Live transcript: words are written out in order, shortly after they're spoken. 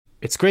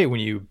it's great when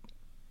you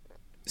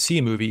see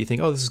a movie, you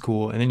think, oh, this is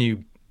cool. And then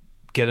you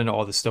get into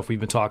all the stuff we've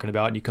been talking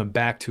about and you come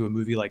back to a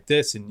movie like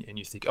this and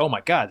you think, oh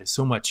my God, there's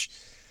so much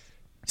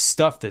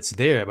stuff that's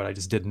there, but I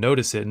just didn't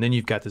notice it. And then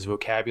you've got this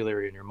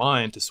vocabulary in your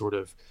mind to sort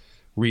of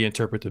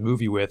reinterpret the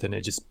movie with, and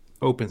it just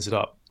opens it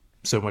up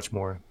so much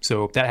more.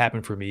 So that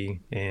happened for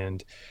me.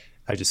 And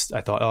I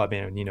thought, oh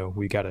man,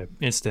 we got an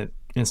instant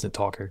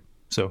talker.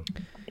 So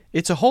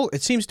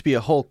it seems to be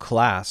a whole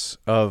class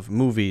of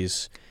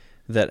movies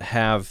that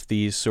have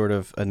these sort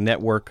of a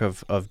network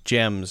of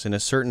gems in a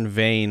certain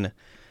vein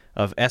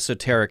of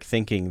esoteric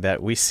thinking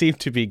that we seem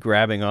to be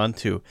grabbing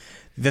onto.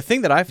 The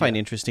thing that I find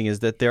interesting is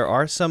that there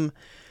are some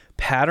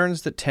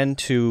patterns that tend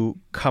to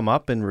come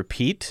up and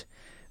repeat,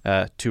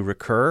 to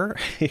recur,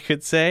 you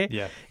could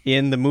say,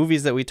 in the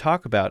movies that we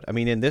talk about. I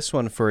mean, in this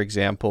one, for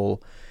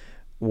example,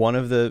 one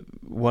of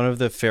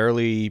the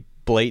fairly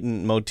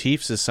blatant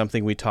motifs is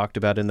something we talked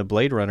about in the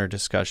Blade Runner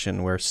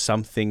discussion, where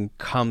something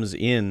comes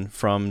in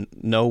from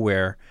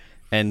nowhere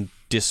and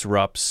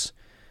disrupts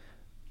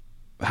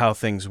how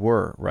things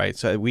were, right?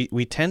 So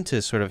we tend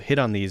to sort of hit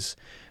on these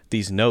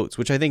notes,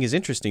 which I think is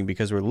interesting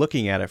because we're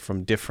looking at it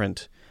from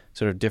different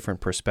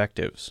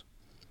perspectives.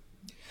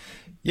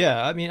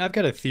 Yeah, I mean, I've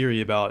got a theory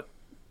about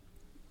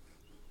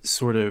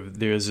sort of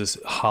there's this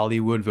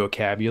Hollywood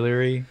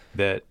vocabulary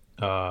that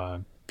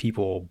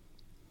people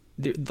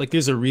like.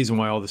 There's a reason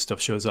why all this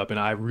stuff shows up, and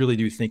I really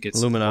do think it's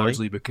Illuminati.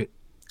 Largely because,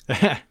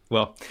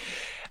 well,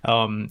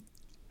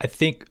 I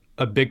think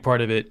a big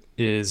part of it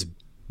is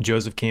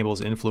Joseph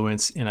Campbell's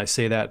influence, and I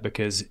say that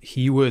because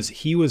he was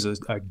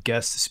a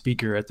guest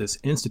speaker at this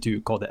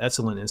institute called the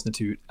Esalen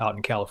Institute out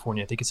in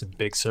California. I think it's in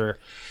Big Sur,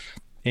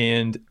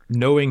 and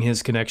knowing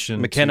his connection,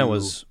 McKenna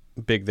was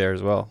big there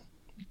as well.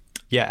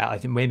 Yeah, I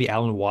think maybe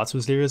Alan Watts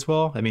was there as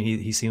well. I mean,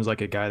 he seems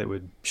like a guy that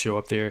would show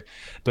up there,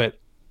 but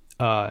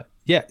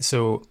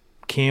so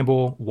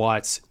Campbell,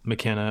 Watts,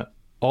 McKenna,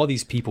 all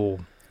these people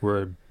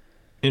were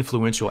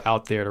influential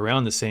out there at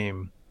around the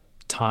same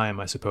time,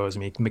 I suppose. I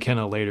mean,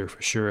 McKenna later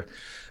for sure,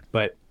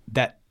 but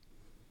that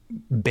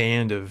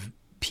band of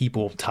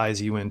people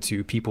ties you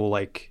into people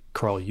like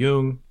Carl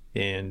Jung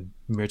and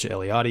Mircea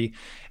Eliade.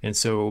 And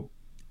so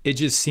it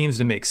just seems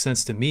to make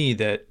sense to me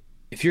that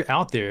if you're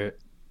out there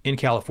in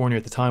California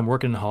at the time,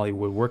 working in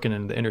Hollywood, working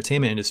in the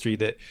entertainment industry,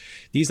 that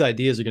these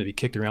ideas are going to be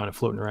kicked around and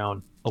floating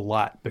around a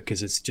lot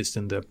because it's just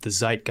in the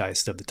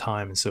zeitgeist of the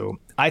time. And so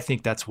I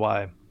think that's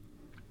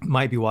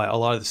might be why a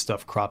lot of this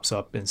stuff crops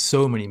up in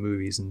so many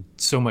movies and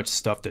so much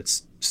stuff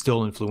that's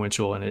still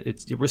influential, and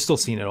we're still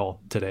seeing it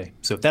all today.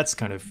 So that's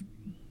kind of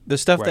the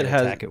stuff where that I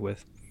has attack it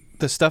with.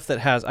 The stuff that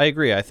has, I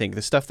agree. I think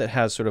the stuff that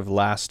has sort of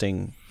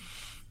lasting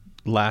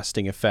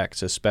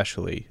effects,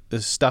 especially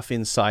the stuff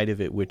inside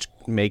of it, which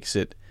makes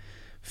it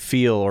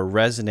feel or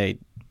resonate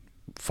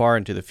far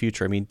into the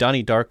future. I mean,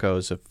 Donnie Darko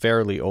is a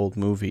fairly old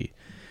movie,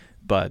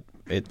 but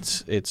it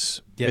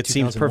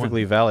seems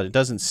perfectly valid. It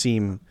doesn't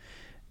seem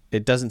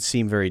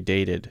very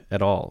dated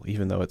at all,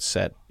 even though it's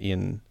set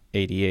in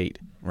 '88,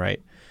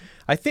 right?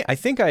 I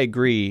think I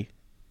agree,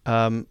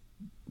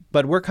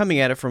 but we're coming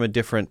at it from a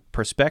different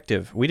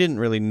perspective. We didn't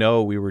really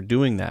know we were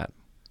doing that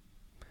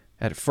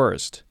at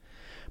first,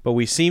 but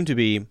we seem to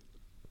be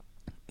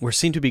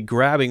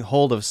grabbing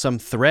hold of some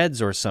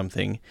threads or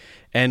something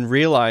and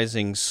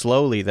realizing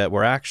slowly that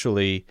we're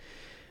actually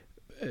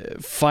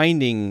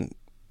finding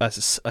a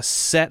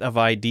set of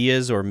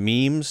ideas or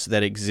memes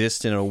that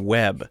exist in a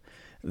web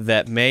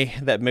that may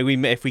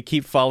if we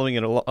keep following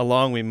it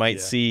along, we might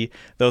see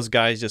those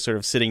guys just sort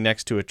of sitting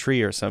next to a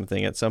tree or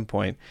something at some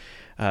point.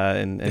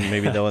 And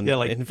maybe they'll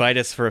invite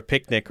us for a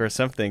picnic or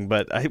something.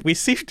 But we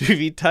seem to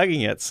be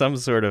tugging at some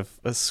sort of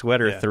a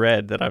sweater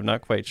thread that I'm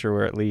not quite sure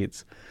where it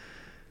leads.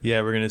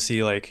 Yeah, we're going to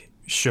see like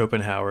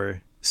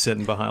Schopenhauer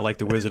sitting behind, like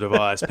the Wizard of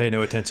Oz. Pay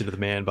no attention to the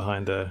man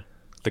behind the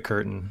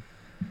curtain.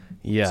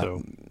 Yeah.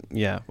 So.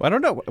 Yeah. I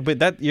don't know. But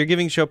that you're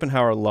giving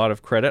Schopenhauer a lot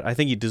of credit. I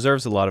think he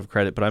deserves a lot of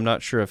credit, but I'm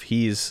not sure if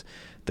he's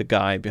the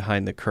guy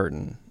behind the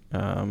curtain.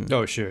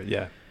 Oh, sure.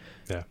 Yeah.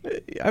 Yeah.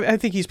 I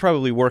think he's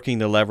probably working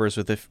the levers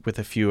with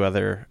a few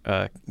other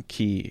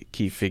key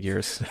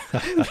figures.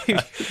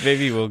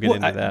 Maybe we'll get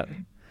into that.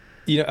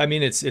 I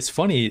mean, it's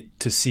funny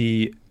to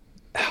see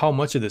how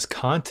much of this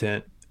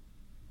content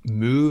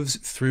moves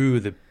through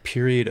the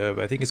period of,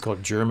 I think it's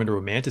called German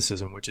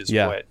Romanticism, which is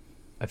what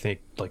I think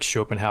like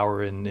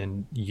Schopenhauer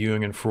and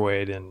Jung and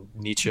Freud and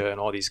Nietzsche and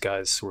all these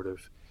guys sort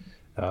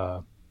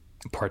of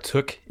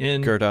partook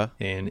in. Goethe.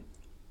 And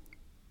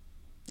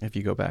if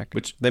you go back,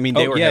 which I mean,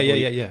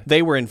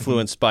 they were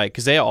influenced by,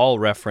 because they all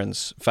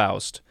reference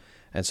Faust,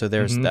 and so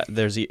there's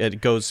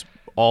it goes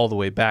all the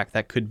way back.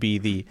 That could be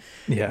the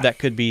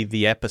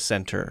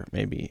epicenter,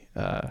 maybe.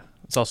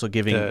 It's also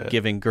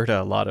giving Goethe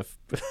a lot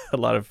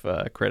of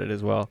credit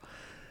as well.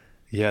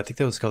 Yeah, I think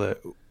that was called a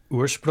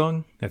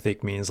Ursprung. I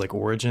think means like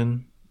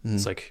origin.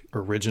 It's like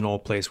original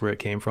place where it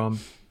came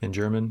from in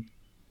German.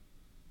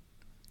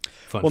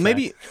 Fun fact.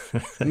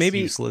 maybe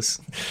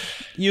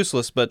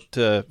useless, but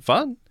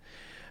fun.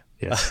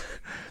 Yes.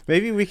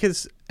 Maybe we could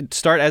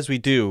start as we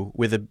do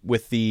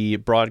with the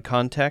broad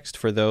context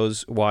for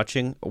those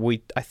watching.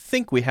 I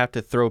think we have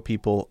to throw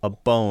people a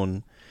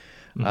bone.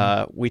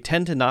 We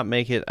tend to not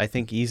make it, I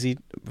think, easy,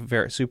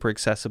 very super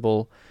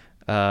accessible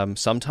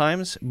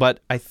sometimes.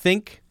 But I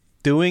think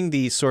doing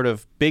the sort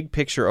of big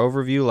picture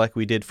overview like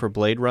we did for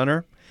Blade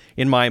Runner,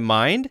 in my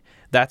mind,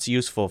 that's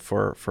useful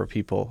for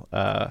people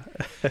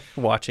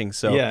watching.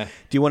 So Yeah.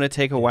 do you want to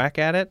take a whack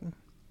at it?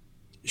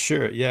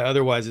 Sure. Yeah.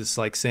 Otherwise, it's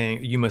like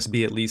saying you must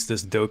be at least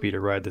this dopey to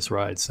ride this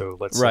ride. So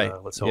let's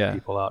help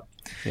people out.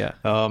 Yeah.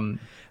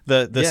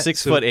 The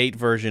 6'8"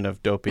 version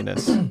of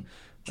dopiness.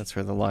 That's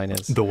where the line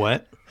is. The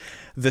what?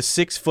 The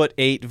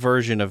 6'8"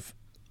 version of,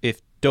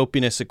 if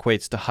dopiness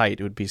equates to height,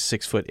 it would be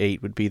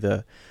 6'8" would be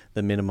the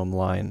minimum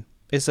line.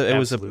 It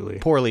was a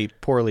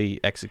poorly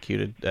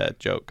executed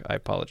joke. I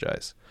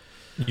apologize.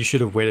 You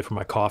should have waited for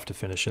my cough to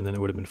finish, and then it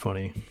would have been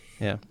funny.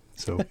 Yeah.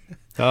 So,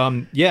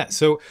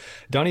 So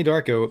Donnie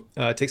Darko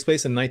takes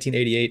place in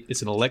 1988.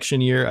 It's an election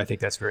year. I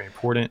think that's very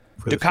important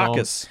for the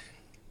Dukakis. film.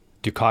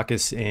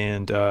 Dukakis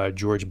and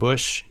George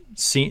Bush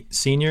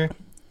Senior,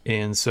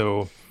 and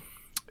so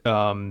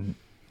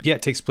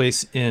it takes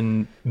place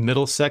in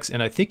Middlesex,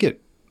 and I think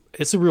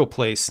it's a real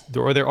place,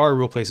 or there are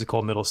real places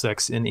called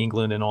Middlesex in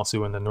England and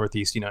also in the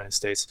Northeast United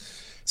States.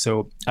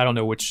 So I don't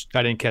know which.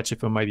 I didn't catch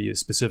if it might be a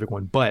specific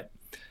one, but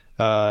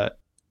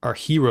our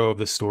hero of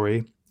the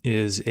story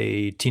is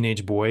a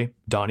teenage boy,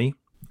 Donnie,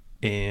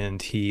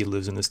 and he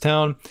lives in this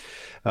town.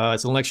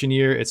 It's an election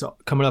year. It's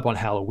coming up on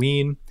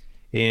Halloween,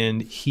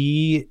 and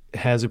he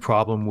has a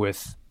problem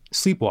with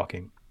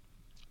sleepwalking.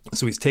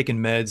 So he's taking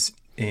meds,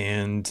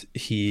 and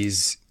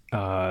his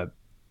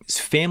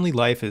family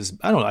life is,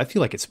 I don't know, I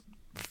feel like it's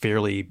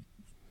fairly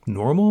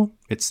normal.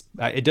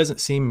 It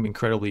doesn't seem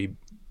incredibly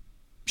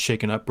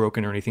shaken up,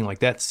 broken, or anything like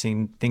that.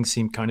 Things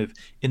seem kind of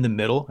in the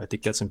middle. I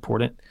think that's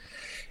important.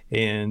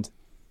 And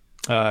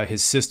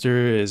his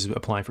sister is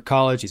applying for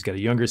college. He's got a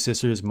younger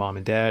sister. His mom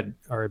and dad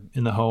are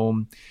in the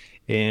home,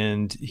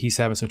 and he's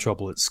having some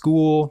trouble at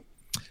school.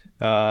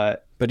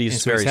 But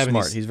he's very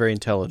smart. He's very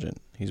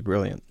intelligent. He's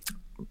brilliant.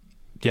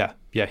 Yeah.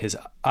 His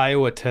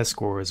Iowa test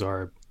scores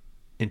are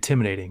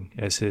intimidating,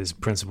 as his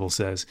principal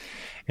says.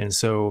 And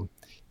so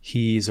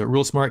he's a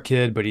real smart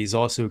kid, but he's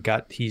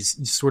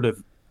sort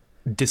of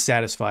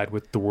dissatisfied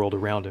with the world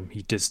around him.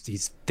 He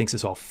thinks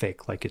it's all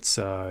fake. Like it's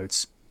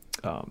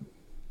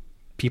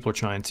people are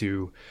trying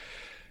to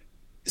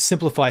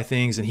simplify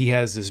things, and he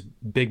has this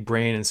big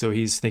brain, and so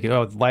he's thinking,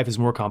 oh, life is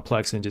more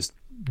complex than just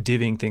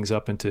divvying things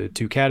up into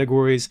two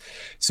categories.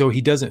 So he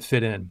doesn't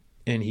fit in,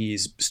 and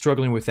he's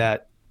struggling with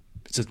that.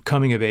 It's a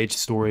coming of age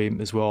story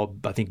as well.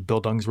 I think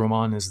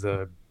Bildungsroman is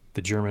the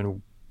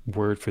German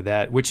word for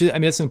that, which is, I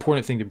mean, that's an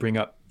important thing to bring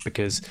up,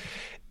 because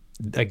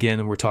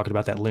again, we're talking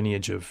about that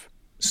lineage of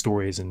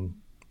stories and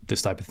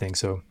this type of thing.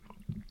 So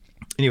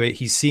anyway,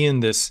 he's seeing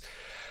this,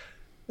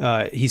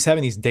 he's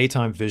having these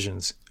daytime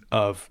visions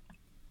of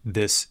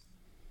this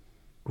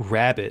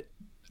rabbit,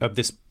 of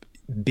this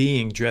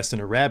being dressed in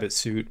a rabbit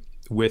suit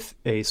with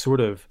a sort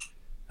of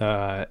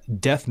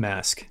death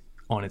mask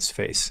on its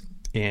face.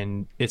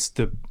 And it's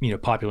the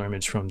popular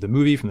image from the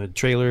movie, from the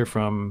trailer,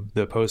 from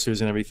the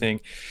posters and everything.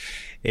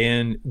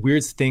 And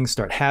weird things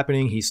start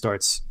happening. He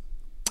starts...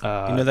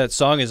 that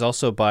song is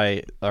also by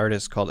an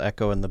artist called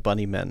Echo and the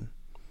Bunnymen.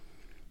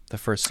 The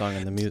first song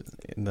in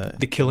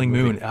the Killing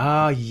Moon.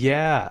 Ah,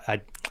 yeah.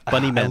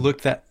 Bunnymen. I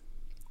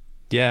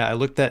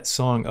looked that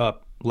song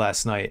up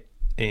last night,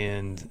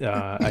 and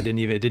it didn't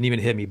even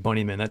hit me.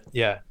 Bunnymen.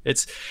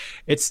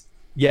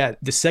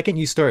 The second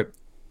you start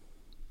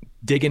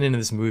digging into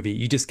this movie,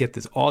 you just get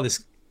all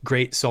this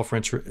great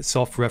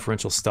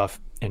self-referential stuff,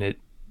 and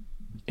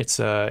it's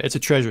a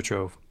treasure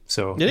trove.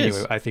 So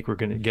anyway, I think we're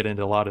going to get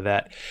into a lot of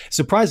that.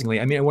 Surprisingly,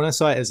 I mean, when I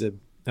saw it as I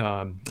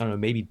don't know,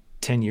 maybe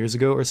 10 years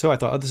ago or so, I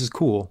thought, oh, this is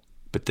cool.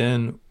 But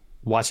then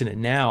watching it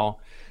now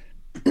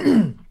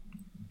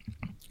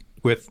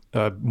with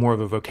more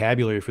of a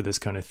vocabulary for this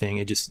kind of thing,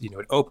 it just, it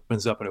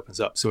opens up and opens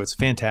up. So it's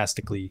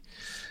fantastically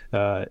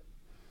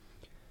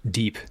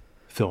deep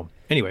film.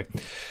 Anyway,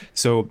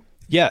 so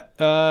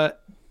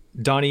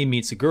Donnie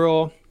meets a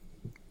girl.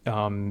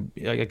 Like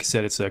I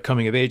said, it's a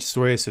coming of age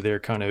story. So they're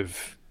kind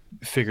of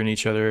figuring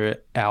each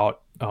other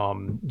out, a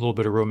little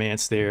bit of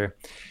romance there.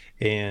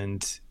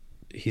 And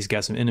he's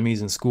got some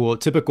enemies in school,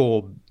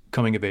 typical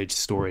coming of age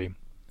story.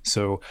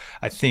 So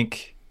I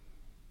think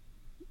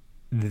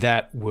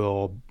that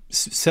will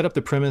set up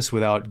the premise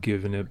without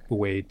giving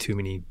away too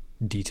many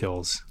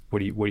details. What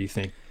do you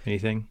think?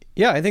 Anything?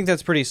 Yeah, I think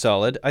that's pretty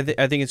solid. I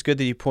think it's good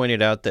that you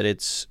pointed out that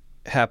it's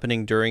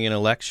happening during an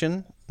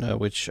election,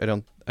 which I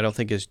don't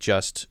think is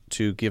just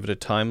to give it a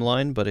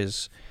timeline, but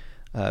is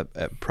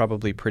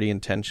probably pretty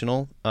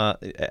intentional.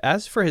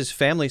 As for his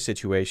family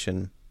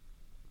situation,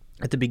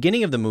 at the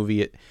beginning of the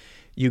movie,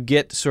 you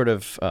get sort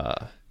of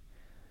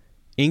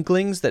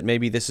inklings that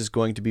maybe this is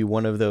going to be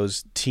one of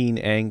those teen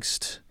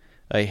angst,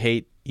 I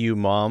hate you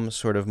mom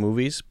sort of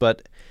movies,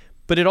 but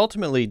it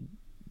ultimately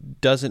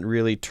doesn't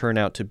really turn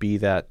out to be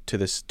that to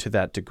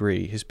that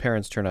degree. His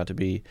parents turn out to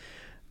be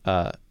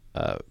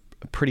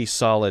pretty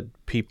solid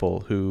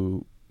people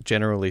who,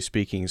 generally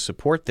speaking,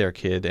 support their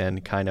kid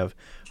and kind of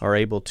are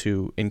able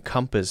to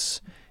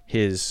encompass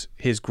his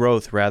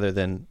growth rather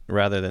than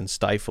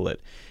stifle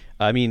it.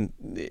 I mean,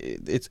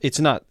 it's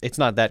not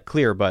that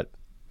clear, but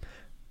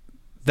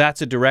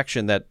that's a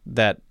direction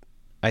that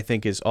I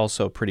think is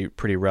also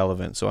pretty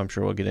relevant. So I'm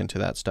sure we'll get into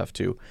that stuff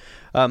too.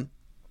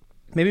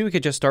 Maybe we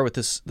could just start with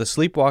the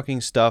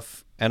sleepwalking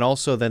stuff, and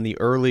also then the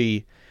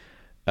early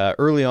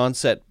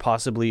onset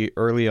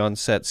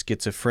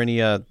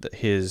schizophrenia.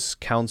 His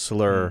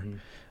counselor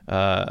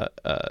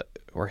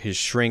or his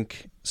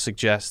shrink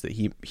suggests that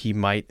he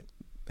might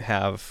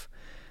have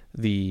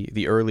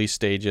the early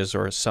stages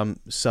or some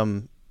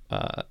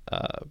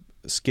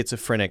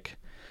schizophrenic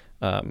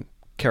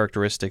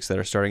characteristics that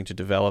are starting to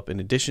develop in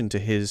addition to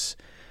his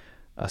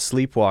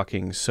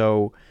sleepwalking.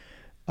 So,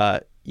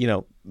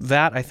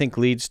 that I think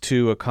leads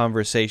to a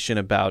conversation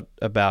about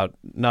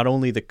not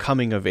only the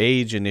coming of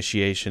age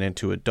initiation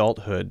into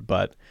adulthood,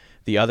 but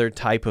the other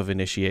type of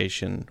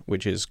initiation,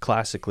 which is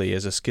classically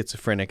as a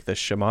schizophrenic, the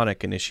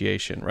shamanic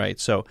initiation, right?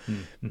 So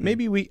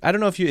maybe I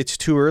don't know if it's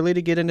too early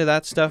to get into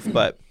that stuff,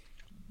 but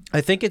I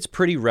think it's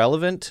pretty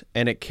relevant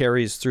and it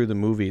carries through the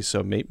movie.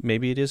 So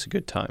maybe it is a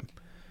good time.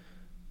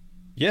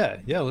 Yeah.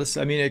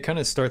 It kind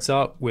of starts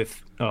out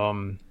with,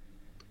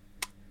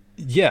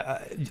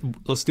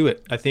 let's do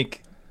it. I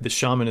think the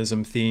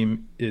shamanism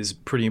theme is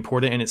pretty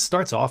important, and it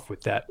starts off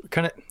with that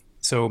kind of.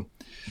 So,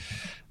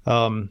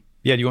 do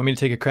you want me to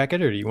take a crack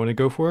at it, or do you want to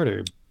go for it,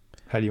 or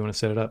how do you want to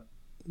set it up?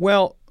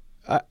 Well,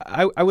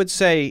 I would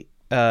say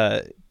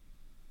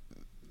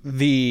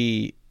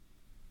the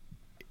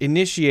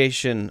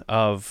initiation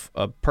of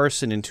a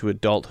person into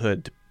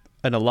adulthood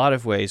in a lot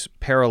of ways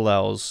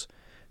parallels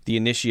the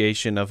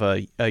initiation of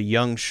a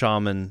young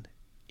shaman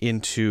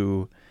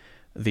into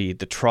the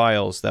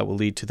trials that will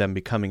lead to them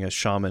becoming a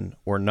shaman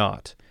or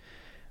not,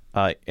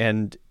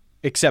 and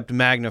except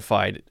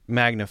magnified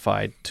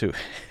to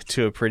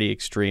a pretty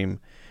extreme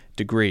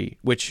degree,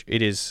 which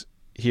it is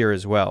here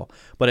as well.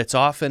 But it's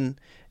often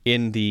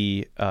in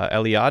the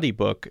Eliade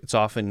book, it's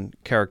often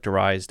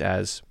characterized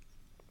as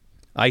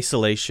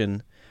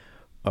isolation,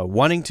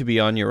 wanting to be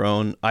on your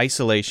own,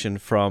 isolation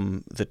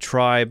from the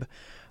tribe,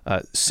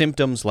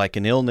 symptoms like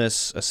an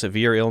illness, a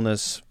severe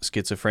illness,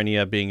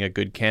 schizophrenia being a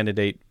good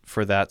candidate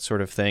for that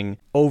sort of thing,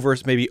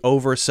 maybe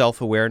over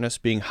self-awareness,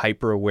 being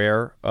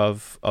hyper-aware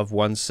of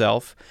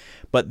oneself,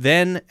 but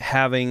then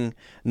having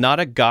not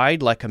a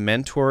guide like a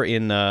mentor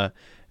in a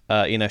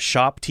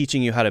shop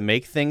teaching you how to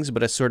make things,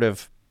 but a sort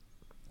of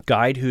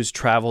guide who's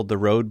traveled the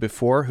road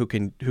before, who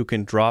can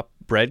drop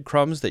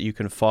breadcrumbs that you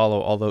can follow,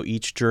 although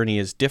each journey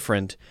is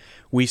different.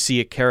 We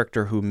see a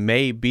character who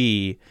may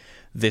be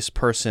this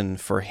person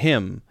for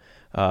him,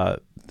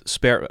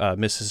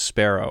 Mrs.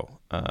 Sparrow,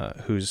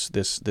 who's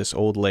this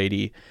old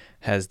lady,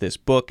 has this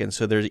book, and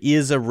so there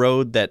is a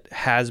road that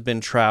has been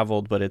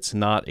traveled, but it's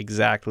not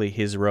exactly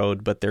his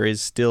road, but there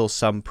is still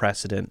some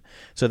precedent.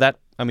 So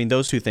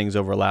those two things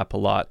overlap a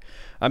lot.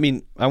 I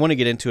want to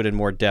get into it in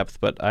more depth,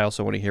 but I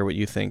also want to hear what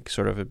you think,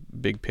 sort of a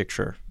big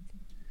picture.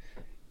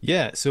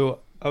 Yeah,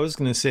 so I was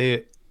going to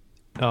say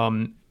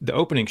the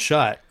opening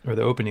shot or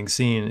the opening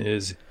scene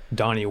is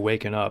Donnie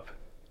waking up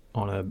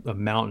on a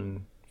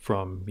mountain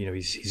from,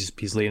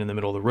 he's laying in the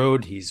middle of the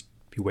road. He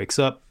wakes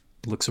up,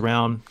 looks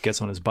around,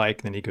 gets on his bike,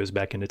 and then he goes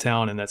back into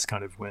town, and that's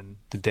kind of when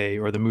the day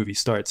or the movie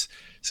starts.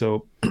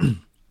 So,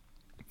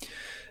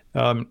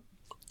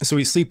 so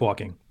he's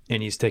sleepwalking,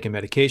 and he's taking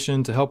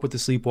medication to help with the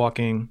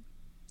sleepwalking.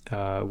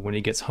 When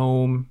he gets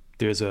home,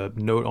 there's a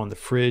note on the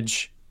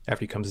fridge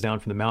after he comes down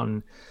from the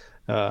mountain.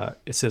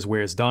 It says,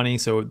 "Where's Donnie?"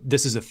 So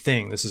this is a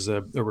thing. This is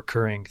a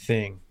recurring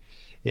thing.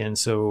 And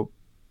so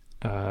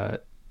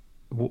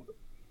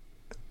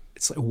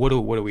it's like, what do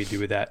we do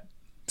with that?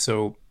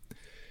 So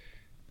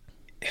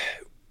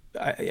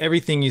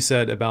everything you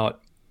said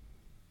about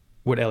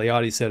what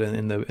Eliade said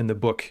in the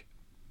book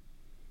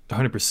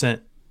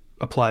 100%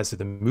 applies to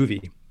the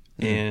movie.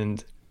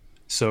 And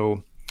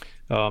so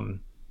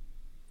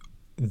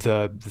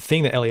the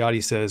thing that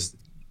Eliade says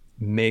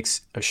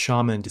makes a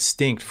shaman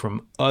distinct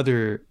from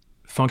other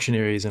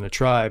functionaries in a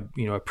tribe,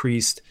 a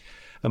priest,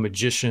 a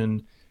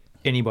magician,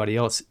 anybody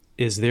else,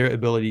 is their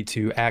ability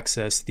to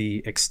access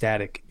the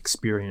ecstatic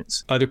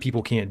experience. Other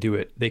people can't do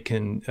it.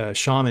 A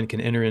shaman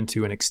can enter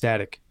into an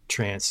ecstatic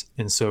trance.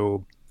 And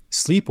so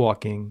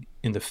sleepwalking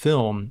in the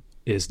film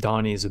is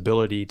Donnie's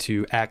ability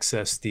to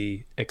access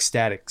the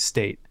ecstatic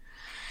state.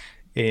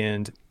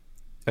 And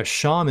a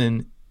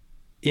shaman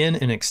in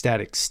an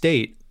ecstatic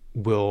state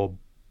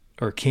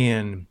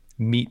can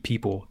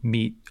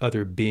meet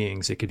other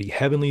beings. It could be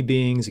heavenly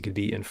beings, it could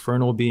be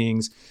infernal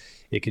beings,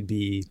 it could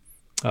be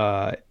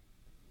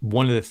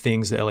one of the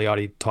things that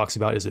Eliade talks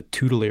about is a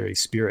tutelary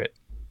spirit.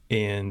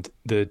 And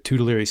the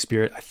tutelary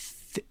spirit,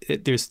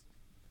 there's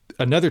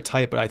another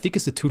type, but I think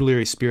it's the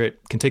tutelary spirit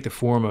can take the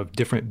form of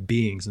different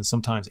beings and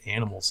sometimes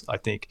animals, I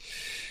think.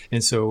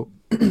 And so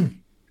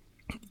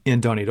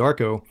in Donnie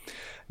Darko,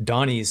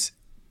 Donnie's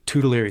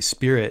tutelary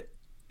spirit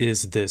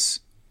is this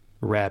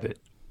rabbit,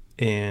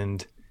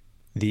 and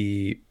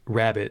the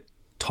rabbit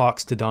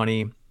talks to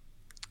Donnie,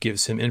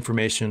 gives him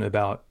information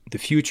about the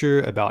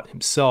future, about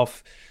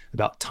himself,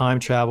 about time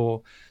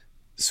travel,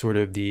 sort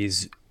of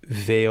these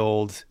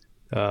veiled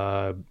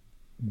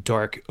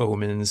dark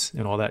omens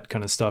and all that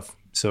kind of stuff.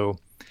 So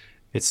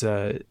it's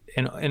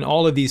and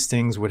all of these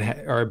things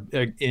are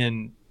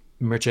in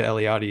Mircea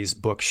Eliade's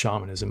book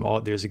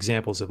Shamanism. There's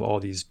examples of all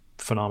these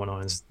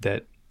phenomenons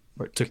that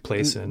took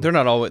place in. They're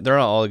not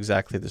all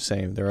exactly the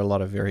same. There are a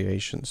lot of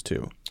variations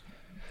too.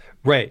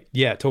 Right.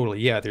 Yeah. Totally.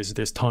 Yeah.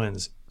 There's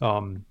tons.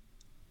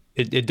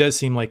 It does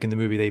seem like in the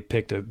movie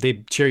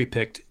they cherry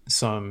picked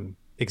some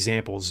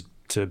examples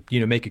to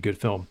make a good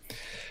film.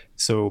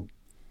 So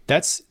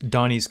that's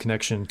Donnie's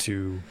connection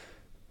to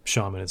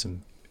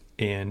shamanism,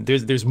 and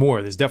there's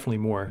more. There's definitely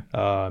more.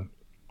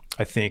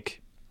 I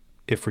think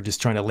if we're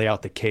just trying to lay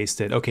out the case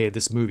that okay,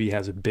 this movie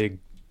has a big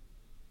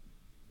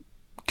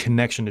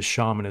connection to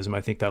shamanism,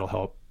 I think that'll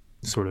help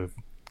sort of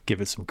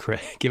give us some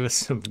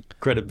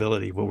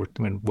credibility what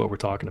we're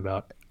talking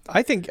about.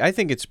 I think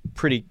it's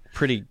pretty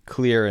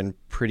clear and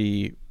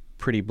pretty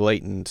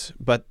blatant.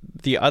 But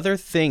the other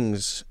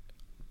things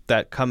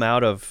that come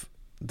out of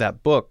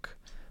that book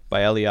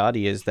by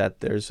Eliade is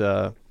that there's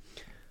the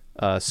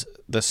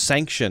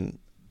sanction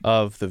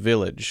of the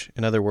village.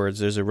 In other words,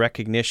 there's a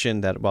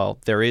recognition that while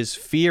there is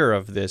fear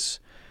of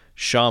this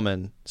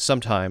shaman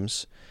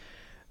sometimes,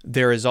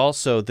 there is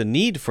also the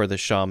need for the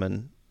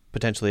shaman,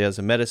 potentially as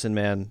a medicine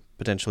man,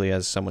 potentially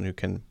as someone who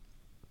can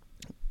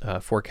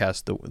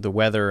forecast the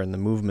weather and the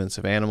movements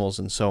of animals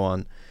and so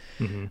on,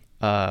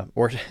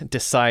 or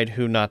decide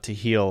who not to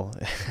heal.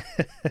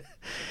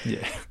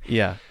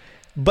 Yeah.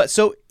 But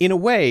so in a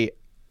way,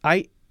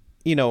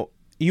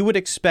 you would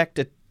expect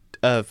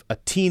a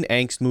teen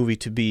angst movie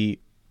to be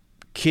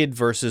kid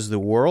versus the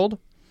world,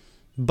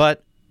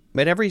 but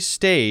at every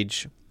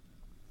stage,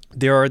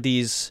 there are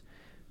these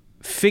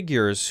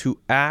figures who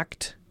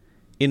act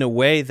in a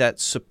way that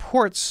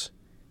supports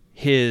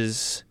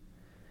his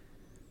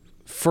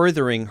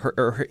furthering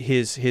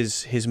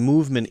his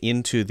movement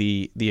into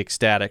the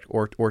ecstatic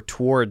or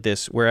toward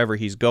this wherever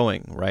he's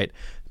going, right?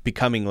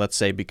 Becoming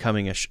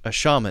a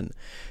shaman.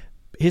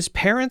 His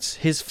parents,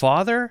 his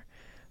father,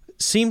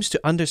 seems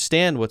to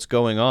understand what's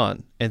going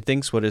on and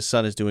thinks what his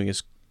son is doing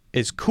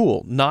is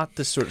cool, not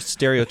the sort of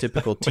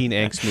stereotypical teen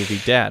angst movie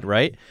dad,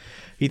 right?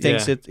 He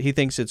thinks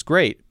it's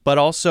great, but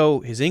also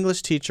his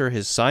English teacher,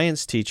 his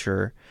science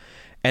teacher,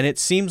 and it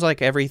seems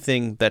like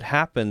everything that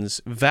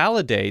happens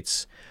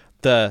validates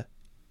the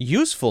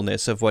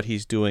usefulness of what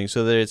he's doing,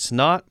 so that it's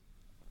not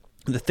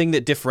the thing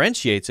that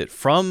differentiates it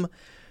from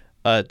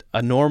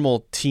a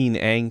normal teen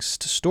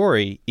angst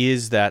story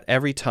is that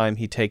every time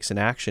he takes an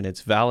action,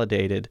 it's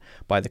validated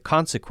by the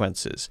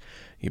consequences.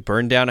 You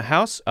burn down a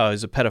house, oh,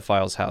 it's a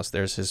pedophile's house.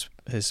 There's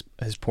his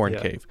porn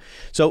cave.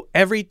 So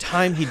every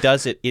time he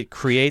does it, it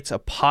creates a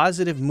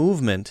positive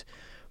movement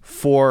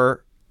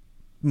for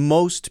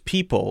most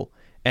people.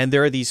 And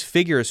there are these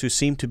figures who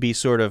seem to be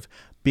sort of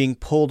being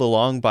pulled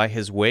along by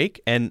his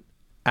wake and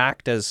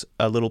act as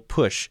a little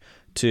push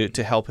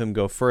to help him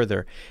go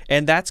further.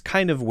 And that's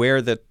kind of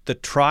where the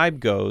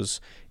tribe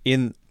goes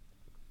in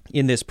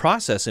this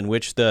process, in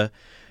which the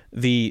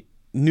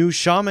new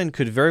shaman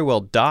could very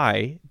well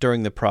die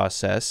during the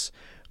process.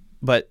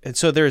 And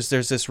so there's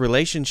this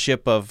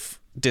relationship of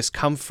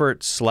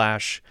discomfort /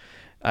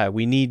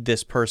 we need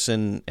this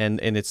person, and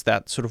it's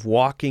that sort of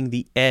walking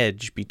the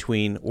edge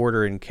between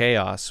order and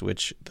chaos,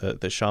 which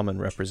the shaman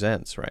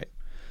represents, right?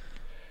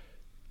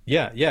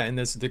 Yeah, and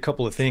there's a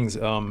couple of things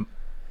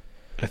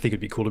I think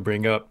it'd be cool to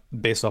bring up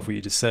based off what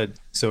you just said.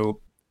 So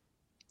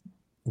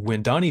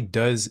when Donnie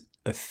does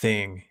a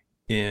thing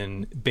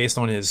based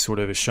on his sort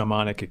of a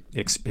shamanic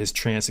his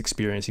trance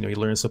experience, he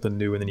learns something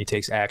new and then he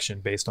takes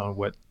action based on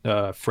what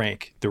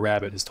Frank the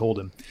rabbit has told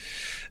him.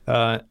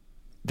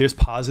 There's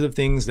positive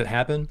things that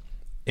happen,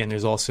 and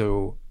there's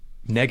also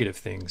negative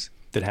things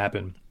that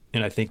happen,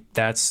 and I think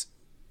that's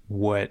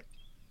what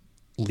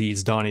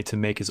leads Donnie to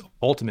make his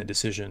ultimate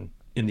decision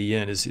in the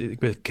end, is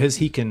because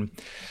he can.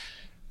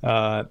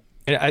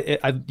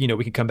 And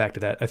we can come back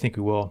to that. I think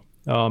we will.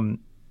 What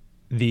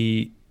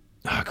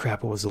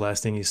was the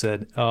last thing he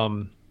said?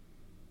 What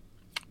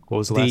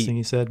was the last thing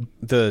he said?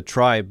 The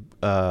tribe,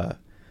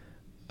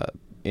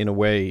 in a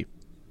way,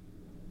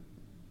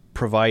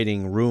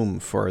 providing room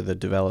for the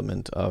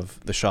development of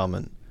the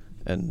shaman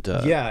and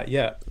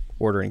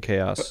order and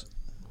chaos.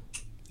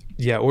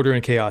 Order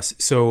and chaos.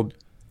 So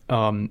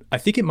I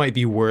think it might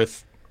be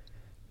worth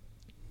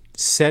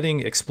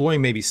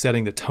exploring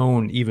the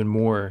tone even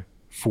more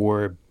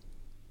for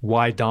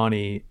why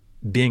Donnie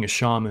being a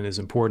shaman is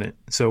important.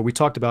 So we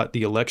talked about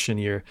the election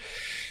year.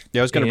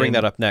 Yeah, I was going to bring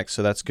that up next,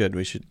 so that's good.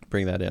 We should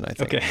bring that in, I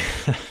think. Okay.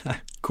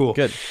 Cool.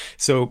 Good.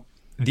 So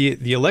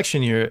the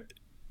election year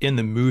in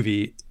the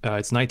movie,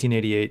 it's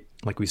 1988,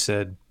 like we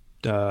said,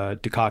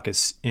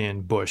 Dukakis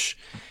and Bush.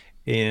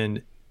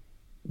 And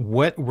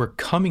what we're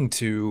coming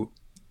to,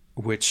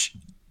 which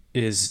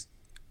is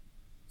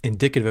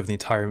indicative of the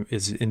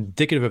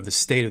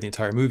state of the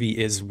entire movie,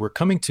 is we're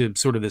coming to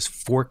sort of this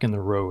fork in the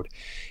road.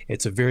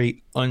 It's a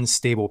very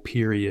unstable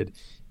period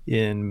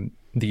in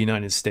the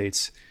United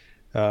States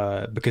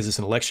because it's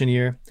an election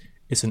year.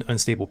 It's an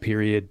unstable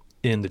period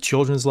in the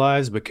children's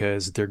lives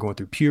because they're going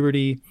through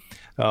puberty.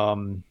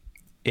 And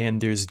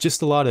there's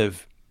just a lot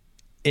of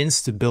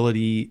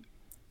instability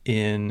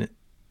in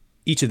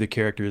each of the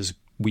characters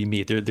we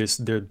meet. There's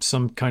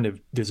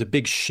a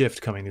big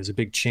shift coming. There's a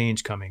big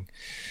change coming.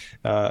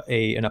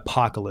 An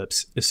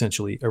apocalypse,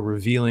 essentially, a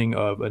revealing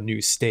of a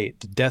new state,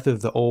 the death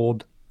of the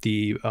old,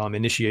 the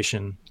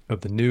initiation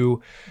of the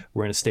new.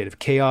 We're in a state of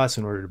chaos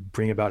in order to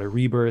bring about a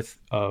rebirth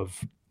of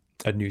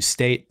a new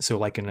state. So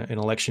like in an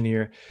election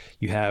year,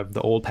 you have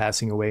the old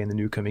passing away and the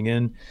new coming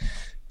in.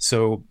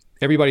 So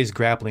everybody's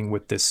grappling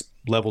with this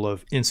level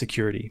of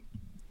insecurity.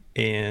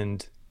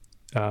 And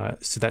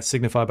so that's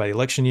signified by the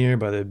election year,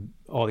 by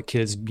all the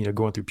kids,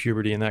 going through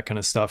puberty and that kind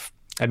of stuff.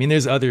 I mean,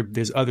 there's other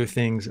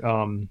things.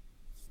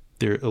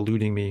 They're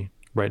eluding me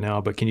right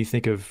now, but can you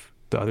think of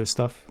the other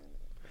stuff?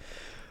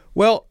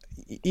 Well,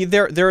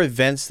 there are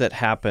events that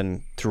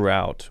happen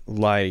throughout,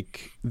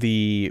 like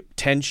the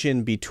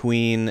tension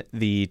between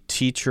the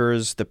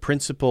teachers, the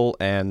principal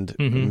and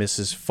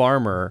Mrs.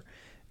 Farmer,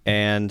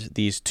 and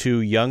these two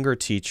younger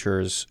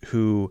teachers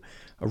who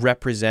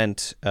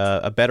represent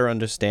a better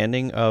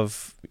understanding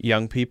of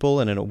young people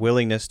and a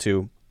willingness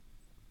to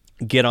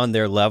get on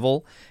their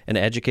level and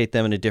educate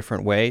them in a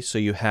different way. So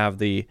you have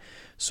the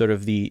sort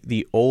of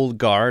the old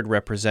guard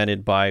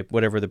represented by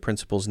whatever the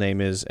principal's name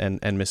is and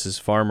Mrs.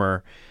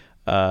 Farmer,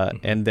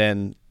 and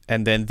then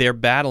they're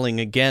battling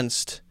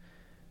against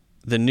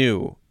the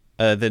new.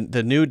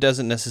 The new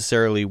doesn't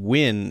necessarily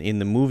win in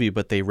the movie,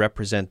 but they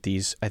represent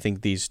these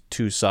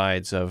two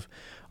sides of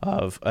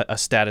a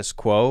status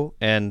quo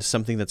and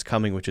something that's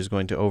coming, which is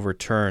going to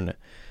overturn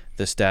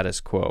the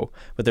status quo.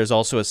 But there's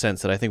also a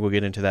sense that I think we'll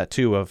get into that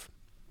too, of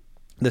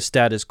the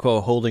status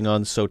quo holding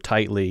on so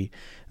tightly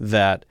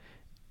that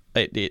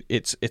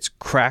it's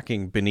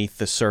cracking beneath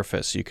the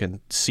surface. You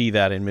can see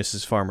that in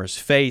Mrs. Farmer's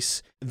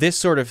face. This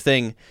sort of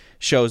thing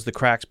shows the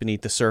cracks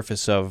beneath the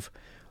surface of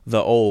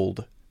the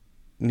old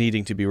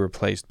needing to be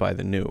replaced by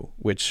the new,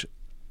 which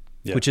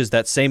is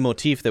that same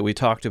motif that we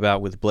talked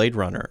about with Blade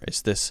Runner.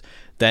 It's this,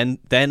 then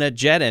a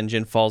jet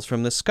engine falls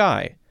from the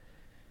sky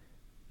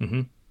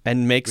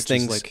and makes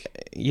things,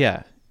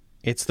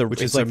 it's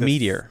a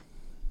meteor.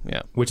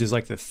 Yeah, which is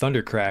like the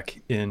thunder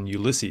crack in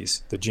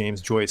Ulysses, the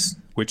James Joyce,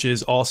 which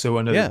is also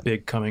another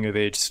big coming of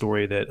age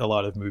story that a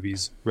lot of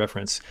movies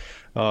reference.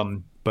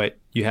 But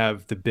you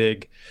have the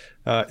big,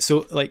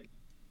 so like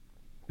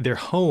their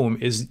home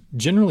is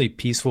generally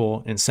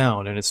peaceful and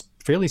sound, and it's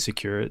fairly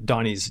secure.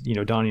 Donnie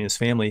and his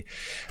family,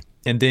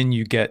 and then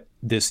you get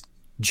this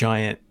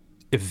giant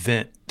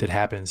event that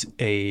happens,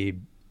 a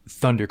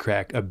thunder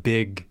crack, a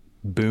big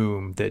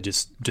boom that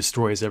just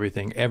destroys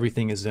everything.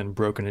 Everything is then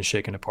broken and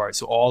shaken apart.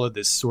 So all of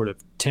this sort of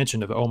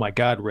tension of, oh my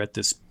God, we're at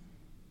this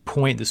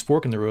point, this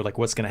fork in the road, like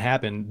what's going to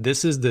happen?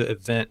 This is the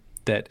event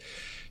that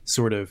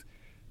sort of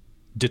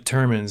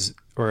determines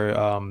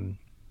or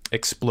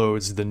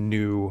explodes the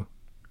new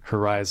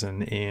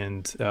horizon,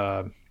 and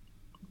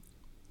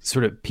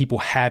sort of people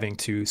having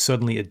to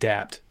suddenly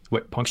adapt.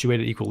 What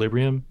punctuated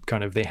equilibrium,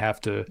 kind of they have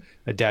to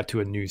adapt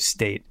to a new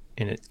state,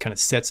 and it kind of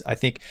sets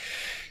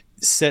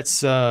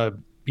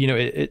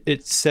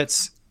it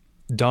sets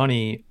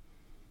Donnie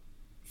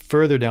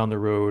further down the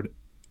road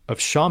of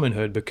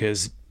shamanhood,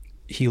 because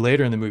he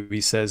later in the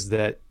movie says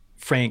that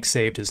Frank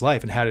saved his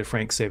life. And how did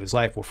Frank save his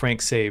life? Well,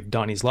 Frank saved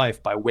Donnie's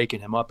life by waking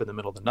him up in the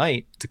middle of the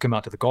night to come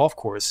out to the golf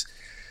course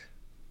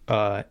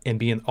and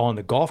being on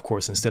the golf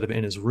course instead of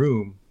in his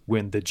room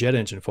when the jet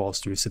engine falls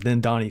through. So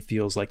then Donnie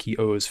feels like he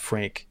owes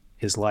Frank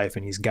his life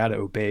and he's got to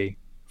obey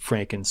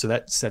Frank. And so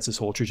that sets his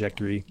whole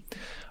trajectory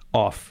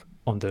off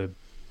on the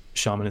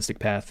shamanistic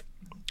path.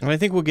 And I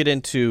think we'll get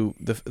into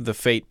the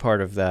fate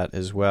part of that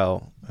as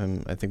well.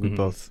 I think we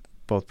both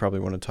probably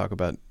want to talk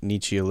about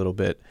Nietzsche a little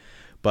bit,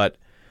 but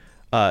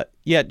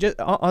just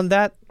on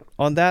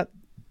that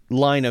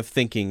line of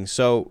thinking.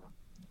 So,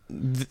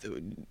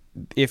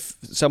 if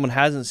someone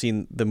hasn't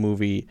seen the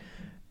movie,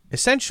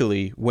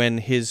 essentially when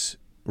his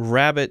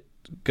rabbit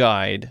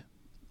guide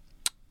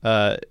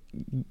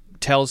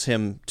tells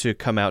him to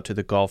come out to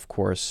the golf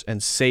course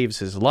and saves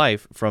his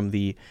life from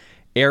the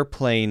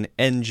airplane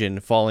engine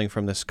falling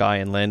from the sky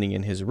and landing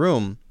in his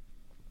room,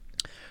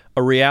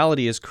 a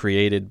reality is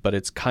created, but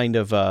it's kind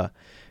of a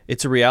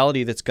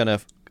reality that's going to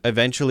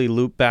eventually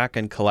loop back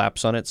and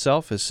collapse on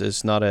itself.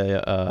 It's not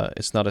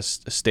a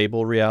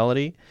stable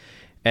reality,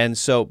 and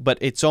so, but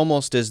it's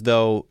almost as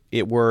though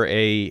it were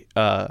a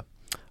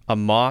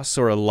moss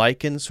or a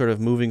lichen sort of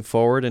moving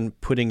forward and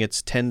putting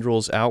its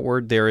tendrils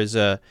outward. There is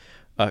a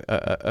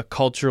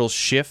cultural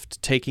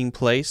shift taking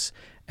place,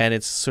 and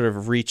it's sort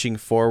of reaching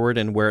forward,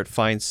 and where it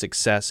finds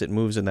success, it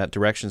moves in that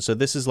direction. So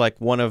this is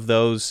like one of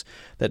those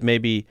that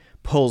maybe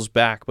pulls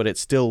back, but it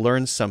still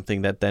learns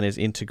something that then is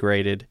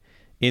integrated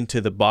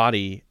into the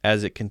body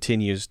as it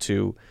continues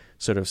to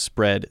sort of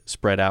spread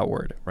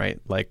outward, right?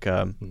 Like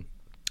a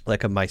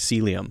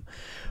mycelium.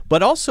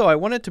 But also, I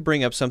wanted to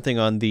bring up something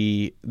on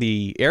the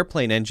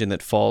airplane engine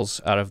that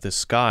falls out of the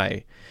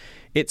sky.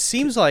 It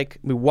seems like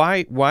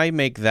why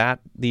make that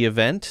the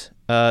event?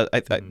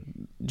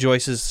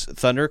 Joyce's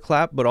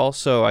thunderclap, but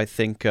also I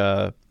think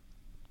the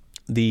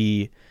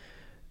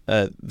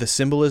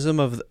symbolism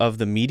of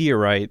the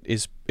meteorite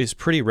is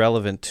pretty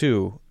relevant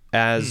too,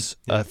 as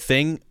a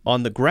thing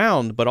on the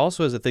ground, but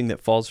also as a thing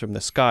that falls from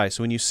the sky.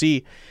 So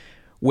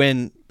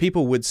when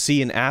people would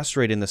see an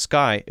asteroid in the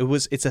sky,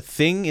 it's a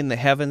thing in the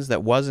heavens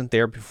that wasn't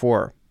there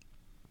before.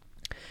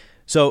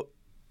 So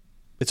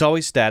it's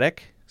always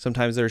static.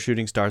 Sometimes there are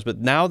shooting stars, but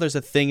now there's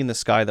a thing in the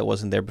sky that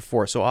wasn't there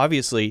before. So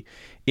obviously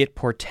it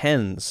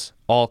portends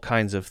all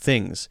kinds of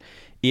things.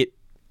 It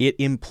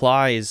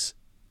implies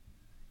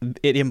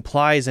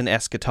an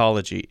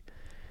eschatology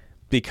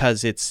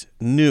because it's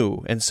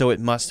new, and so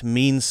it must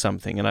mean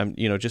something. And I'm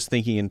just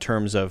thinking in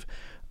terms of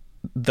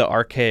the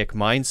archaic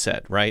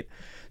mindset, right?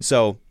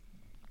 So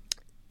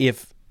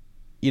if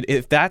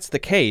that's the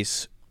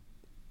case,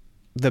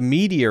 the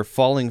meteor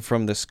falling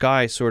from the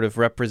sky sort of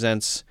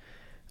represents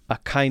a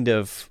kind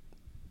of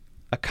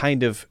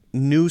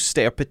new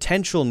state, a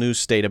potential new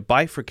state, a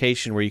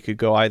bifurcation where you could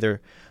go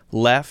either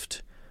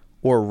left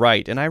or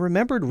right. And I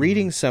remembered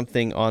reading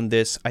something on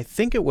this. I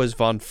think it was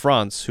von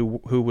Franz, who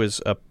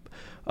was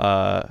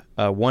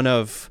one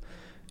of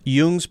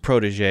Jung's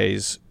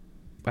proteges.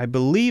 I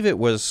believe it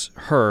was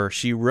her.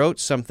 She wrote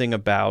something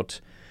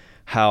about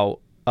how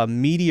a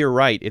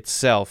meteorite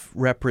itself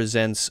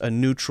represents a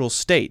neutral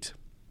state.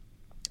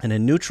 And a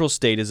neutral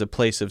state is a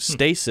place of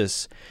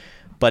stasis,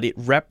 but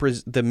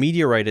the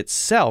meteorite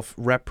itself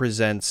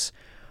represents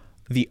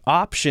the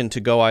option to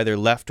go either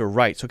left or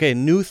right. So, okay, a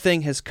new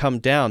thing has come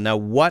down. Now,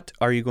 what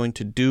are you going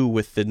to do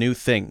with the new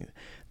thing?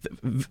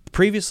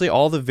 Previously,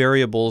 all the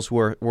variables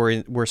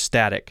were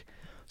static.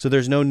 So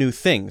there's no new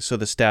thing, so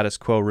the status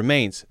quo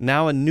remains.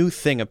 Now a new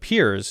thing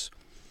appears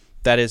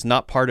that is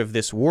not part of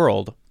this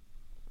world.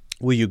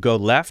 Will you go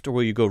left or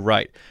will you go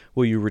right?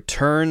 Will you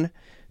return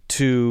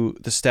to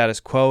the status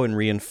quo and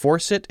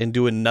reinforce it and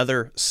do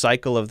another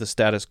cycle of the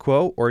status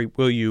quo, or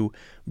will you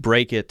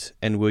break it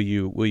and will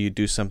you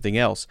do something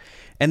else?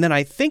 And then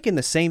I think in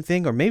the same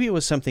thing, or maybe it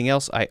was something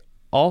else, I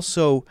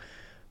also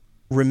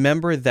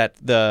remember that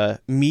the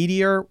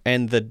meteor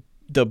and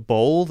the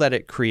bowl that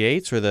it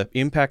creates, or the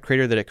impact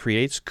crater that it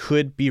creates,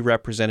 could be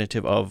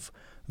representative of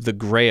the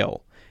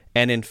Grail.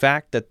 And in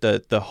fact, that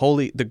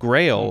the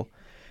Grail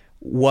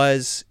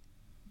was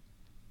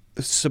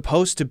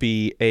supposed to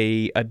be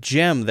a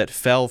gem that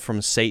fell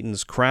from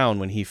Satan's crown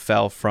when he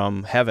fell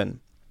from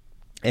heaven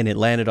and it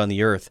landed on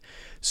the earth.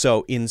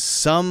 So in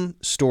some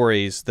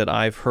stories that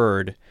I've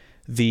heard,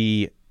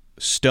 the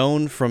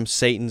stone from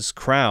Satan's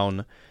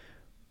crown,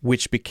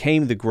 which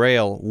became the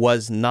Grail,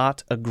 was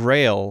not a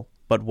Grail,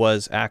 but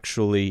was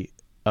actually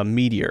a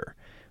meteor,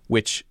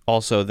 which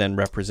also then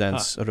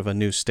represents sort of a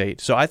new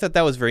state. So I thought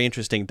that was very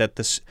interesting but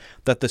the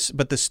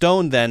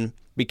stone then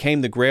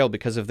became the Grail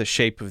because of the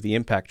shape of the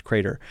impact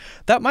crater.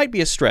 That might be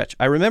a stretch.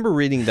 I remember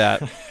reading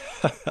that.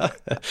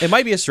 It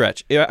might be a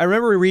stretch. I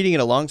remember reading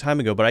it a long time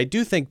ago, but I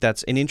do think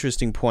that's an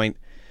interesting point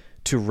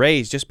to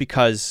raise, just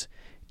because,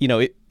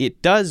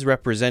 it does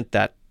represent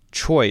that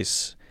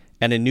choice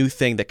and a new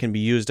thing that can be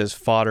used as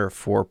fodder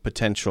for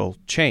potential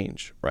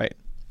change, right?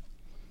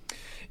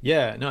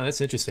 Yeah, no,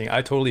 that's interesting.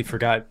 I totally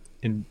forgot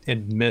and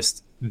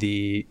missed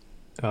the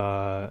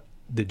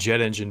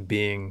jet engine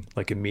being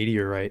like a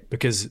meteorite,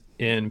 because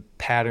in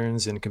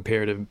Patterns and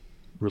Comparative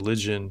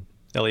Religion,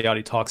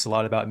 Eliade talks a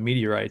lot about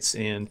meteorites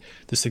and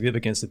the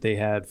significance that they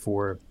had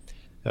for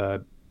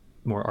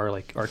more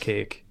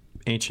archaic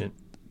ancient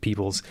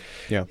peoples.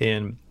 Yeah.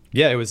 And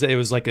yeah, it was a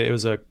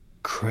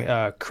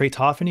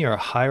cratophany or a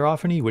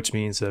hierophany, which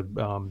means a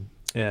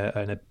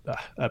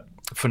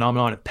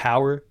phenomenon of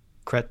power,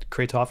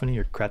 cratophany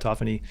or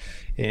cratophany,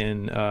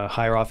 and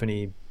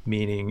hierophany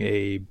meaning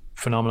a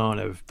phenomenon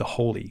of the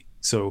holy.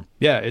 So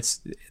yeah, it's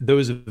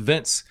those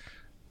events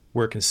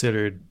were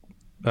considered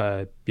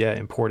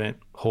important,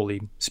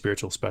 holy,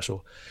 spiritual,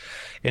 special,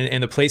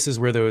 and the places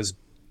where those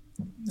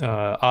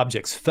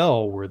objects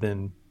fell were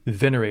then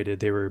venerated.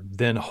 They were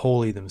then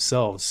holy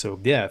themselves. So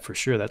yeah, for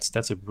sure,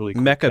 that's a really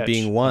cool Mecca catch.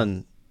 being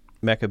one.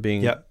 Mecca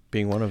being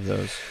one of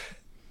those.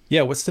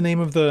 Yeah, what's the name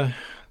of the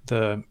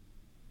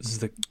is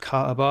the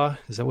Kaaba?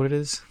 Is that what it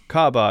is?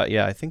 Kaaba,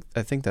 yeah, I think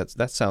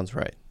that sounds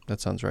right. That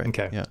sounds right.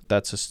 Okay. Yeah,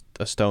 that's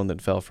a stone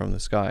that fell from the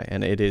sky,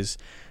 and it is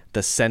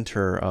the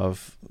center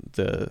of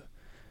the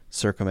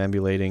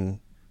circumambulating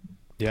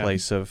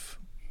place of,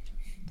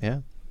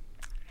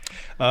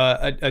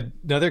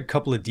 Another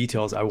couple of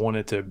details I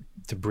wanted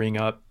to bring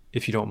up,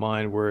 if you don't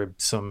mind, were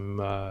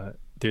some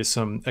there's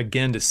some,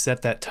 again, to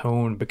set that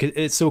tone, because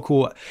it's so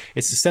cool.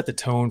 It's to set the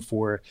tone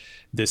for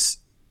this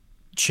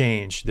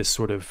change, this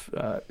sort of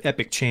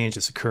epic change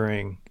that's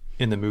occurring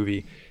in the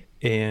movie.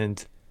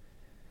 And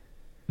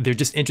they're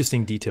just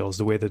interesting details,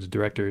 the way that the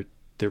director,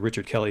 that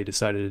Richard Kelly,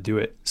 decided to do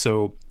it.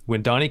 So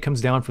when Donnie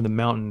comes down from the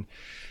mountain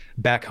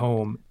back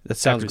home, that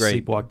sounds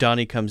great.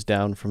 Donnie comes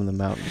down from the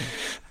mountain.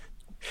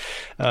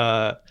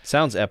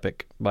 Sounds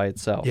epic by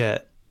itself. Yeah.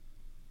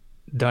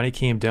 Donnie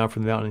came down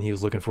from the mountain and he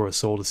was looking for a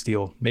soul to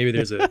steal. Maybe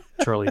there's a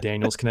Charlie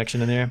Daniels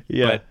connection in there.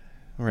 Yeah.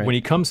 Right. when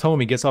he comes home,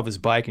 he gets off his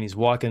bike and he's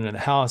walking into the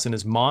house, and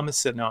his mom is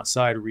sitting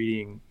outside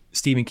reading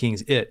Stephen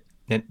King's It.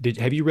 And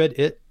have you read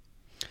It?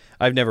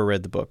 I've never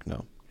read the book,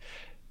 no.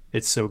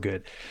 It's so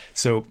good.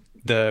 So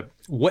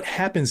what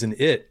happens in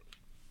It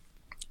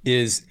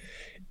is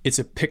it's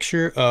a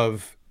picture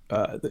of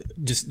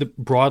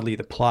broadly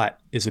the plot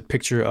is a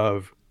picture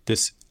of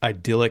this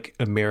idyllic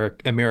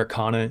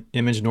Americana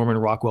image, Norman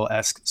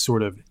Rockwell-esque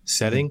sort of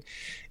setting,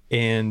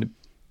 and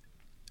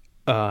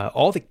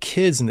all the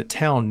kids in the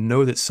town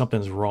know that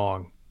something's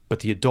wrong,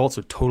 but the adults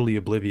are totally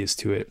oblivious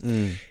to it.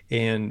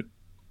 And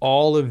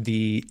all of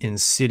the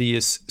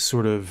insidious,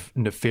 sort of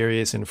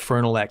nefarious,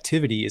 infernal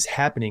activity is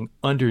happening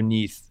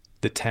underneath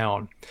the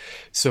town.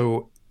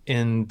 So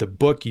in the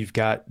book, you've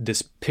got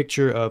this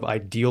picture of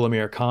ideal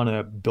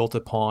Americana built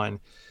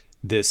upon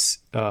this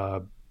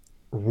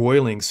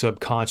roiling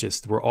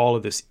subconscious where all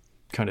of this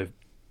kind of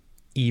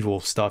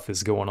evil stuff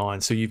is going on.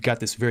 So you've got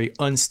this very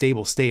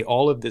unstable state.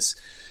 All of this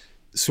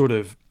sort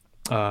of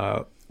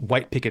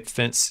white picket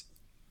fence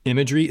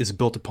imagery is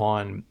built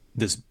upon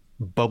this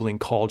bubbling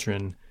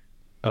cauldron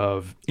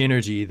of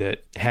energy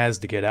that has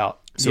to get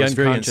out. So the it's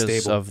very unconscious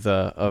unstable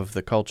of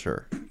the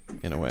culture,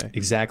 in a way.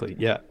 Exactly.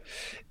 Yeah.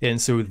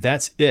 And so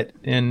that's it.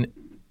 And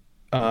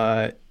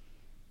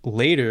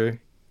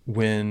later,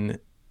 when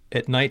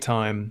at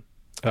nighttime,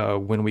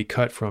 when we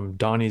cut from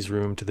Donnie's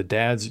room to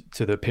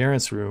the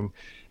parents' room,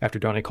 after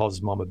Donnie calls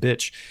his mom a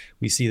bitch,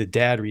 we see the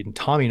dad reading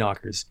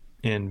Tommyknockers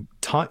and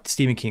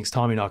Stephen King's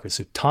Tommyknockers.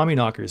 So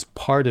Tommyknockers,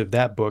 part of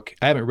that book,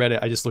 I haven't read it.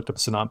 I just looked up a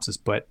synopsis,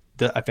 but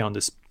I found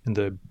this in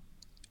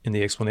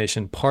the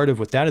explanation. Part of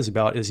what that is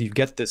about is you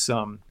get this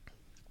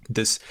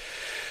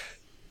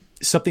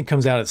something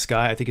comes out of the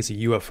sky. I think it's a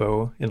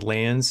UFO and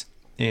lands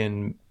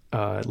in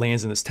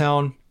this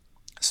town.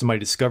 Somebody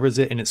discovers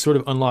it, and it sort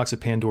of unlocks a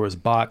Pandora's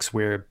box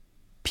where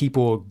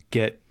people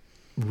get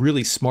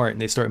really smart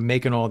and they start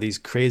making all these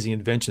crazy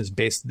inventions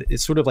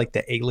it's sort of like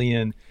the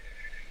alien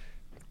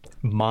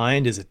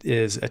mind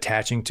is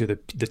attaching to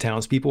the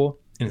townspeople,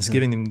 and it's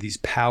giving them these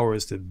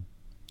powers to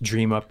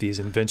dream up these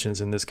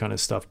inventions and this kind of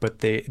stuff.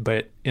 But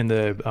in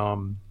the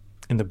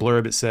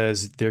blurb it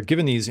says they're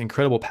given these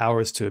incredible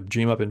powers to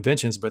dream up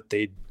inventions, but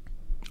they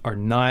are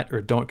not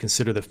or don't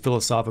consider the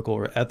philosophical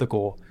or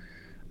ethical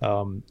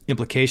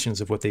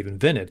implications of what they've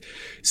invented.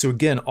 So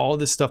again, all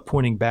this stuff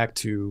pointing back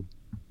to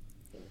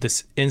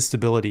this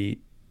instability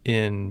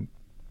in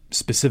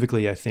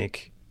specifically, I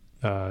think,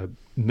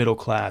 middle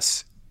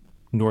class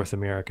North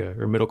America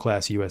or middle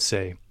class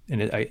USA.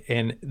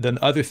 And the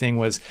other thing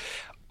was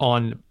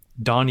on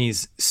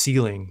Donnie's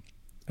ceiling.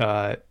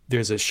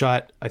 There's a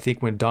shot, I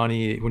think, when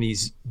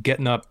he's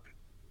getting up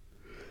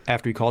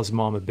after he calls his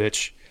mom a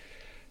bitch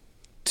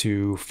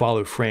to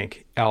follow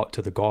Frank out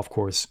to the golf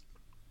course,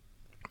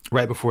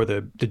 right before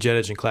the jet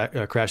engine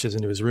crashes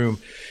into his room.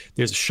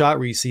 There's a shot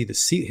where you see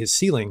his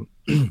ceiling,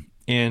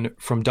 and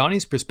from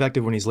Donnie's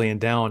perspective, when he's laying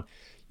down,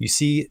 you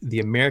see the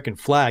American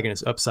flag and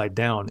it's upside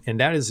down, and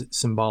that is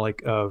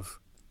symbolic of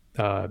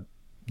the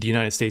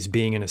United States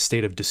being in a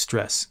state of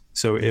distress.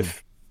 So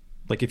if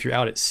you're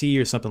out at sea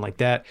or something like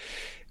that,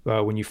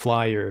 when you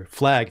fly your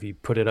flag, if you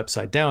put it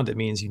upside down, that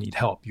means you need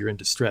help. You're in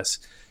distress.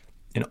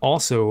 And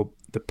also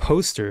the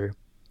poster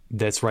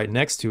that's right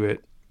next to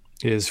it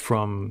is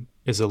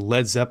a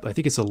Led Zeppelin. I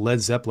think it's a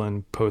Led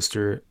Zeppelin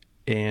poster,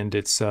 and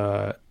it's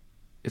a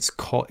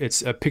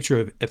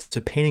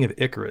painting of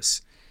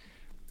Icarus,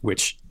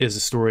 which is a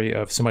story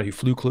of somebody who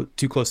flew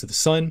too close to the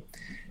sun,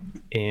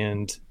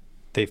 and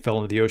they fell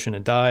into the ocean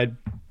and died.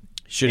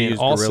 Should have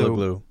used Gorilla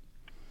Glue.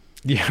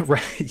 Yeah,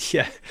 right.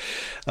 Yeah.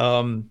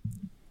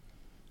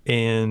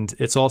 And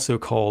it's also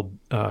called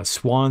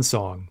Swan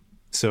Song.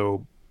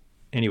 So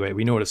anyway,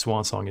 we know what a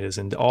swan song is,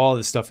 and all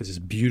this stuff is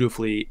just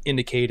beautifully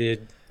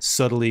indicated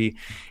subtly,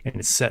 and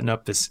it's setting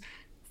up this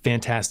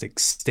fantastic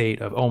state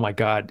of, oh my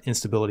God,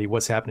 instability.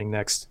 What's happening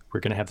next?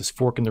 We're going to have this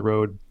fork in the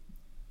road,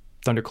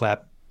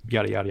 thunderclap,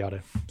 yada, yada,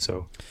 yada.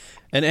 So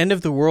an end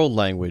of the world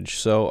language.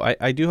 So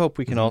I do hope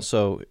we can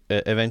also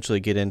eventually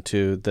get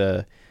into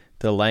the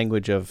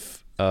language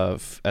of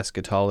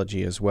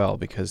eschatology as well,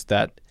 because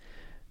that,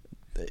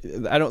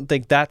 I don't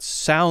think that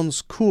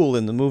sounds cool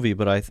in the movie,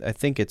 but I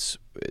think it's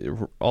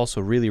also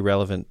really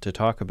relevant to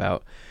talk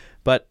about.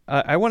 But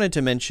I wanted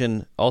to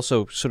mention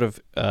also, sort of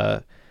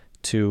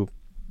to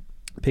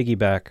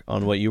piggyback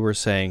on what you were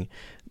saying,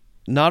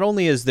 not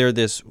only is there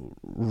this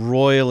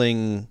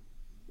roiling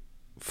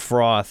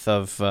froth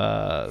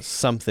of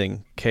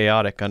something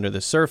chaotic under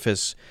the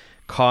surface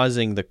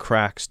causing the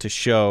cracks to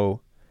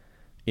show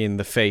in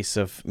the face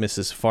of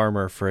Mrs.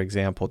 Farmer, for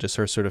example. Just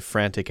her sort of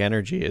frantic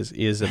energy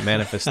is a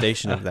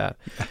manifestation of that.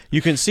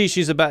 You can see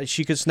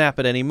she could snap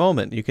at any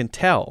moment. You can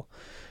tell.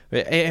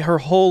 Her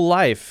whole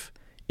life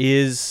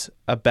is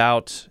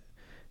about,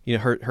 you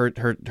know,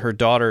 her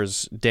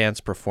daughter's dance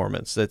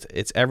performance.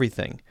 It's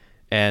everything.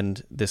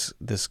 And this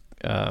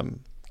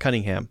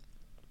Cunningham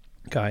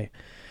guy.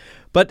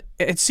 But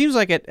it seems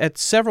like at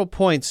several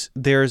points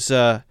there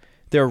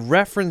are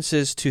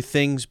references to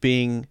things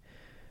being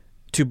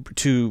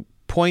to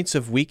points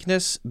of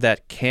weakness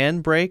that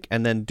can break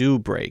and then do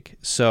break.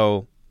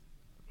 So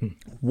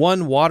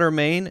One water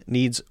main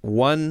needs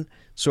one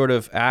sort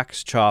of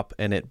axe chop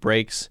and it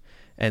breaks,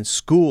 and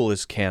school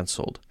is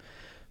canceled.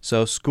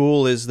 So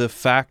school is the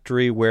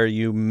factory where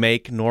you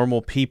make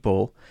normal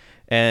people,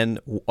 and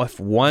if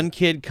one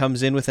kid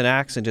comes in with an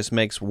axe and just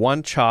makes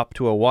one chop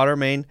to a water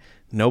main,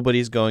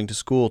 nobody's going to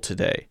school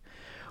today.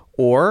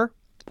 Or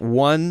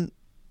one,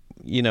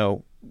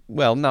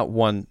 well, not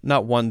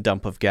one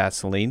dump of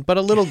gasoline, but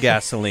a little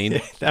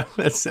gasoline. that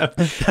was at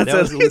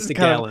least a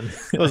gallon.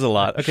 It was a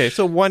lot. Okay,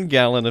 so one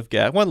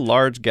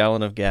large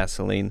gallon of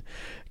gasoline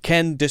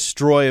can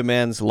destroy a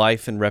man's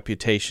life and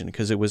reputation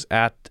because it was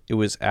at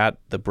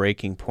the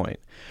breaking point.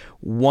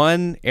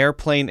 One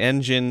airplane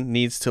engine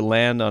needs to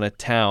land on a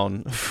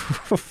town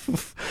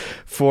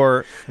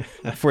for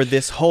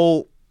this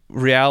whole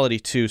reality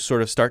to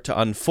sort of start to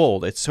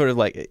unfold. It's sort of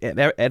like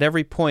at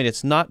every point,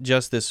 it's not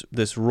just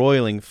this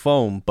roiling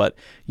foam, but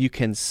you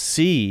can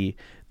see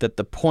that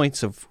the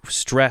points of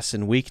stress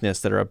and weakness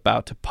that are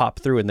about to pop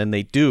through, and then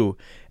they do.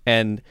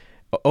 And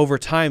over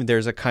time,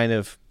 it's a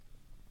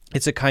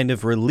kind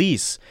of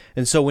release.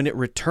 And so when it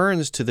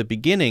returns to the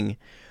beginning,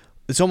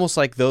 it's almost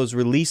like those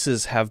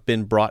releases have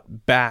been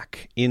brought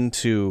back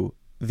into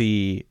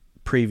the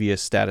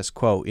previous status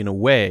quo in a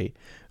way,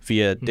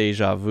 via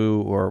deja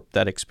vu or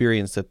that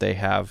experience that they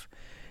have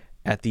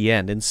at the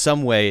end. In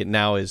some way, it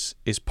now is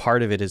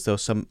part of it, as though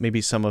some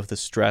of the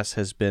stress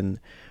has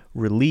been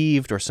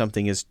relieved, or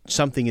something is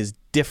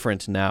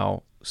different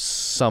now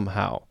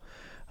somehow.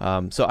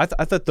 So I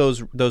thought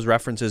those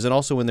references, and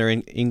also when they're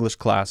in English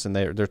class and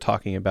they're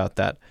talking about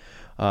that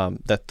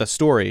the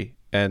story,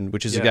 and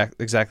which is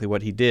exactly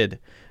what he did.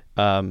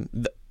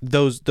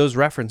 Those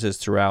references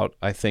throughout,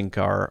 I think,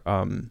 are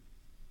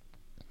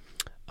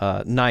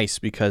nice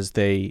because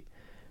they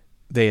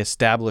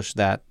establish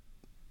that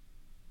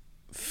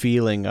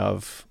feeling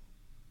of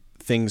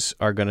things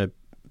are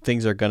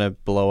gonna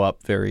blow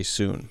up very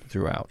soon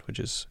throughout, which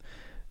is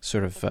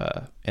sort of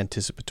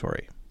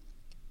anticipatory.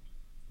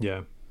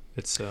 Yeah,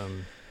 it's.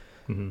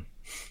 Do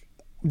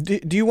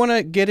you want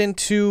to get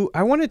into?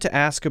 I wanted to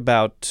ask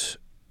about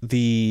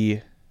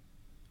the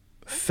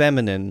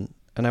feminine.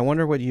 And I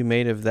wonder what you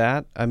made of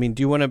that. I mean,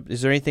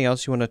 is there anything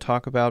else you want to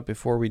talk about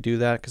before we do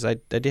that? Because I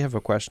did have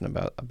a question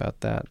about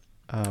that.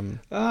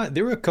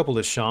 There were a couple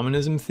of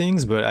shamanism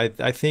things, but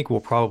I think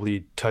we'll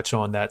probably touch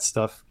on that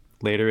stuff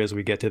later as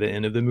we get to the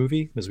end of the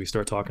movie, as we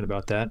start talking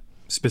about that.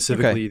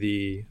 Specifically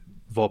the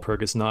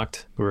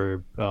Walpurgisnacht,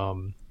 or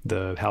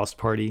the house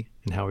party,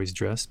 and how he's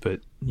dressed.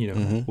 But,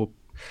 we'll...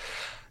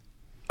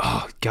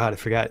 Oh, God, I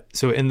forgot.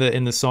 So in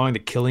the song, The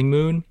Killing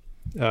Moon,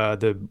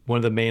 one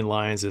of the main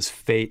lines is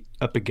fate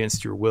up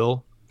against your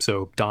will.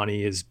 So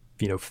Donnie is,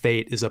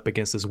 fate is up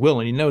against his will,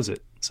 and he knows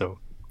it. So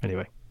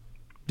anyway.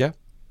 Yeah.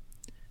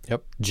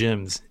 Yep.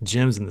 Gems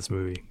in this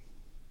movie.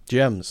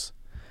 Gems.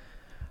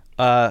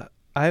 What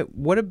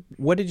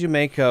did you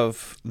make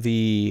of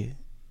the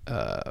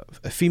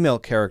female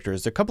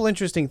characters? A couple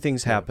interesting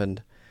things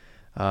happened.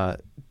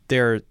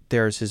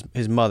 There's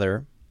his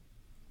mother,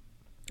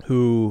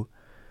 who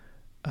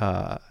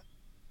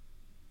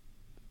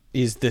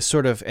is this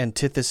sort of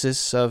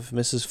antithesis of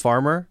Mrs.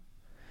 Farmer.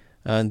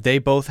 And they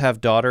both have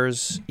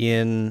daughters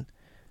in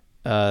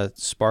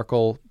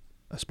Sparkle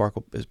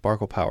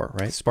Power,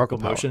 right? Sparkle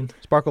Motion.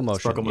 Sparkle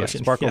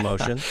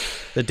Motion.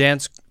 The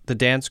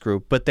dance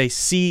group. But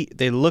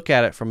they look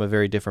at it from a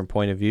very different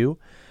point of view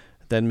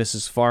than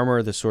Mrs.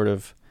 Farmer, the sort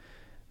of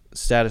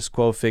status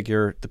quo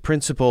figure, the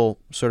principal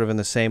sort of in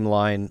the same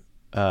line,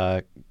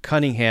 Jim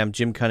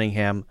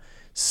Cunningham,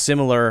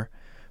 similar.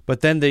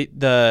 But then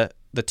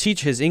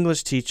his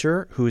English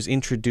teacher, who is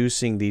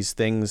introducing these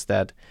things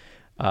that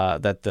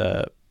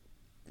the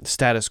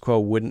status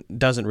quo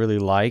doesn't really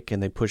like,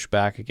 and they push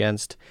back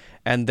against,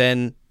 and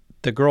then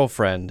the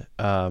girlfriend,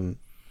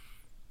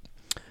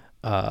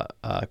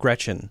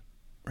 Gretchen,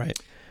 right?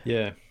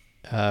 Yeah.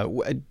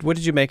 What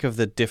did you make of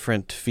the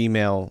different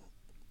female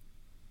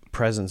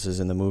presences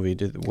in the movie?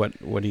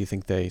 What do you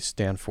think they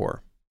stand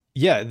for?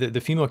 Yeah,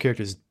 the female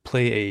characters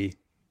play a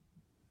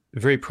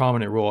very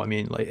prominent role. I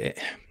mean,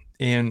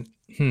 and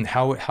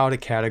how to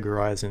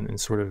categorize and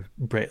sort of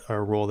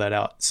roll that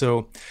out.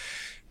 So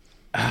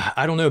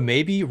I don't know.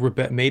 Maybe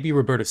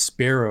Roberta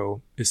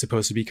Sparrow is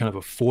supposed to be kind of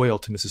a foil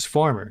to Mrs.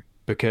 Farmer,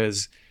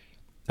 because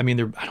I mean,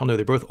 they're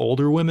both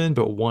older women,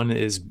 but one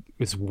is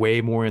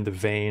way more in the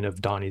vein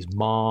of Donnie's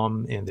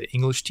mom and the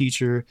English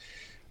teacher.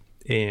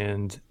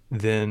 And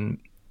then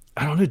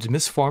I don't know, did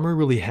Miss Farmer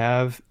really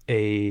have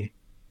a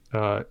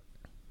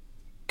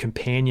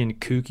companion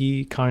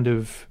kooky kind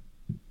of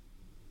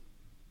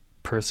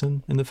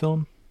person in the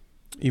film?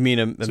 You mean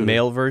a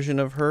male version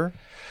of her?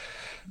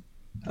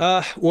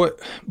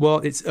 Well,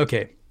 it's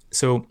okay.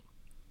 So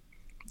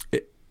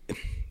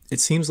it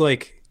seems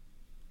like,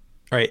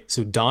 all right,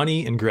 so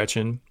Donnie and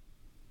Gretchen,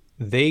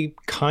 they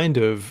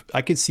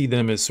I could see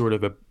them as sort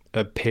of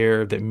a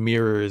pair that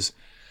mirrors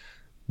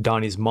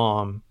Donnie's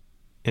mom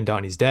and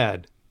Donnie's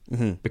dad,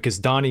 because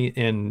Donnie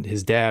and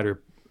his dad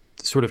are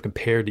sort of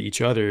compared to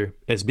each other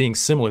as being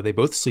similar. They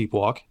both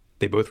sleepwalk.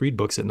 They both read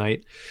books at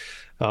night.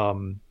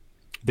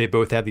 They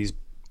both have these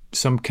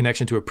some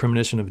connection to a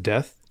premonition of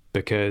death,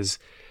 because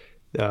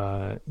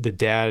the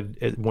dad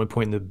at one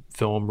point in the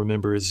film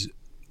remembers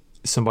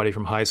somebody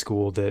from high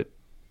school that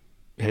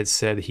had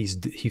said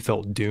he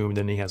felt doomed,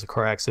 and he has a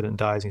car accident and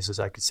dies. And he says,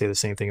 I could say the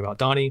same thing about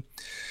Donnie.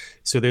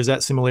 So there's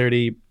that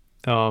similarity.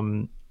 I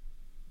don't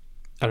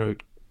know.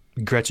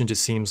 Gretchen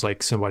just seems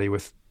like somebody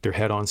with their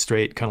head on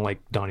straight, kind of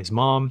like Donnie's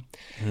mom.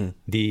 And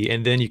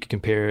then you could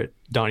compare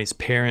Donnie's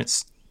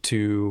parents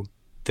to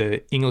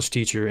the English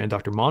teacher and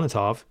Dr.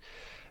 Monotov,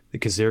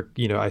 because they're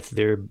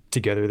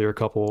together, they're a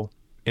couple,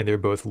 and they're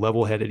both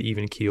level-headed,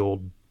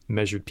 even-keeled,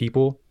 measured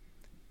people.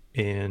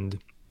 And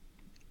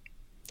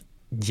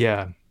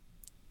yeah.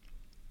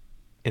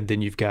 And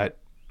then you've got,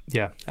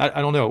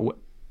 I don't know.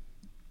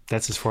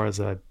 That's as far as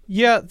I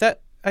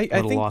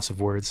think loss of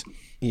words.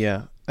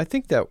 Yeah, I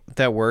think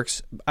that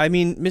works. I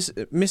mean,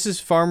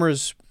 Mrs.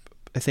 Farmer's,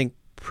 I think,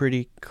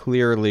 pretty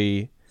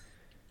clearly,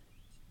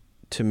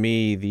 to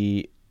me,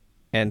 the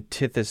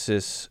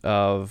antithesis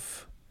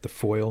of the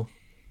foil.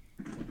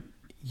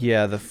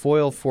 Yeah, the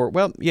foil for,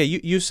 well, yeah,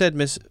 you said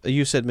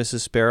Mrs.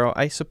 Sparrow.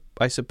 I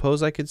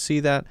suppose I could see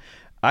that.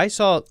 I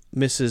saw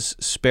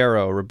Mrs.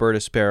 Sparrow,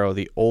 Roberta Sparrow,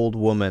 the old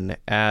woman,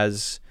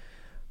 as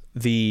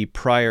the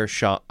prior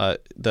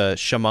the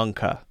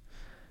shamanka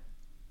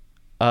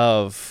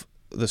of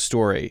the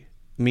story,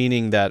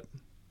 meaning that,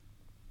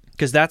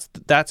 because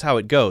that's how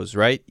it goes,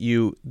 right?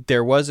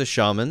 There was a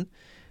shaman,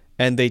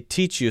 and they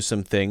teach you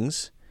some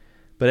things,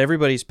 but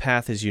everybody's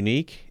path is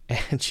unique,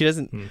 and she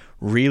doesn't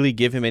really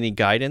give him any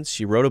guidance.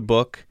 She wrote a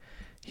book.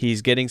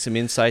 He's getting some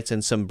insights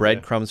and some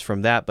breadcrumbs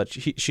from that, but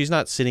she's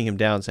not sitting him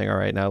down saying, all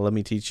right, now let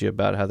me teach you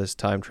about how this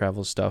time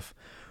travel stuff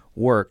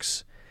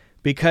works,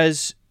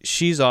 because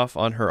she's off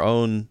on her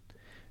own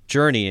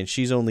journey, and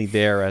she's only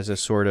there as a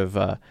sort of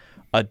a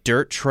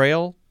dirt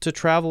trail to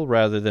travel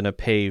rather than a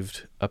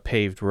paved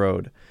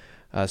road.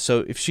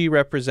 So if she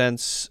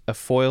represents a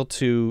foil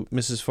to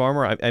Mrs.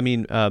 Farmer, I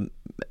mean,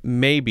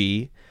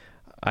 maybe.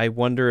 I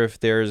wonder if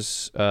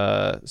there's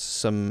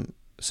some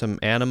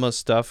anima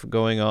stuff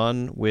going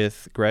on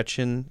with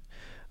Gretchen.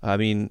 I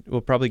mean,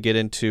 we'll probably get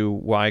into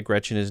why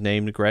Gretchen is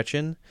named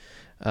Gretchen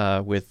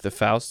with the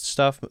Faust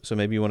stuff, so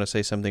maybe you want to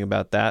say something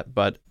about that.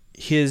 But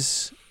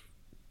his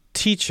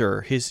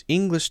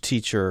English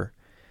teacher,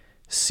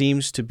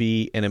 seems to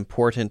be an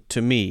important,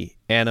 to me,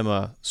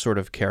 anima sort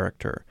of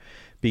character,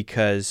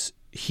 because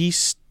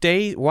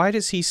why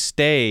does he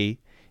stay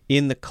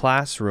in the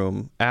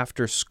classroom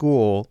after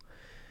school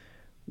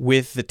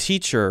with the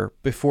teacher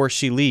before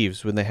she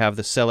leaves, when they have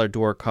the cellar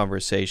door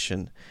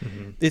conversation?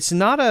 It's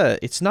not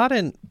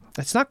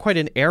quite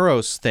an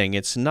Eros thing.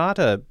 It's not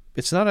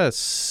a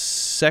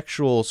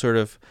sexual sort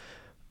of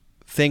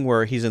thing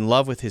where he's in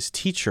love with his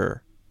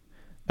teacher,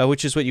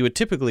 which is what you would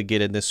typically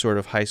get in this sort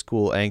of high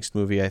school angst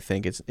movie, I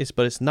think.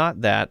 But it's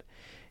not that.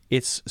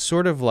 It's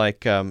sort of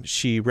like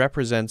she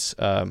represents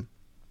a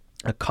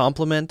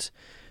complement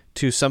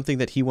to something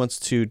that he wants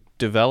to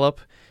develop,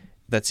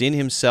 that's in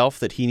himself,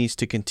 that he needs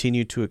to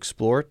continue to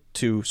explore,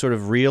 to sort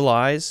of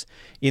realize,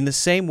 in the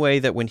same way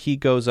that when he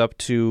goes up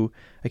to,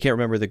 I can't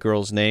remember the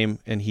girl's name,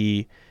 and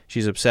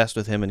she's obsessed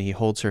with him, and he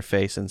holds her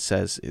face and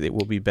says, it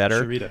will be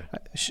better. Sharita.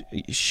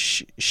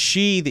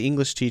 She, the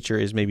English teacher,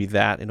 is maybe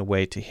that in a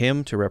way to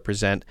him, to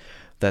represent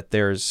that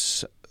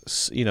there's,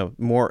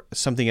 more,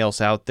 something else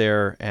out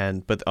there,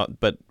 and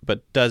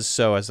but does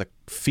so as a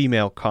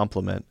female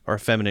complement or a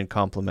feminine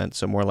complement,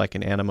 so more like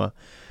an anima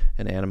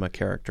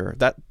character.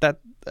 That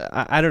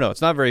I don't know.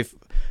 It's not very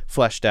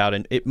fleshed out,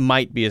 and it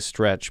might be a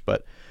stretch,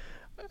 but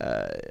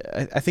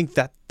I think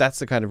that's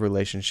the kind of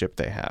relationship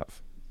they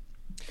have.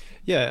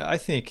 Yeah, I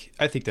think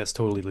that's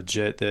totally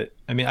legit. That,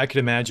 I mean, I could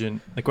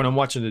imagine, like, when I'm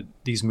watching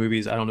these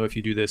movies, I don't know if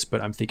you do this,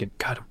 but I'm thinking,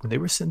 God, when they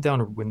were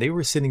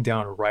sitting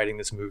down writing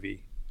this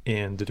movie,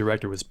 and the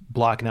director was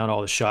blocking out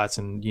all the shots,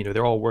 and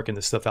they're all working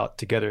this stuff out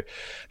together,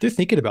 they're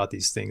thinking about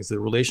these things,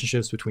 the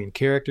relationships between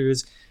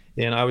characters.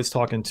 And I was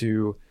talking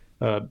to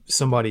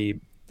somebody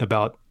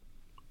about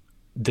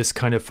this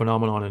kind of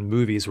phenomenon in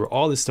movies where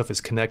all this stuff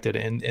is connected,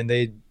 and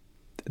they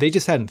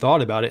just hadn't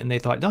thought about it, and they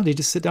thought, no, they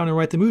just sit down and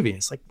write the movie. And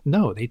it's like,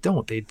 no, they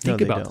don't. They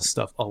think about this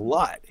stuff a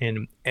lot,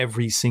 and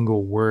every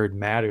single word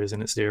matters,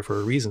 and it's there for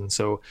a reason.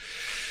 So,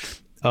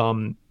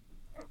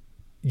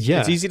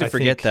 it's easy to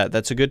forget that.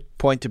 That's a good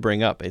point to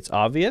bring up. It's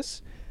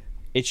obvious.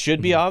 It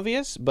should be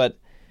obvious, but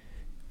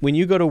when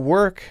you go to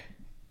work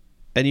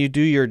and you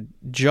do your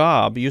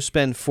job, you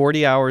spend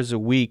 40 hours a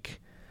week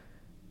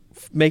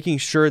making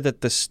sure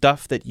that the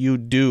stuff that you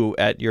do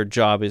at your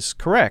job is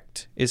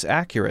correct, is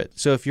accurate.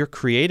 So if you're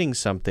creating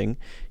something,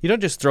 you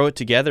don't just throw it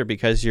together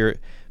because you're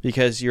a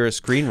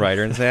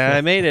screenwriter and say, I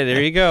made it,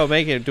 there you go,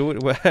 make it, do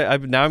it.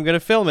 Now I'm going to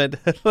film it.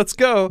 Let's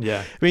go.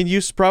 Yeah. I mean,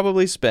 you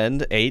probably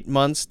spend 8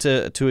 months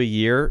to a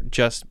year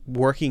just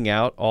working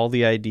out all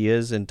the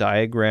ideas and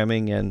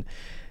diagramming, and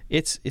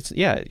it's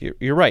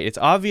you're right. It's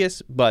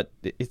obvious, but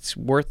it's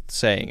worth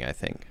saying, I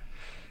think.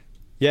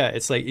 Yeah,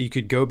 it's like you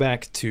could go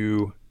back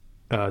to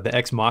the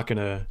Ex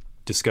Machina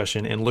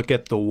discussion and look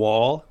at the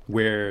wall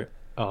where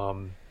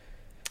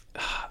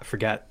I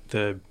forgot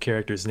the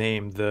character's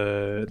name,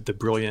 the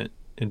brilliant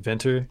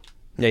inventor.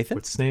 Nathan?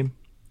 What's his name?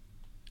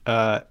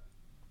 Uh,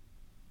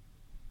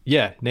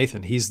 yeah,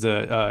 Nathan. He's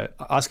the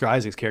Oscar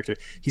Isaac's character.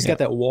 He's Yeah. got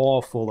that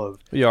wall full of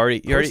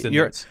post-it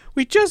You're, notes.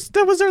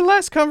 that was our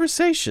last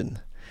conversation.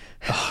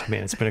 Oh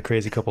man, it's been a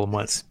crazy couple of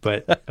months,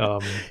 but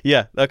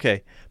Yeah,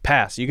 okay.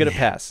 Pass. You get a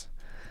pass.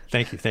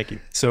 thank you, thank you.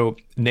 So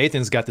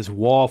Nathan's got this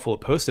wall full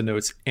of post-it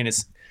notes,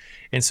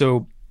 and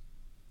so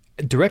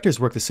directors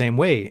work the same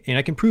way, and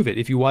I can prove it.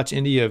 If you watch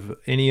any of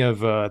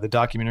the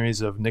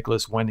documentaries of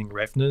Nicholas Winding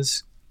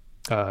Refn's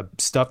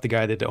stuff, the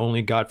guy that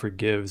Only God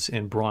Forgives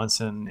and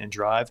Bronson and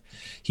Drive,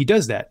 he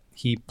does that.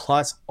 He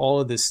plots all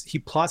of this. He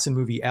plots a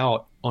movie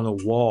out on a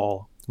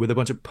wall with a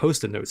bunch of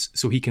post-it notes,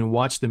 so he can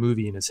watch the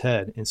movie in his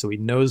head, and so he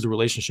knows the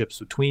relationships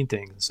between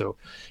things. So,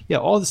 yeah,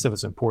 all this stuff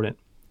is important,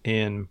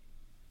 and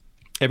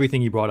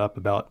everything you brought up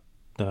about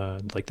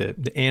like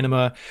the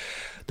anima,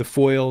 the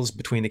foils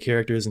between the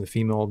characters and the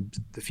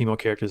female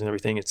characters and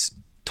everything, it's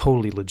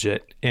totally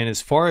legit. And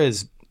as far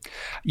as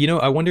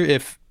I wonder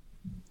if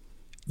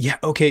yeah,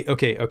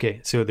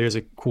 okay. So there's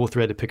a cool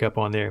thread to pick up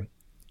on there.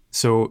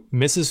 So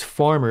Mrs.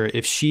 Farmer,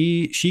 if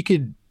she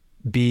could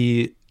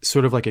be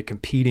sort of like a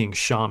competing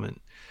shaman,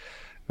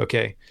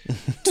 okay,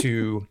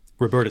 to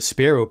Roberta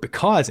Sparrow,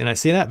 and I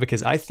say that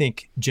because I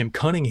think Jim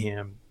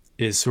Cunningham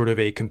is sort of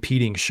a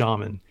competing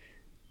shaman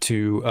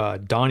to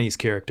Donnie's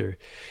character.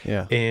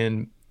 Yeah.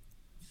 And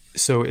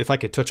so if I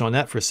could touch on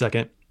that for a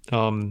second,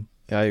 I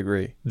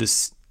agree.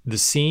 the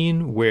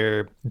scene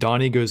where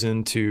Donnie goes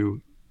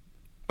into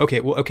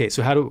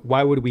so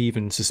why would we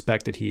even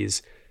suspect that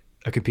he's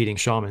a competing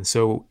shaman?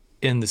 So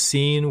in the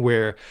scene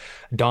where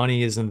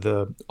Donnie is in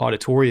the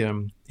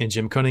auditorium and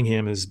Jim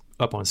Cunningham is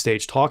up on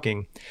stage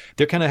talking,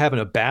 they're kind of having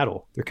a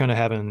battle. They're kind of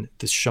having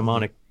this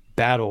shamanic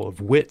battle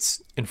of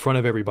wits in front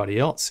of everybody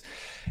else.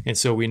 And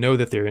so we know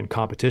that they're in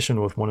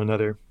competition with one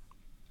another.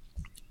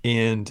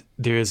 And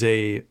there's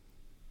a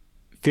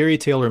fairy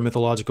tale or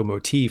mythological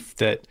motif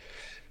that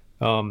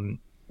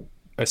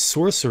a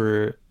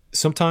sorcerer,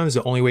 sometimes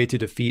the only way to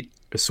defeat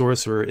a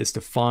sorcerer is to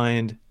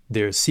find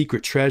their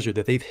secret treasure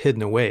that they've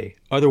hidden away.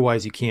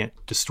 Otherwise, you can't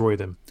destroy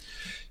them.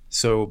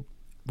 So,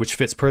 which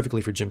fits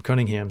perfectly for Jim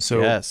Cunningham. So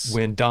Yes.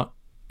 when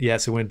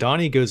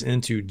Donnie goes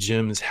into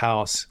Jim's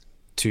house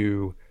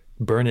to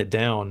burn it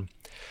down,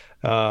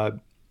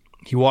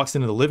 he walks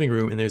into the living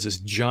room and there's this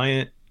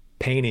giant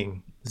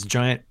painting,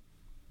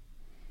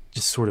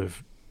 just sort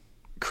of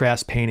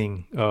crass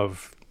painting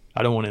of,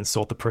 I don't want to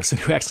insult the person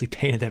who actually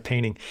painted that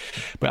painting,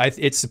 but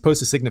it's supposed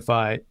to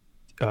signify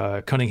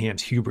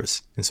Cunningham's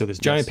hubris. And so there's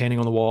giant painting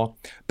on the wall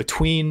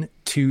between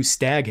two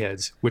stag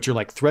heads, which are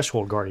like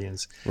threshold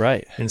guardians.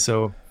 Right. And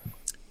so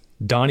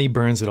Donnie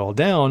burns it all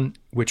down,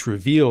 which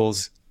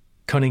reveals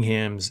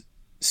Cunningham's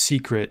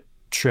secret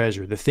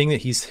treasure, the thing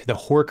that the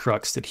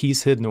Horcrux that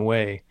he's hidden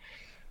away,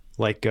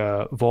 like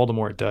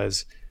Voldemort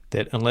does,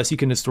 that unless you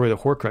can destroy the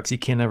Horcrux, you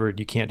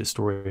can't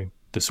destroy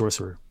the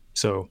sorcerer.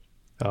 So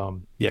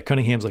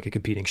Cunningham's like a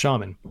competing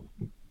shaman.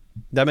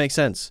 That makes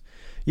sense.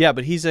 Yeah,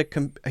 but he's a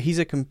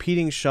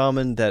competing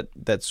shaman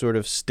that sort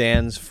of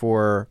stands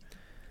for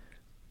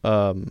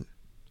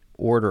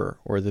order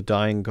or the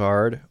dying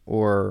guard,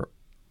 or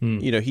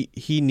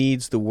he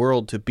needs the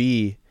world to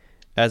be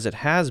as it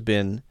has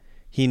been.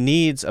 He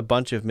needs a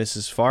bunch of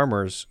Mrs.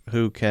 Farmers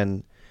who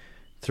can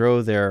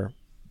throw their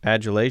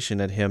adulation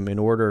at him in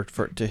order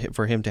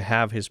for him to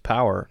have his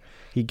power.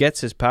 He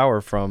gets his power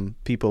from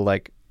people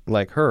like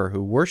her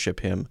who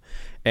worship him,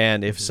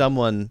 and if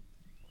someone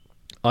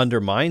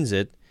undermines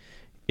it,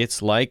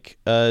 it's like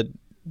a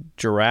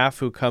giraffe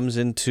who comes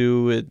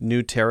into a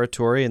new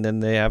territory and then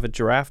they have a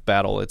giraffe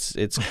battle.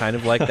 It's kind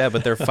of like that,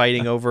 but they're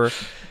fighting over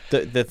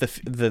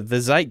the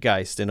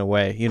zeitgeist in a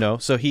way,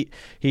 So he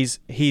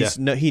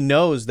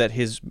knows that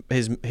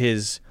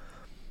his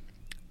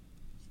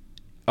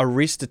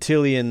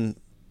Aristotelian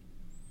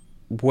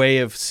way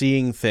of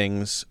seeing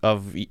things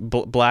of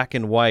black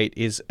and white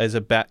is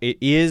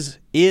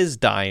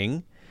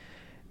dying,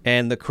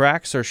 and the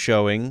cracks are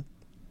showing.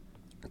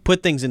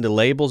 Put things into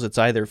labels. It's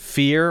either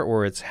fear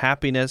or it's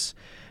happiness,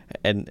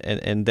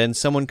 and then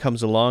someone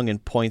comes along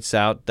and points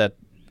out that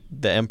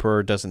the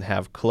emperor doesn't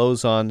have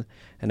clothes on,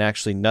 and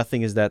actually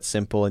nothing is that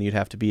simple, and you'd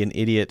have to be an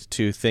idiot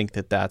to think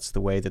that that's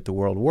the way that the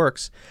world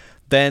works.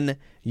 Then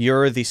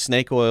you're the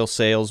snake oil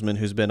salesman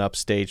who's been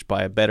upstaged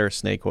by a better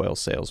snake oil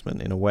salesman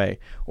in a way,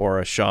 or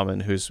a shaman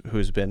who's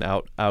been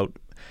out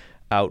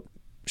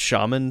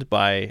shamaned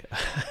by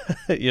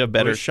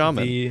better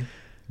shaman.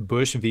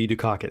 Bush v.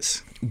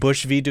 Dukakis.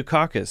 Bush v.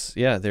 Dukakis.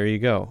 Yeah, there you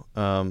go.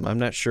 I'm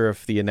not sure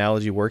if the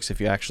analogy works if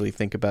you actually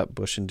think about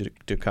Bush and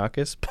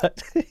Dukakis,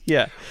 but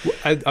yeah.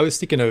 Well, I was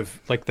thinking of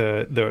like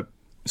the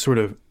sort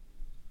of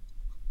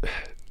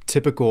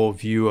typical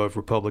view of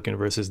Republican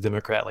versus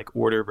Democrat, like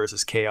order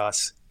versus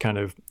chaos kind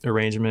of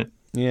arrangement.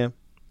 Yeah.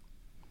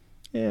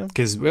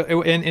 Because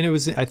it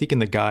was, I think, in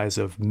the guise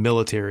of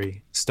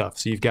military stuff.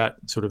 So you've got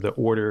sort of the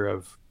order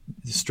of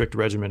the strict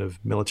regimen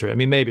of military. I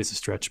mean, maybe it's a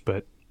stretch,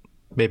 but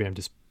maybe I'm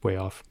just way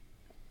off.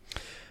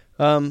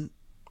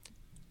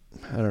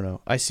 I don't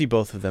know. I see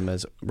both of them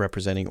as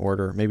representing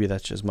order. Maybe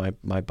that's just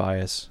my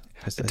bias.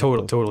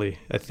 Totally.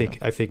 I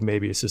think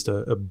maybe it's just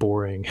a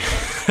boring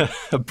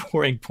a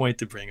boring point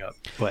to bring up.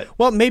 But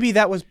well, maybe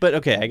that was. But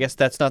okay, I guess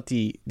that's not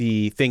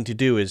the thing to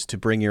do. Is to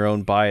bring your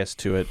own bias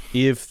to it.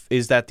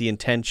 Is that the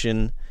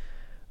intention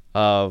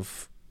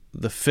of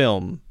the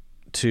film,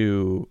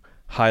 to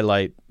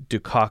highlight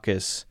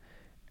Dukakis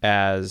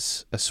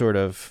as a sort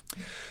of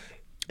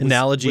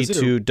analogy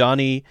to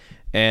Donnie,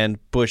 and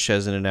Bush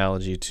as an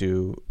analogy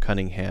to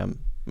Cunningham,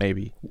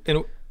 maybe.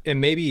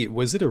 And maybe,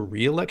 was it a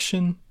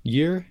re-election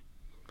year?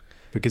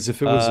 Because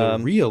if it was a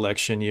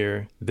re-election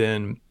year,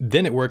 then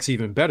it works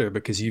even better,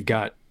 because you've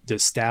got the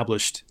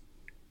established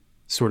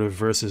sort of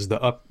versus the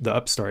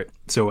upstart.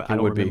 So I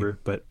don't remember,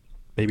 but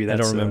maybe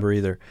that's I don't remember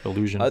either.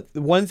 Illusion.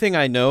 One thing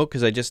I know,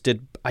 because I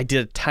did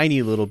a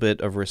tiny little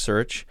bit of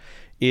research,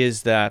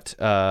 is that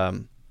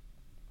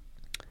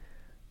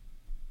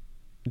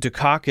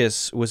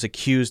Dukakis was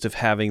accused of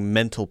having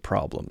mental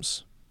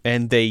problems,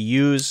 and they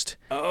used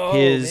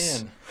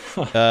his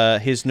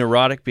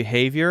neurotic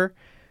behavior.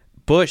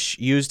 Bush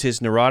used his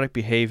neurotic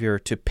behavior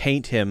to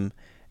paint him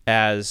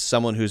as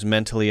someone who's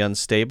mentally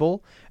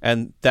unstable,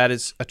 and that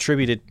is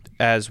attributed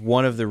as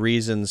one of the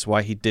reasons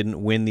why he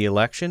didn't win the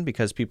election,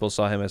 because people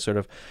saw him as sort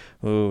of,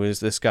 oh, is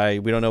this guy,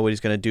 we don't know what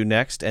he's going to do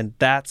next, and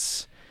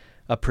that's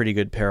a pretty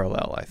good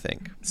parallel, I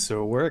think.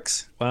 So it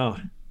works. Wow,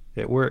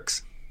 it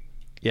works.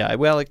 Yeah,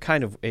 well, it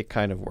kind of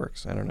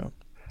works. I don't know.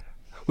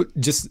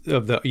 Just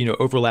of the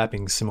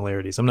overlapping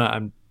similarities.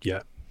 Not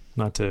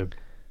to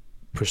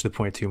push the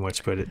point too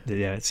much, but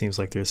it seems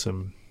like there's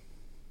some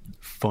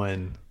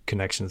fun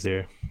connections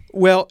there.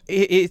 Well,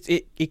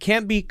 it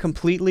can't be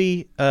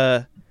completely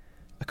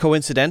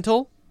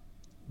coincidental,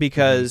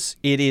 because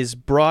it is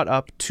brought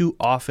up too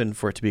often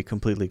for it to be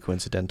completely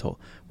coincidental.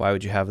 Why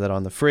would you have that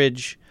on the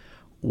fridge?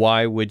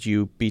 Why would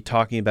you be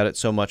talking about it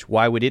so much?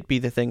 Why would it be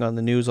the thing on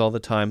the news all the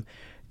time?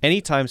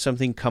 Anytime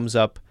something comes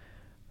up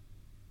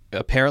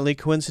apparently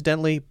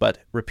coincidentally, but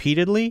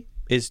repeatedly,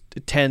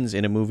 tends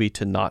in a movie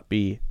to not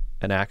be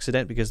an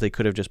accident, because they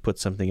could have just put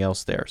something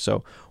else there.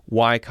 So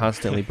why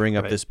constantly bring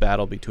up this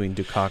battle between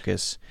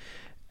Dukakis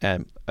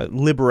and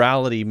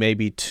liberality?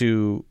 Maybe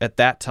at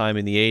that time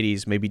in the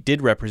 80s, maybe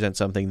did represent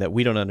something that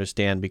we don't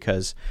understand,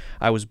 because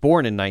I was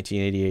born in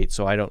 1988,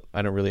 so I don't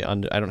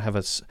have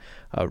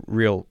a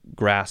real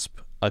grasp,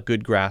 a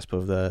good grasp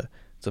of the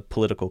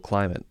political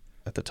climate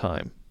at the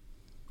time.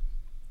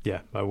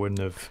 Yeah, I wouldn't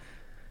have.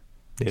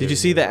 Did you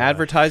see the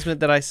advertisement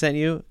that I sent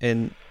you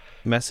in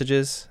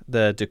messages?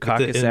 The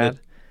Dukakis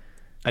ad?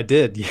 I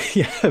did.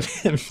 Yeah,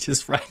 him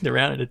just riding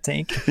around in a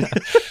tank.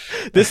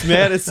 This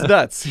man is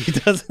nuts. He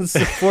doesn't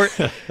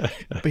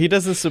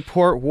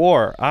support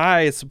war.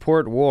 I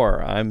support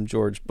war. I'm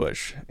George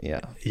Bush.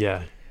 Yeah.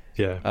 Yeah.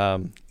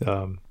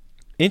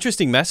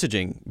 Interesting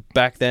messaging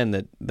back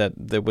then that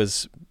there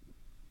was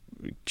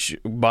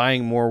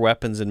buying more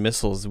weapons and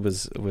missiles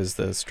was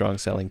the strong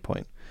selling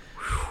point.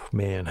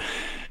 Man,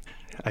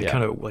 I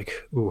kind of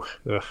like, ooh.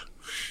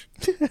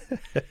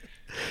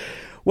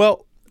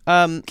 Well,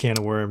 can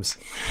of worms.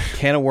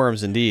 Can of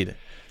worms, indeed.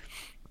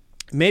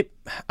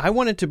 I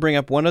wanted to bring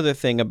up one other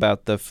thing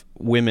about the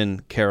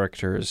women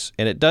characters,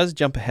 and it does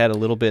jump ahead a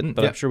little bit,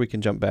 but I'm sure we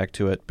can jump back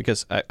to it,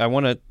 because I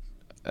want to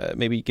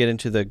maybe get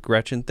into the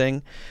Gretchen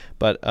thing,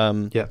 but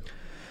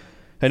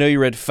I know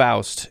you read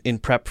Faust in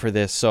prep for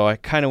this, so I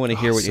kind of want to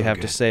hear what you have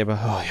to say about.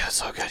 Oh yeah,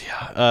 so good,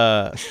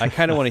 yeah. I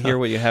kind of want to hear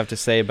what you have to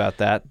say about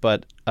that,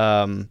 but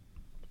I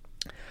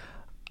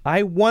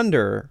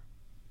wonder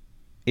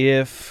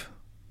if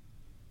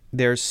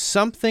there's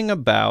something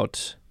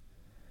about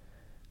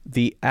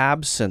the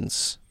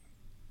absence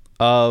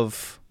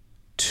of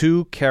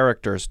two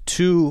characters,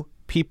 two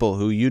people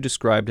who you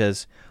described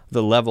as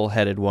the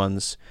level-headed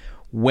ones,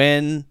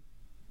 when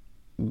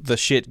the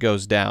shit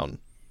goes down.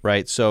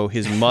 Right, so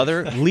his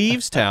mother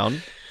leaves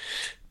town,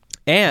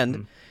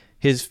 and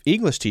his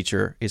English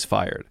teacher is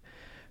fired.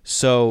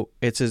 So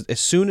it's as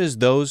soon as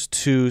those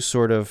two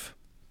sort of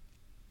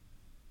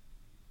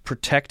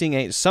protecting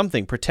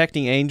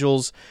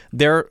angels,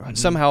 they're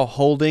somehow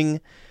holding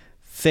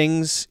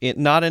things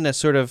not in a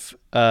sort of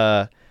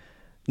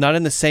not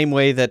in the same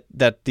way that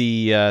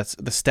the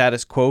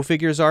status quo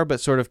figures are,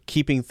 but sort of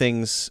keeping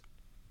things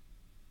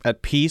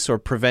at peace or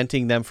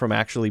preventing them from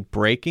actually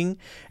breaking.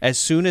 As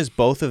soon as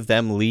both of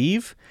them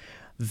leave,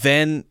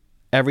 then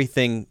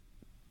everything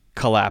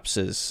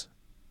collapses,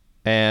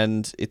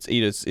 and it's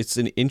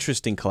an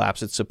interesting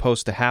collapse. It's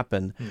supposed to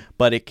happen,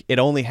 but it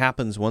only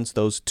happens once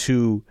those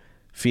two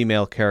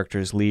female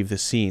characters leave the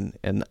scene,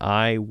 and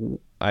I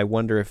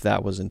wonder if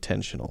that was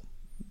intentional.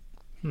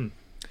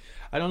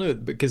 I don't know,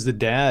 because the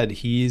dad,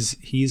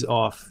 he's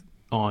off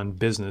on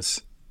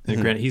business,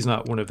 and granted, he's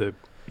not one of the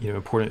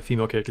important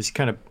female characters. He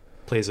kind of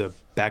plays a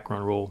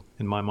background role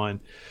in my mind.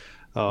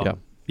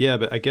 Yeah,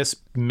 but I guess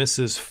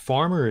Mrs.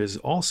 Farmer is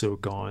also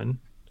gone.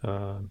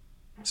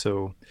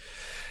 So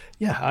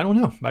yeah, I don't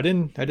know. I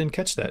didn't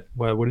catch that.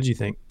 What did you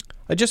think?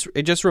 It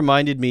just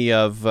reminded me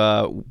of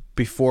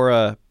before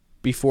a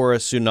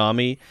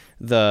tsunami,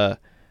 the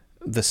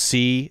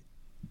sea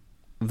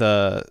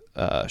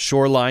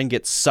shoreline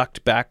gets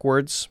sucked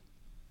backwards,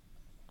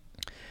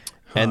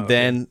 and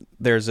then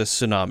there's a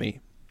tsunami.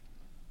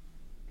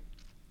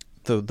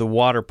 The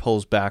water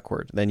pulls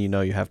backward. Then you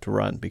know you have to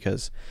run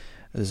because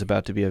there's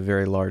about to be a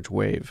very large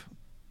wave.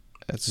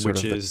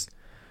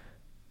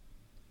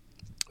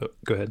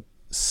 Go ahead.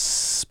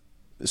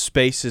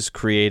 Space is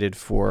created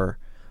for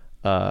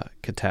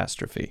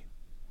catastrophe.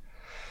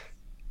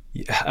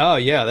 Yeah. Oh,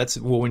 yeah. That's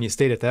when you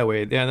state it that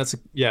way. Yeah,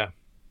 yeah.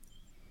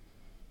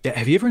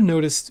 Have you ever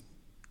noticed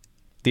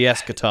the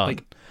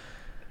eschaton?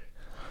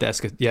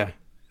 Like yeah.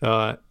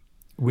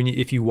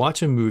 If you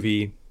watch a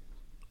movie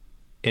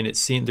and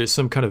there's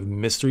some kind of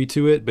mystery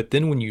to it, but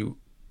then when you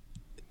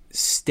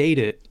state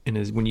it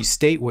when you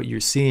state what you're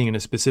seeing in a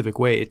specific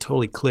way, it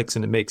totally clicks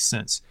and it makes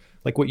sense.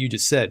 Like what you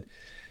just said,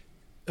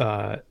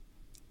 the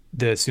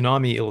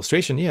tsunami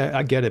illustration, yeah,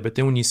 I get it. But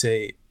then when you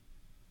say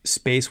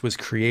space was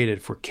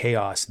created for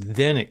chaos,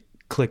 then it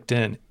clicked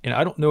in. And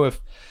I don't know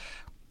if,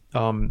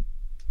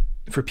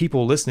 for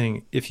people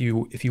listening, if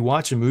you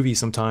watch a movie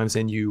sometimes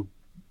and you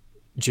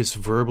just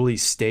verbally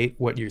state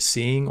what you're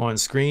seeing on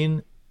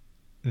screen,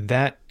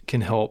 that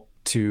can help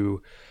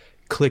to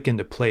click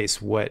into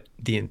place what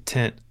the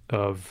intent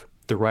of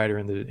the writer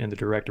and the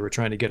director were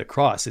trying to get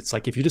across. It's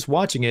like if you're just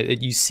watching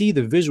it, you see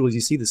the visuals,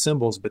 you see the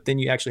symbols, but then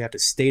you actually have to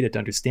state it to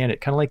understand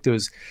it. Kind of like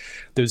those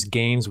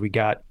games we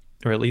got,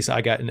 or at least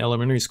I got in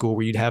elementary school,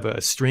 where you'd have a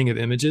string of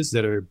images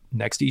that are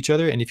next to each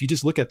other, and if you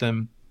just look at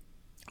them,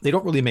 they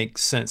don't really make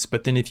sense.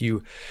 But then if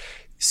you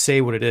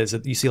say what it is,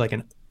 you see like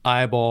an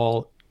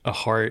eyeball, a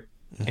heart,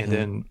 and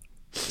then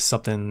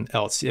something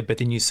else. But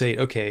then you say,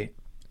 okay,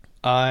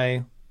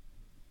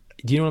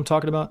 do you know what I'm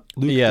talking about,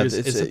 Luke? Yeah,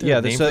 is there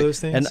a name for those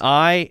things? An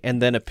eye,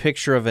 and then a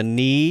picture of a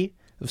knee,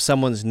 of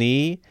someone's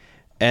knee,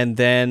 and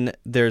then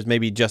there's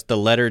maybe just the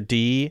letter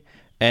D,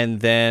 and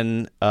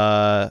then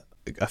a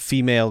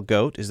female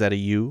goat. Is that a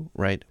U,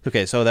 right?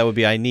 Okay, so that would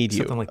be I need you.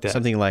 Something like that.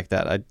 Something like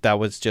that.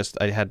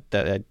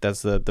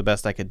 That's the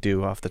best I could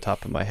do off the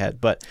top of my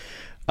head. But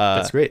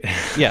that's great.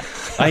 Yeah,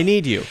 I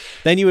need you.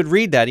 Then you would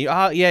read that.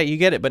 Yeah, you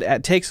get it. But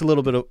it takes a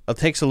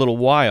little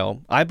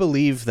while. I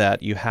believe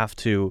that you have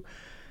to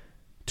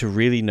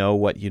really know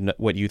what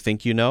you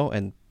think you know.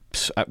 And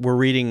I'm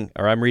reading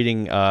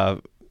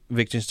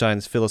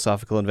Wittgenstein's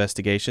Philosophical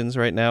Investigations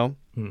right now.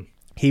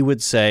 He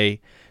would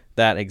say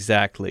that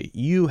exactly.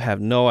 You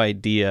have no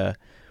idea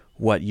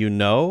what you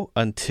know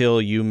until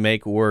you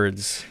make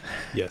words.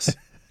 Yes.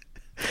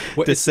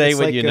 To say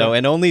what you know,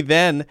 and only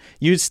then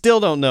you still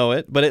don't know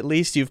it, but at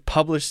least you've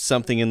published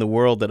something in the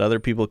world that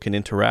other people can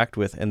interact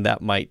with, and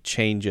that might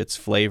change its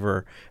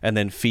flavor and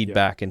then feed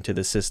back into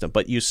the system.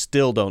 But you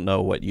still don't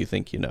know what you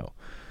think you know.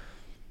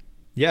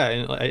 Yeah,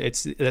 and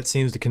that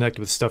seems to connect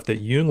with stuff that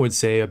Jung would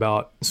say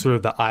about sort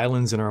of the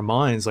islands in our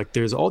minds. Like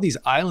there's all these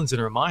islands in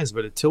our minds,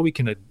 but until we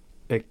can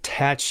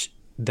attach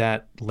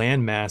that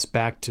landmass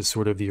back to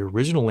sort of the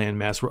original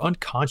landmass, we're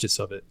unconscious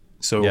of it.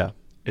 So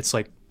it's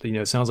like,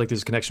 it sounds like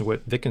there's a connection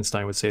with what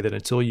Wittgenstein would say, that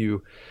until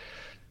you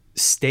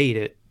state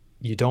it,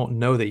 you don't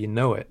know that you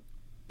know it.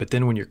 But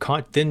then when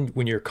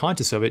you're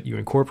conscious of it, you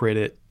incorporate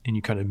it and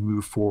you kind of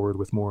move forward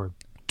with more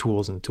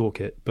tools in the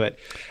toolkit. But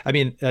I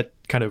mean, that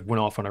kind of went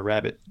off on a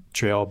rabbit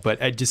trail, but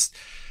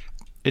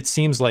it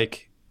seems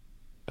like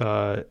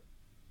for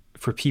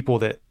people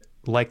that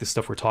like the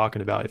stuff we're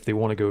talking about, if they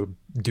want to go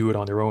do it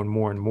on their own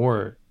more and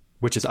more,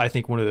 which is, I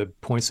think, one of the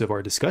points of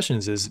our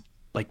discussions, is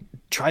like,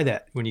 try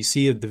that. When you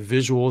see the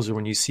visuals or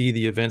when you see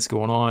the events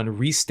going on,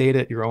 restate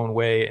it your own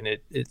way, and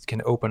it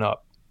can open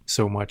up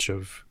so much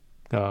of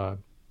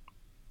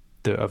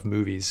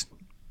movies.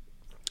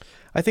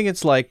 I think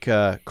it's like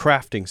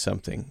crafting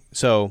something.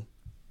 So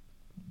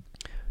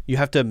you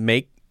have to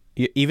make,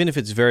 even if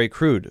it's very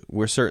crude.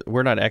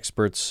 We're not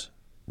experts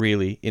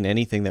really in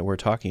anything that we're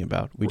talking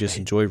about. We just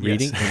enjoy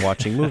reading and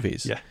watching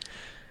movies.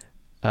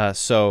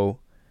 So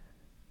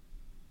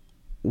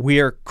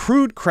we're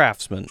crude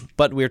craftsmen,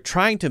 but we're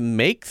trying to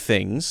make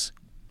things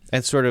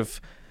and sort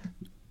of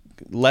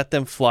let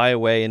them fly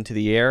away into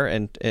the air,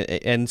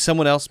 and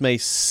someone else may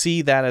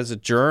see that as a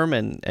germ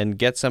and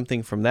get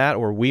something from that,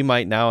 or we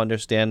might now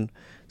understand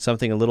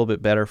something a little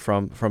bit better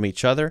from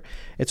each other.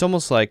 It's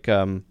almost like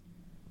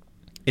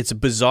it's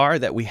bizarre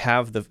that we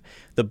have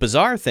the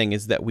bizarre thing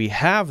is that we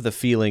have the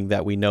feeling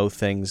that we know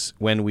things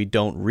when we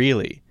don't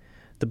really.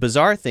 The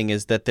bizarre thing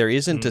is that there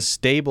isn't a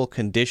stable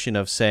condition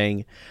of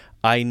saying,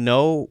 I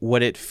know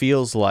what it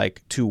feels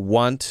like to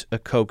want a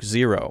Coke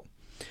Zero.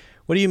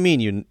 What do you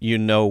mean you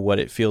know what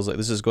it feels like?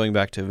 This is going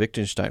back to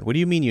Wittgenstein. What do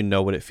you mean you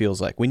know what it feels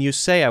like? When you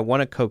say, I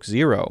want a Coke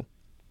Zero,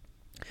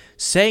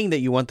 saying that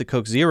you want the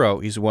Coke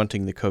Zero is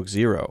wanting the Coke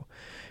Zero.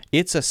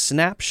 It's a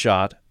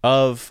snapshot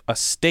of a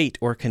state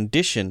or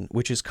condition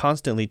which is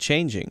constantly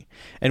changing.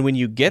 And when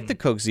you get the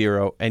Coke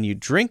Zero and you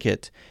drink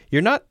it,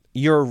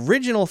 your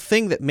original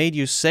thing that made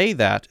you say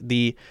that,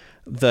 the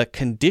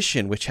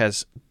condition which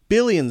has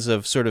billions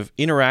of sort of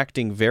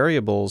interacting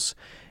variables,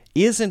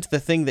 isn't the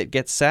thing that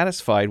gets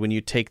satisfied when you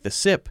take the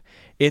sip.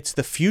 It's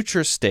the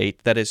future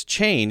state that has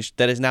changed,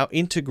 that has now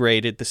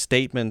integrated the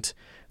statement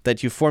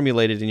that you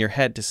formulated in your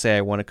head to say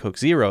I want a Coke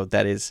Zero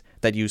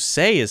that you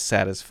say is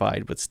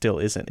satisfied but still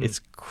isn't. It's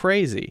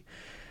crazy.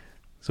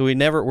 So we're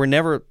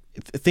never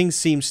things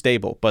seem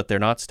stable, but they're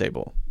not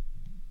stable.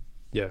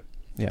 Yeah.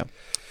 Yeah.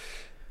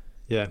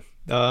 Yeah.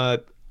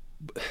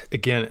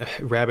 Again,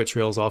 rabbit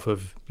trails off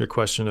of your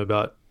question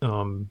about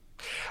I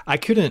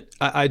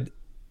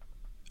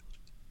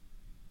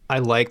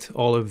liked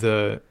all of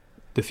the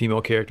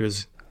female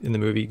characters in the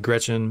movie.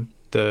 Gretchen,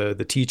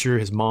 the teacher,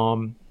 his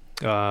mom,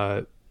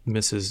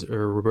 Mrs.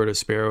 or Roberta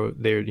Sparrow,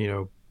 they're,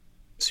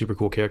 super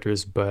cool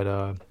characters,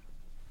 but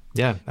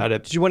yeah.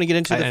 Did you want to get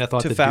into I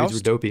thought the Faust?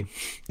 dudes were dopey.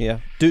 Yeah.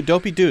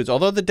 Dopey dudes.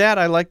 Although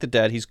I like the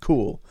dad. He's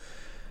cool.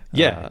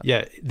 Yeah.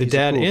 The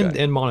dad cool and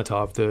guy.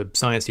 Monotov, the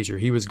science teacher,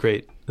 he was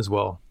great as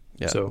well.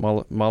 Yeah. So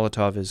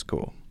Molotov is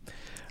cool.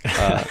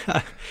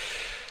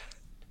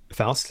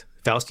 Faust,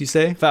 you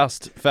say?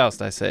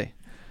 Faust, I say.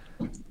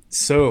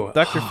 So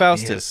Dr.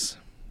 Faustus.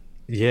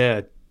 Man.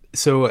 Yeah.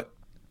 So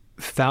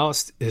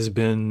Faust has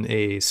been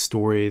a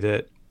story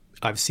that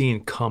I've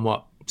seen come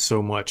up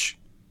so much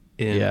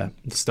in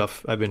the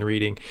stuff I've been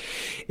reading.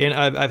 And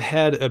I've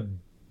had a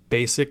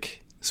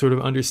basic sort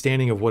of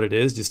understanding of what it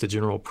is, just a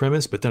general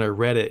premise, but then I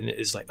read it and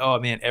it's like, oh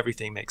man,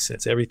 everything makes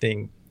sense.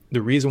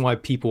 The reason why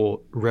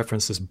people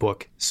reference this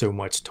book so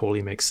much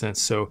totally makes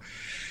sense. So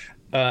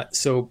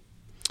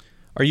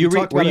were you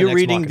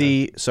reading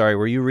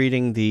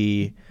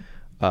the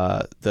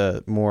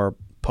more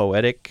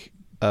poetic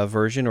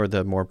version or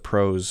the more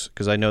prose?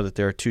 Because I know that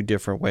there are two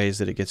different ways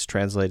that it gets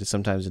translated,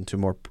 sometimes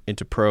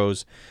into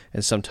prose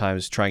and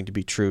sometimes trying to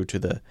be true to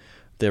the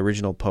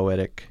original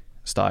poetic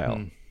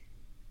style.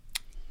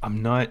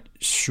 I'm not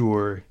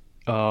sure.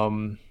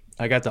 I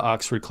got the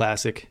Oxford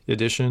Classic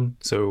edition,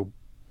 so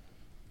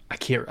I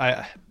can't.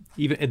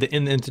 Even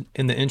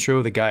in the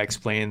intro, the guy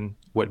explained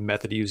what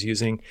method he was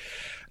using.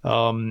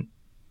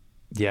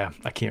 Yeah,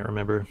 I can't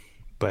remember,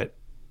 but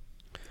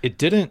it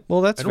didn't.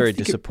 Well, that's very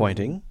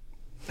disappointing.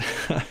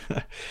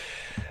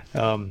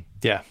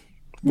 Yeah.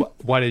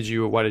 Why did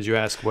you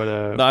ask? What?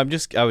 No, I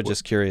was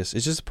just curious.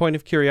 It's just a point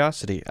of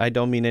curiosity. I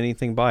don't mean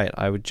anything by it.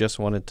 I would just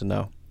wanted to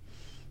know.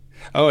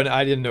 Oh, and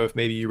I didn't know if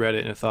maybe you read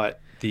it and thought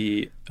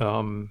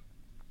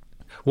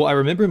well, I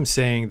remember him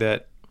saying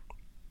that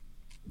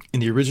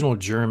in the original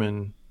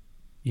German,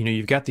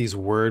 you've got these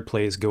word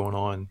plays going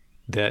on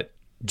that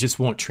just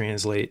won't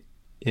translate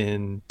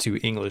into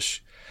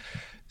English.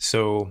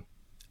 So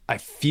I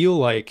feel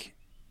like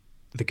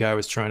the guy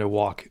was trying to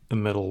walk the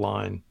middle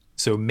line.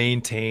 So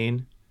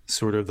maintain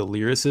sort of the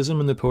lyricism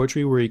in the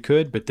poetry where he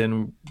could, but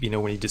then,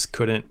 when he just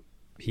couldn't,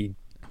 he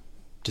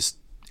just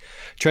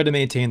tried to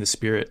maintain the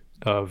spirit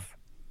of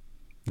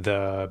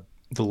the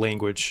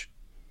language.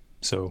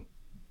 So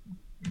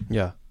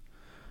yeah,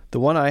 the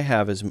one I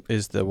have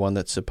is the one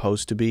that's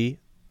supposed to be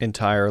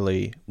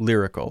entirely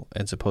lyrical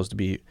and supposed to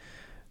be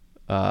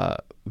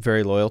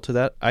very loyal to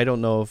that. I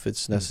don't know if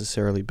it's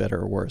necessarily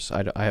better or worse.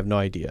 I have no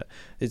idea.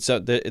 It's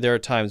there are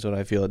times when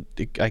I feel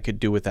I could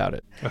do without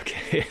it.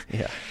 Okay.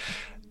 Yeah.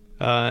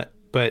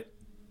 But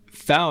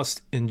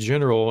Faust in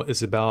general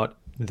is about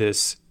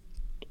this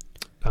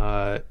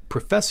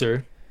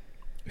professor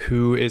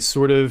who is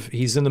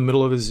he's in the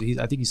middle of I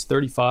think he's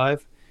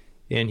 35,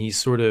 and he's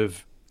sort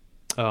of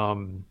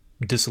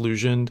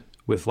disillusioned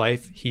with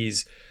life.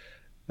 He's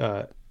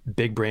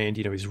big brained,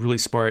 he's really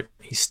smart.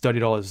 He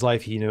studied all his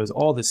life. He knows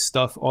all this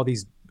stuff, all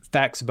these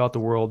facts about the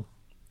world,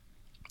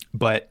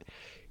 but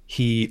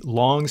he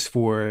longs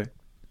for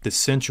the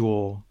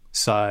sensual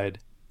side,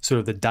 sort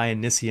of the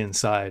Dionysian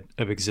side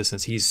of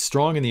existence. He's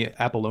strong in the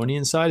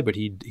Apollonian side, but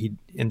he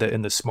in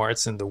the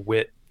smarts and the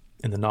wit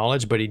and the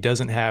knowledge, but he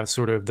doesn't have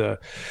sort of the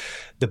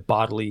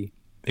bodily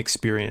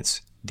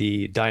experience,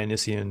 the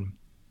Dionysian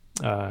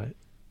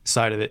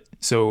side of it.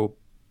 So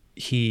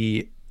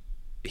he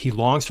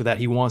longs for that.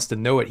 He wants to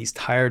know it. He's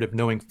tired of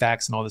knowing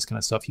facts and all this kind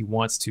of stuff. He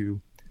wants to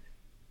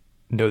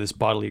know this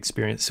bodily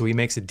experience. So he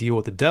makes a deal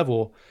with the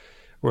devil,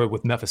 or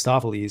with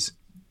Mephistopheles,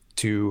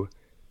 to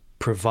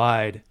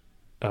provide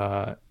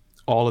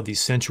all of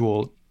these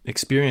sensual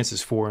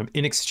experiences for him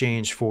in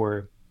exchange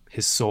for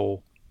his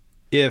soul.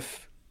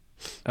 If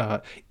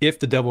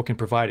the devil can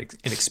provide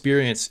an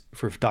experience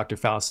for Dr.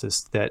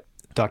 Faustus, that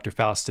Dr.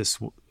 Faustus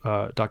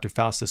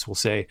will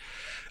say,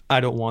 I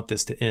don't want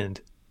this to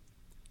end.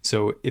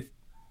 So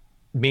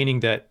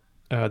meaning that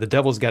the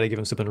devil's got to give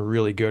him something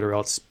really good, or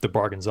else the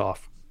bargain's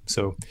off.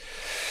 So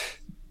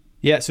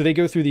yeah, so they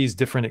go through these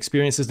different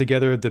experiences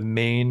together. The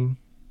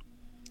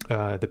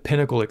the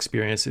pinnacle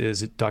experience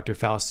is Dr.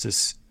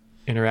 Faustus'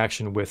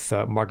 interaction with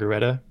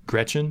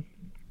Gretchen,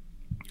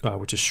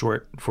 which is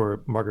short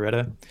for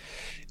Margareta.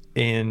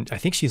 And I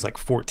think she's like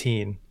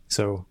 14.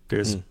 So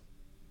there's,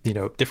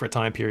 different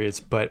time periods,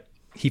 but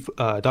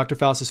Dr.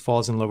 Faustus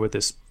falls in love with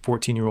this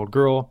 14-year-old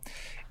girl,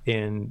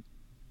 and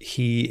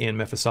he and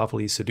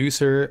Mephistopheles seduce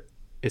her.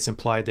 It's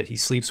implied that he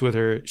sleeps with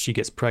her. She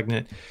gets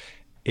pregnant,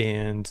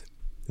 and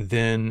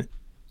then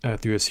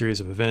through a series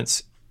of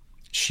events,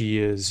 she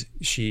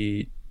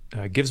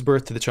gives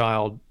birth to the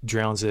child,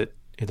 drowns it,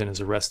 and then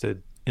is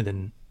arrested and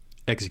then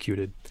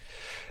executed.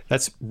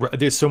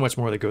 there's so much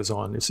more that goes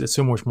on. It's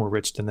so much more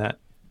rich than that.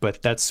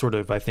 But that's sort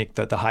of, I think,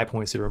 that the high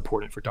points that are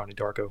important for Donnie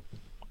Darko.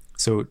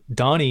 So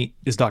Donnie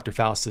is Dr.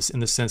 Faustus in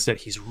the sense that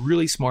he's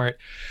really smart,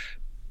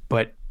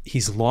 but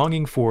he's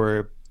longing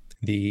for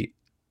the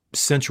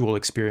sensual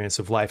experience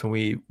of life. And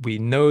we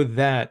know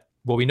that,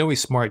 well, we know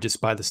he's smart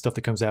just by the stuff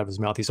that comes out of his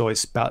mouth. He's always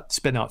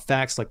spitting out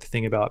facts, like the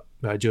thing about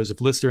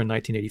Joseph Lister in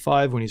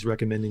 1985 when he's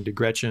recommending to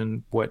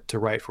Gretchen what to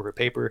write for her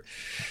paper.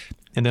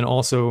 And then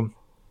also,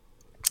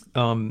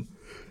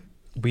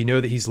 we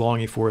know that he's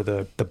longing for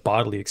the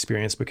bodily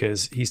experience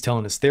because he's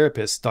telling his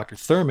therapist, Dr.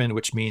 Thurman,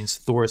 which means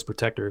Thor's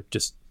protector,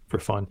 just for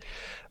fun,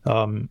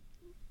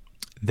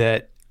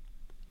 that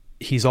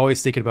he's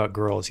always thinking about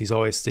girls. He's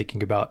always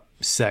thinking about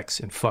sex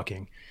and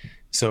fucking.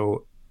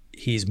 So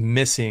he's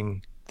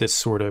missing this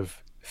sort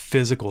of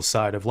physical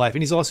side of life.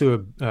 And he's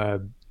also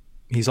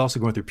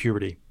going through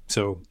puberty.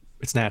 So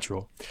it's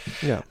natural.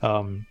 Yeah.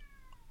 And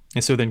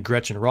so then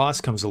Gretchen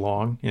Ross comes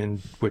along, and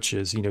which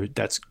is,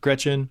 that's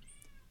Gretchen.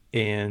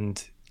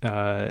 And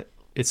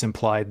it's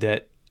implied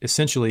that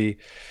essentially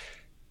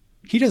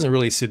he doesn't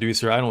really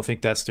seduce her. I don't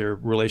think that's their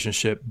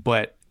relationship,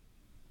 but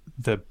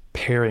the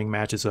pairing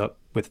matches up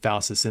with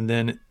Faustus. And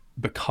then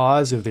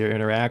because of their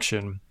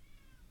interaction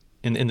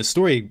in the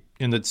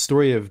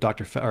story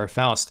of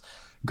Faust,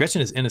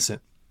 Gretchen is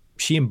innocent.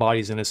 She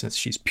embodies innocence.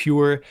 She's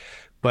pure,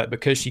 but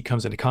because she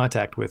comes into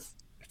contact with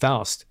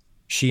Faust,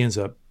 she ends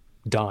up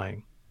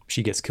dying.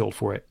 She gets killed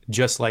for it.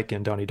 Just like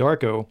in Donnie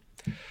Darko,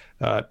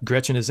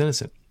 Gretchen is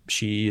innocent.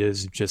 She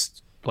is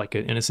just like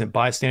an innocent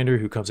bystander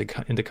who comes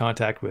into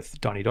contact with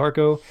Donnie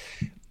Darko.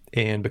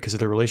 And because of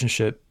their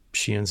relationship,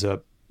 she ends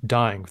up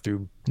dying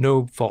through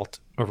no fault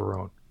of her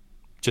own,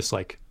 just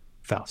like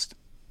Faust.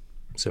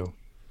 So,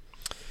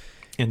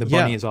 and the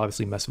bunny is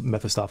obviously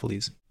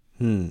Mephistopheles.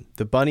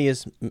 The bunny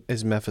is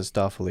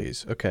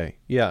Mephistopheles. Okay.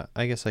 Yeah,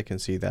 I guess I can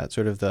see that.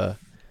 Sort of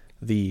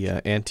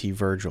the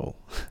anti-Virgil.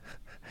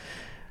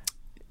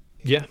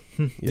 Yeah.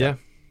 Yeah.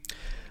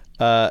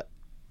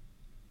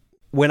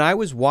 When I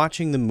was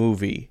watching the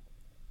movie,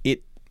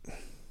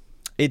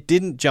 it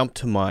didn't jump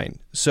to mind.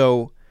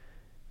 So,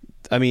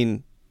 I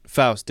mean,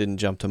 Faust didn't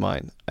jump to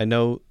mind. I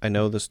know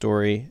the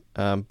story,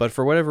 but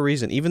for whatever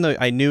reason, even though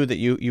I knew that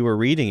you were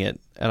reading it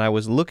and I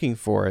was looking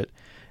for it,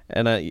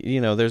 and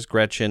there's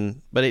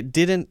Gretchen, but it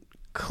didn't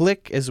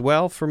click as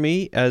well for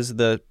me as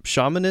the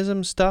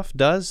shamanism stuff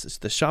does.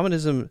 The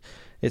shamanism,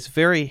 it's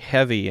very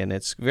heavy and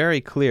it's very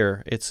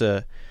clear. It's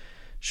a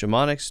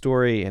shamanic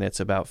story and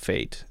it's about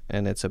fate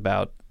and it's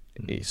about.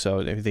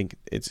 So I think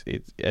it's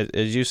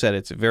as you said,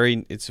 it's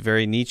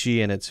very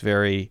Nietzsche and it's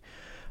very,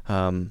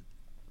 or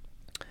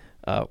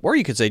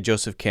you could say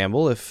Joseph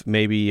Campbell if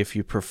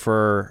you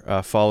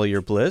prefer Follow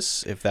Your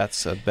Bliss, if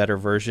that's a better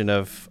version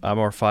of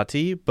Amor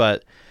Fati.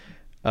 But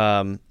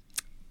I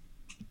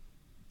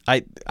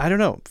don't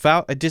know.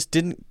 It just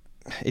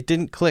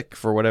didn't click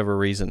for whatever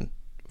reason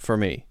for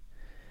me.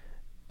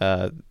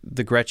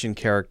 The Gretchen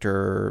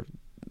character,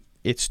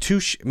 it's too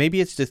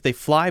maybe it's just they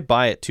fly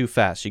by it too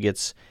fast. She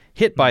gets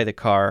hit by the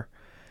car,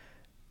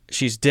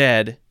 she's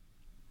dead,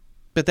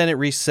 but then it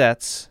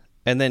resets,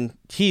 and then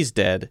he's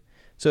dead.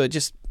 So it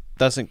just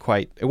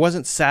it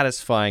wasn't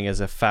satisfying as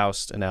a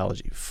Faust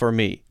analogy for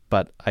me,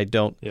 but I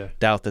don't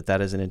doubt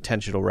that is an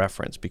intentional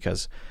reference,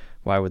 because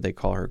why would they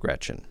call her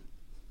Gretchen?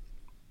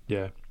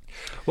 Yeah.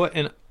 Well,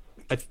 and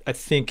I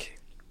think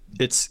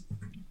it's,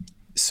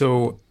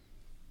 so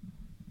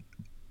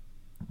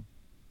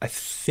I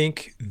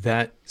think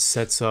that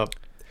sets up,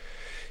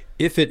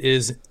 if it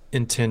is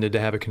intended to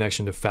have a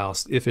connection to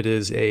Faust, if it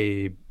is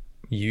a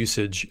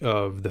usage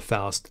of the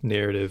Faust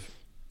narrative,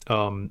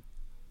 then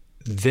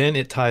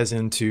it ties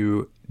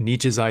into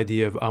Nietzsche's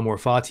idea of amor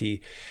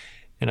fati,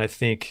 and I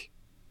think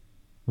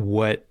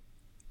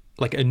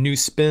like a new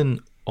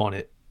spin on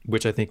it,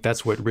 which I think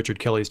that's what Richard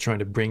Kelly is trying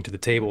to bring to the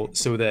table,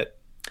 so that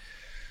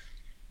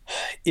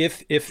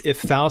if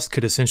Faust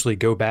could essentially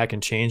go back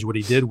and change what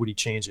he did, would he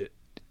change it?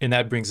 And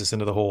that brings us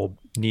into the whole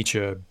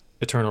Nietzsche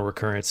eternal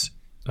recurrence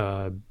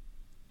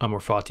amor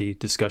fati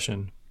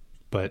discussion.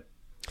 But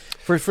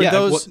for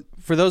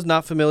those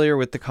not familiar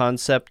with the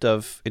concept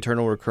of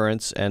eternal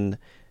recurrence and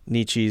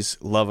Nietzsche's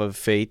love of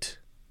fate,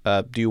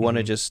 do you want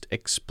to just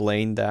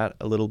explain that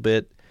a little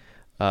bit,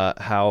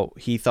 how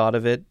he thought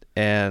of it,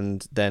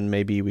 and then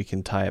maybe we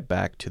can tie it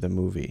back to the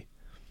movie?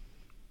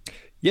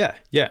 Yeah,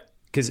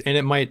 and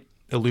it might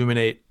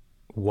illuminate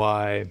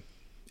why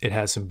it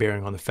has some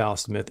bearing on the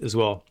Faust myth as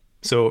well.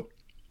 So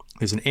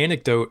there's an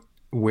anecdote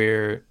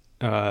where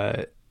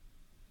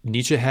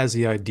Nietzsche has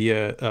the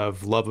idea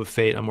of love of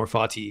fate, amor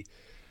fati,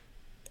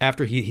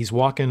 after he's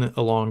walking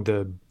along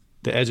the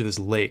edge of this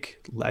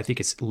lake. I think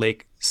it's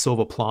Lake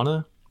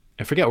Silvaplana.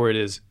 I forget where it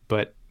is,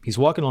 but he's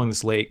walking along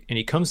this lake and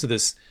he comes to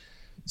this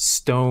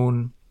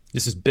stone,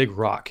 this big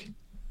rock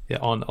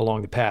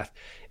along the path,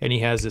 and he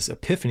has this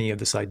epiphany of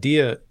this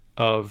idea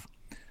of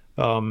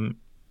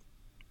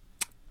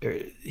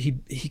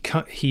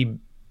he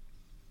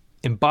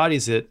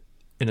embodies it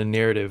in a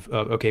narrative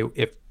of, okay,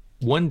 if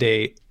one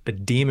day a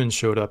demon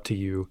showed up to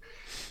you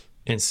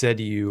and said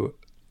to you,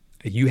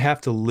 You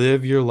have to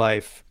live your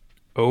life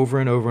over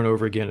and over and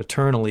over again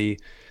eternally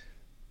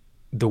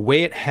the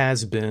way it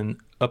has been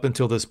up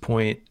until this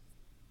point,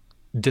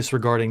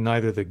 disregarding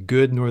neither the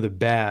good nor the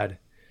bad.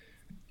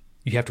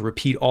 You have to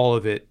repeat all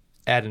of it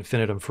ad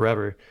infinitum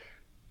forever.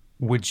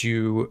 Would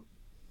you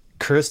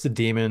curse the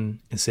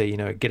demon and say,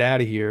 get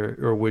out of here?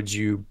 Or would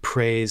you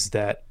praise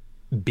that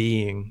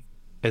being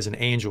as an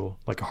angel,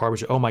 like a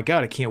harbinger? Oh my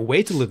God, I can't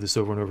wait to live this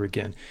over and over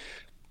again.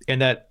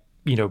 And that,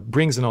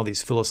 brings in all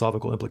these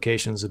philosophical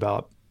implications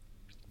about,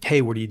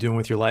 hey, what are you doing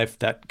with your life?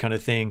 That kind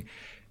of thing.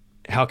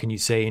 How can you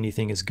say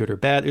anything is good or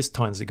bad? There's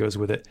tons that goes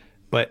with it.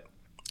 But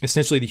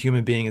essentially, the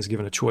human being is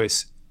given a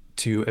choice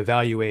to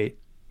evaluate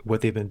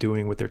what they've been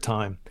doing with their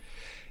time.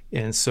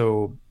 And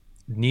so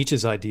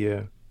Nietzsche's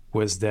idea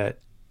was that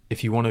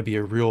if you want to be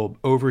a real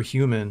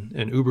overhuman,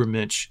 an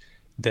Ubermensch,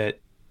 that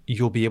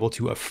you'll be able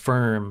to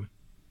affirm,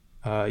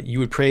 you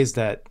would praise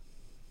that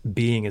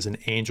being as an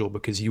angel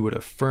because you would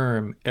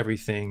affirm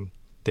everything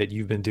that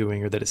you've been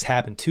doing or that has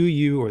happened to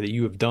you or that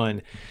you have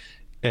done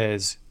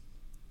as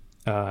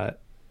a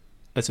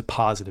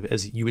positive,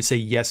 as you would say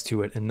yes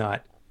to it and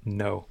not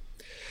no.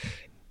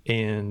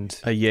 And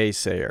a yay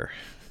sayer.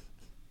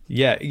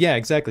 Yeah,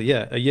 exactly.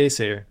 Yeah, a yay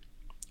sayer.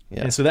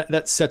 Yeah. And so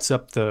that sets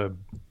up the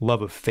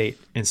love of fate.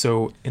 And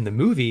so in the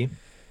movie,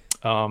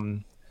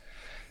 the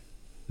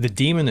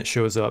demon that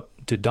shows up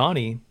to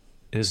Donnie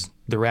is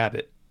the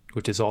rabbit,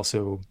 which is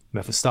also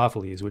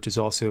Mephistopheles, which is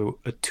also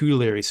a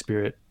tutelary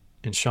spirit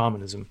in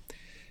shamanism.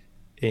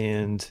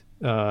 And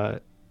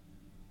and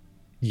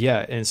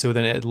so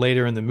then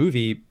later in the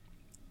movie,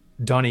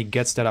 Donnie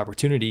gets that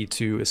opportunity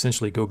to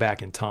essentially go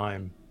back in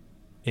time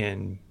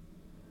and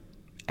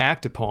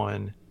act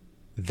upon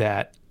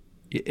that.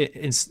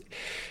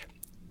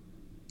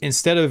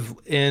 Instead of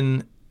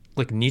in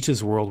like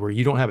Nietzsche's world where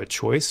you don't have a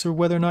choice or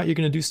whether or not you're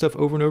going to do stuff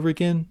over and over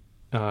again,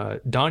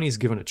 Donnie's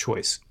given a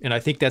choice. And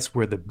I think that's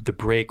where the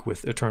break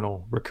with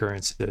eternal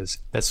recurrence is.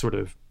 That's sort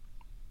of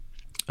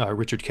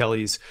Richard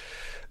Kelly's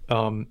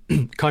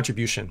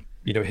contribution,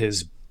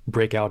 his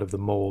break out of the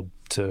mold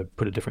to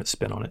put a different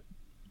spin on it.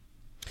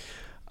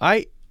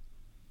 I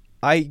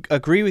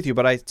agree with you,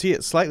 but I see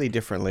it slightly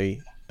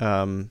differently.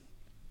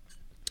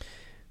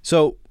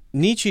 So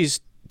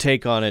Nietzsche's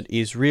take on it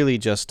is really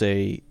just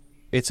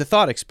it's a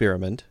thought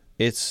experiment.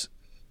 He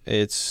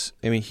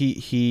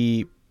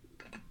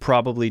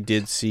probably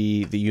did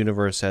see the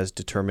universe as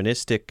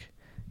deterministic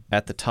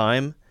at the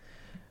time.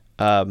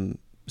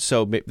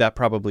 So that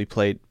probably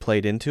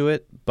played into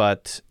it,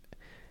 but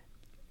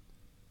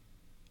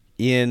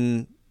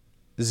in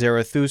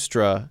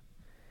Zarathustra,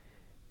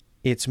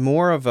 it's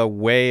more of a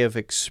way of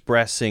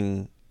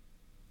expressing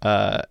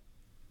a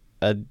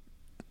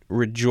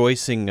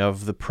rejoicing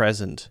of the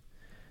present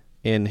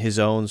in his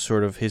own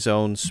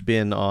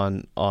spin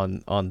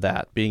on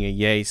that, being a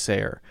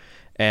yay-sayer,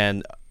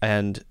 and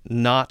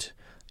not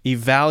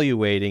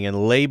evaluating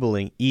and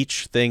labeling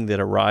each thing that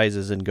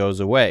arises and goes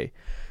away.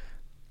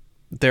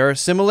 There are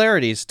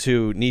similarities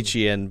to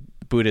Nietzsche and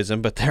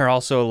Buddhism, but there are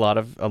also a lot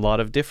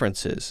of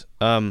differences.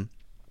 I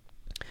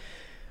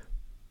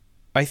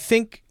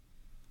think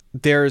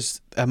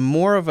there's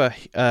more of a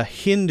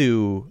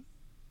Hindu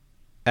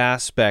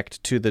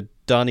aspect to the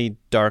Donnie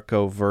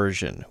Darko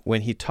version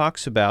when he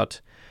talks about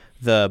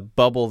the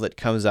bubble that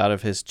comes out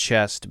of his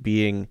chest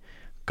being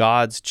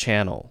God's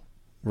channel,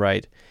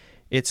 right?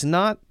 It's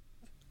not,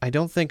 I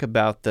don't think,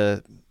 about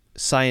the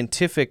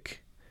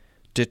scientific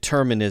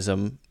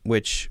determinism,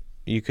 which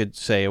you could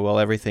say, well,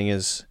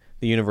 the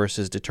universe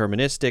is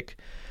deterministic.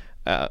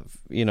 On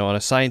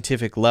a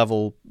scientific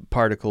level,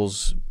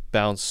 particles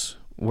bounce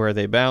where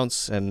they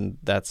bounce, and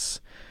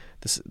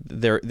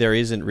there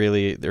isn't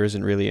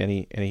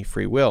really any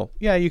free will.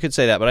 Yeah, you could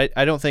say that, but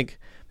I don't think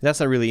that's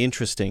not really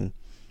interesting.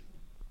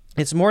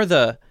 It's more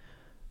the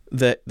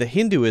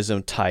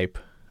Hinduism type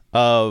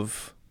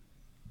of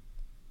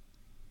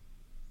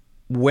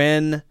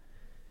when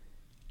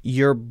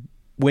you're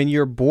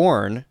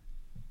born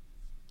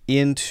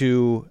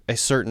into a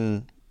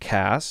certain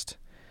caste,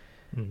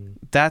 mm-hmm.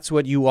 That's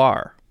what you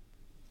are.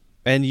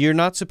 And you're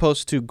not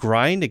supposed to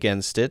grind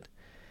against it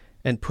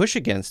and push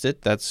against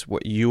it. That's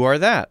what you are,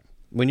 that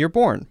when you're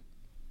born.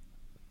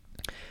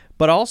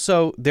 But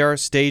also there are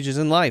stages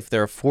in life.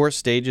 There are 4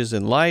 stages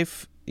in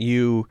life.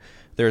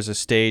 There's a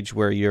stage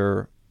where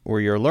you're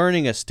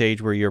learning, a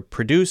stage where you're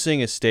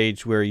producing, a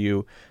stage where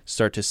you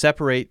start to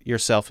separate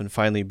yourself and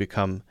finally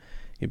become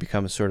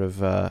sort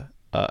of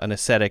an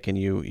ascetic, and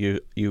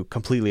you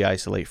completely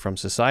isolate from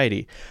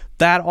society.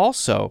 That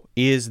also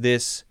is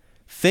this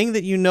thing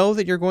that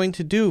that you're going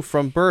to do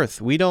from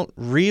birth. We don't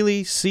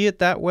really see it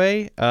that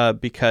way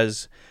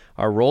because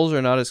our roles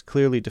are not as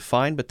clearly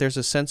defined, but there's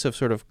a sense of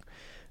sort of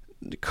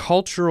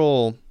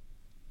cultural,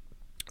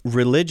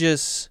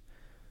 religious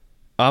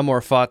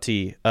amor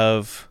fati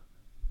of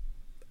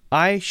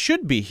I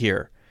should be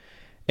here.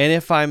 And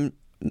if I'm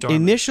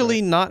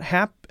initially not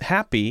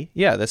happy,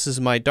 this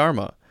is my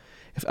dharma.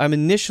 If I'm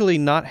initially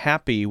not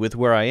happy with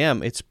where I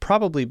am, it's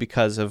probably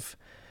because of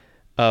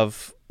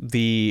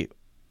the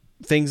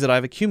things that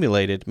I've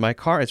accumulated.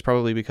 It's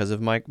probably because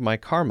of my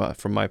karma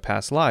from my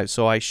past lives.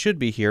 So I should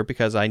be here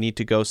because I need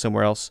to go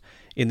somewhere else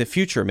in the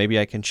future. Maybe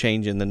I can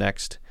change in the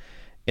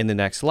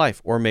next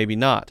life, or maybe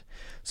not.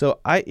 So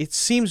it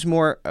seems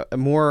more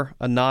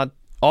a nod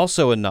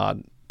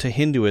to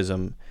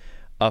Hinduism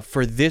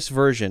for this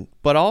version,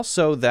 but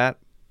also that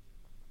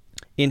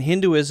in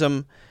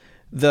Hinduism,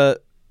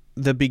 the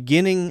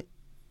beginning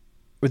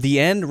or the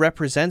end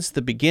represents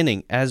the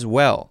beginning as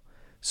well.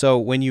 So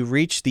when you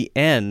reach the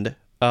end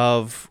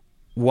of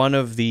one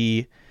of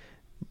the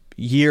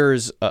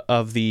years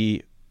of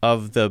the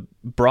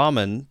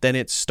Brahman, then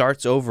it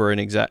starts over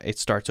it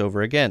starts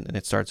over again, and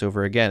it starts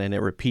over again, and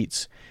it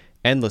repeats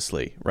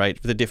endlessly,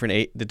 right? The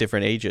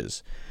different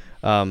ages.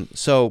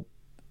 So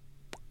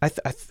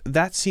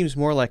that seems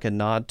more like a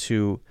nod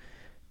to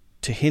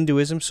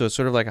Hinduism. So it's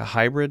sort of like a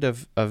hybrid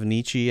of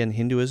Nietzsche and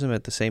Hinduism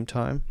at the same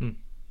time.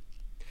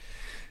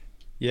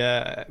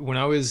 Yeah, when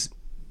I was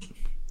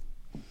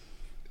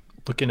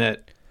looking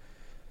at,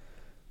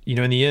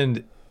 in the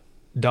end,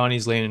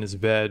 Donnie's laying in his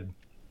bed.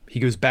 He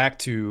goes back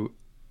to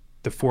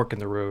the fork in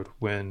the road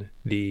when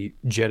the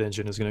jet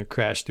engine is going to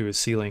crash through his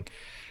ceiling.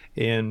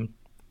 And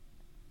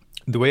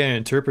the way I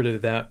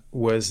interpreted that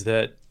was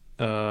that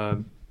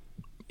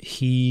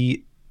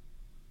he,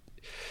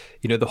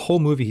 the whole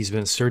movie, he's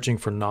been searching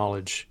for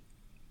knowledge,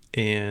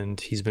 and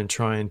he's been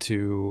trying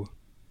to,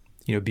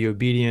 be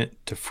obedient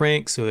to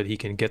Frank so that he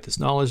can get this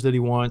knowledge that he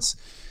wants.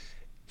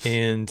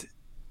 And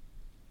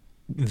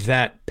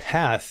that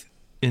path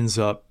ends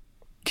up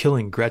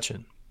killing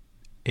Gretchen.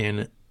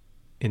 And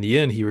in the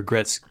end, he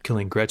regrets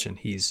killing Gretchen.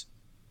 He's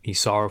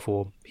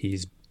sorrowful.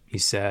 He's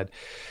sad.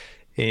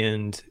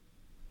 And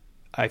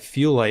I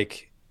feel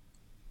like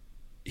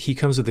he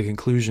comes to the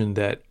conclusion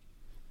that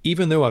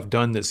even though I've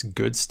done this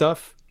good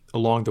stuff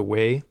along the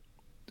way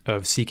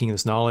of seeking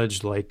this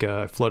knowledge, like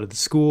I flooded the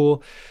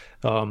school,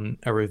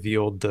 I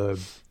revealed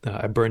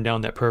I burned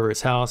down that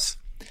pervert's house,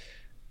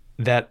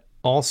 that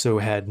also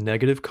had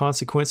negative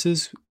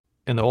consequences.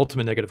 And the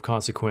ultimate negative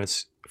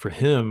consequence for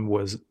him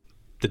was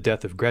the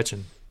death of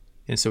Gretchen.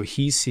 And so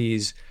he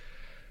sees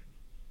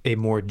a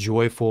more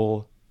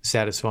joyful,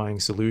 satisfying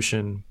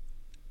solution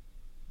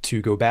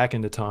to go back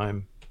into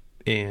time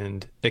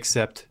and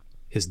accept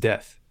his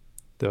death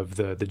of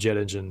the jet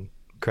engine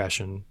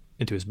crashing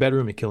into his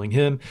bedroom and killing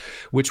him,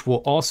 which will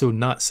also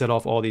not set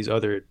off all these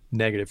other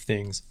negative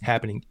things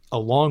happening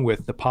along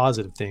with the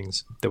positive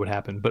things that would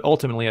happen. But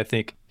ultimately, I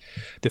think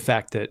the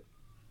fact that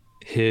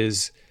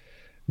his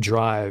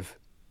drive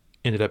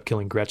ended up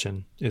killing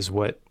Gretchen is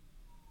what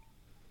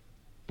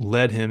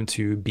led him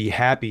to be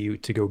happy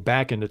to go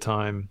back into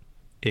time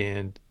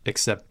and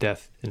accept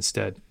death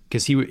instead.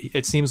 Because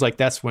it seems like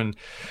that's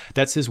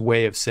his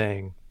way of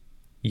saying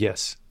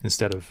yes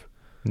instead of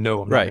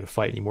no, I'm not going to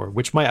fight anymore.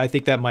 Which I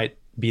think that might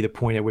be the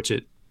point at which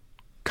it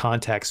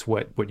contacts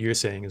what you're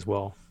saying as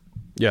well.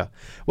 Yeah.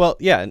 Well,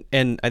 yeah,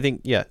 and I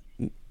think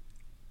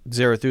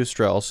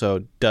Zarathustra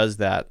also does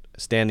that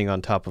standing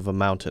on top of a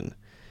mountain,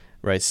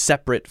 right?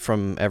 Separate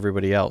from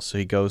everybody else. So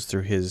he goes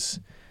through his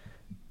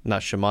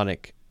not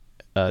shamanic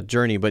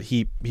journey, but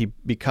he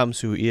becomes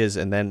who he is,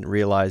 and then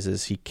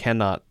realizes he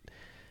cannot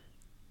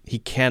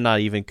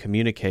even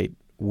communicate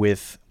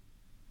with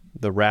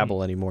the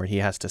rabble anymore. He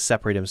has to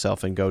separate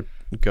himself and go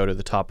to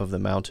the top of the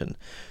mountain.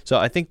 So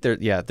I think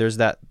there's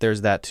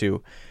that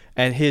too.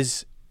 And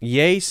his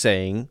yay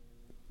saying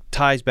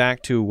ties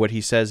back to what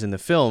he says in the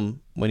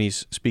film when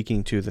he's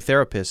speaking to the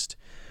therapist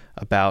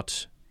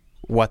about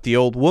what the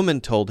old woman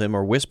told him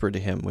or whispered to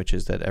him, which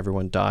is that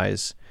everyone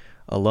dies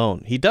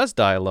alone. He does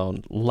die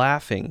alone,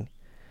 laughing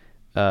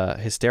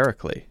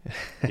hysterically.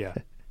 Yeah.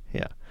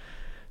 Yeah.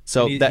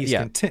 So he's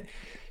content,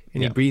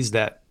 and he breathes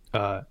that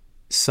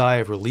sigh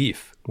of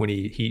relief when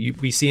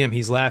we see him.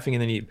 He's laughing,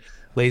 and then he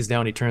lays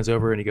down. He turns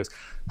over and he goes,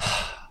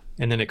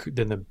 and then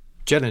the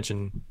jet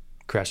engine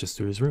crashes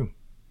through his room.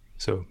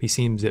 So he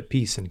seems at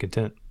peace and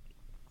content.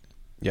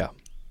 Yeah,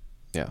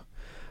 yeah.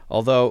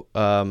 Although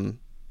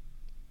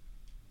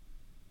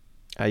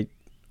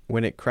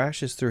when it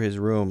crashes through his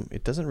room,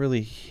 it doesn't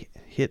really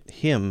hit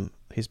him.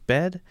 His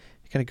bed,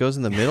 it kind of goes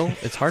in the middle.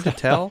 It's hard to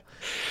tell.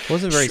 It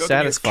wasn't very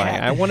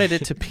satisfying. I wanted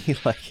it to be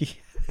like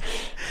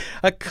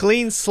a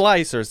clean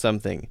slice or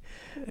something.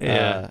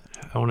 Yeah,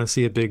 I want to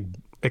see a big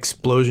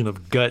explosion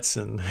of guts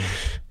and.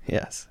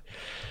 Yes,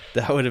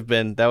 that would have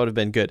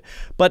been good.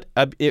 But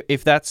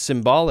if that's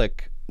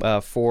symbolic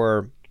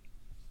for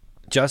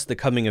just the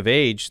coming of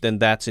age, then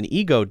that's an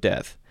ego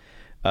death.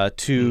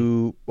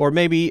 Or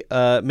maybe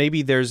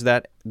there's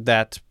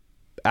that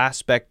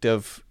aspect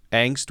of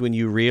angst when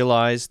you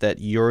realize that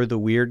you're the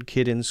weird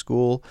kid in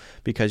school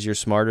because you're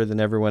smarter than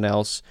everyone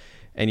else,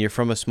 and you're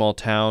from a small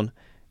town,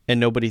 and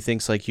nobody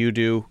thinks like you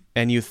do,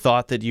 and you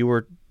thought that you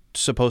were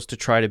supposed to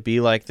try to be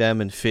like them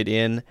and fit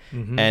in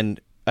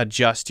and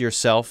adjust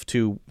yourself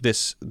to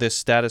this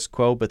status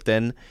quo, but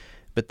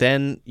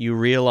then you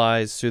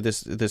realize through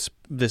this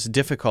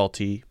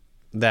difficulty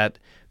that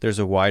there's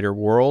a wider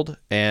world,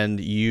 and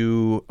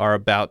you are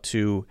about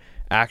to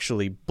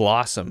actually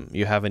blossom.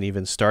 You haven't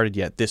even started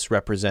yet. This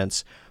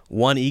represents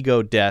one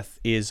ego death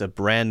is a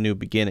brand new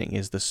beginning,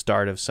 is the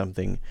start of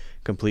something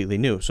completely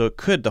new. So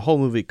the whole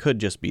movie could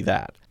just be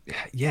that.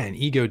 Yeah, an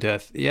ego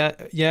death.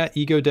 Yeah,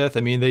 ego death.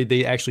 I mean,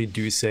 they actually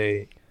do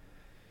say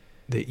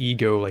the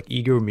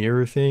ego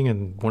mirror thing,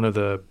 and one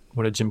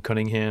of Jim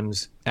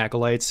Cunningham's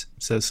acolytes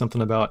says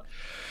something about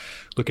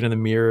looking in the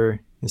mirror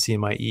and seeing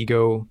my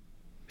ego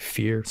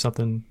fear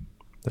something.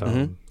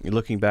 You're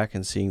looking back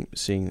and seeing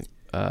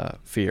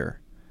fear.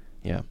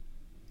 Yeah.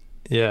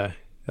 Yeah.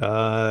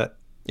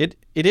 It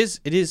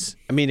is.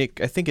 I mean,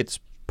 I think it's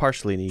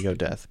partially an ego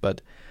death,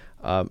 but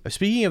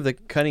speaking of the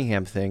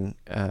Cunningham thing,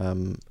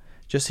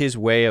 just his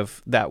way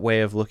of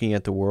looking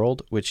at the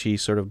world, which he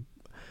sort of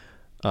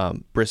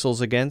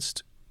bristles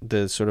against,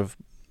 the sort of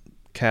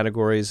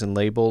categories and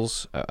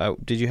labels.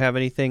 Did you have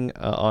anything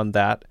on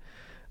that?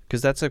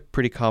 Because that's a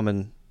pretty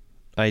common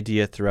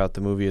idea throughout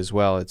the movie as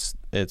well. It's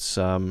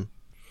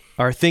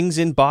are things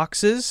in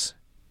boxes,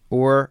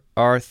 or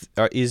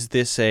is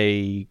this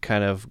a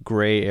kind of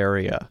gray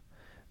area?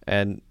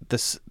 And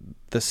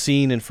the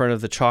scene in front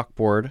of the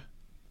chalkboard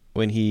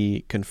when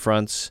he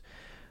confronts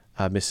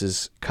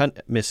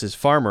Mrs.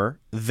 Farmer,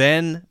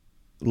 then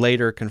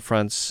later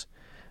confronts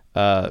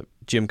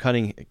Jim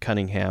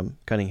Cunningham,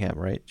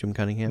 right? Jim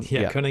Cunningham?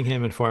 Yeah,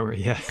 Cunningham and Farmer,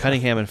 yeah.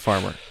 Cunningham and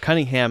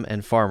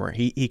Farmer.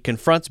 He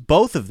confronts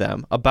both of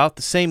them about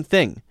the same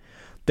thing.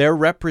 They're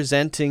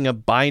representing a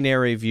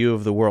binary view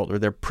of the world, or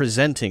they're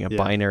presenting a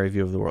binary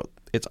view of the world.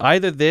 It's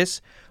either this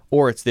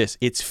or it's this.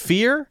 It's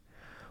fear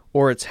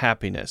or it's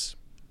happiness.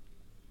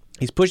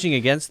 He's pushing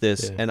against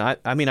this, and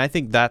I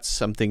think that's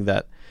something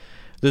that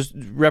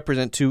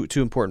represent two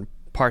important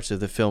parts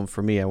of the film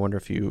for me. I wonder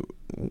if you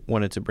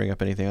wanted to bring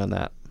up anything on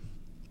that.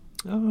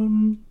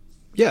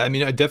 Yeah, I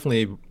mean, I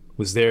definitely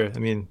was there. I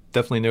mean,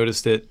 definitely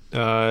noticed it.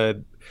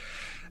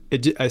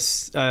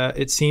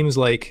 It seems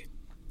like,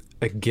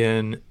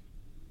 again,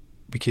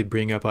 we could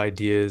bring up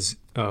ideas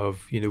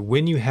of,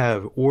 when you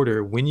have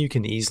order, when you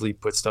can easily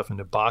put stuff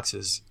into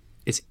boxes,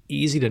 it's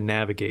easy to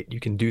navigate. You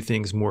can do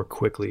things more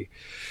quickly.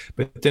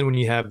 But then when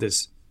you have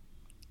this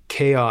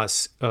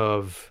chaos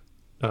of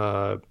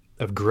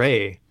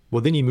gray,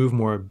 well, then you move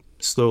more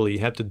slowly. You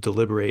have to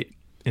deliberate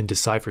and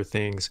decipher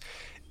things.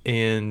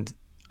 And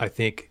I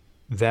think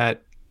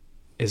that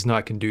is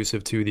not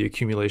conducive to the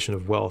accumulation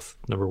of wealth,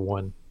 number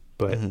one.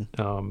 But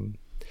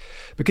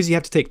because you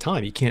have to take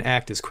time, you can't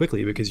act as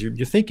quickly because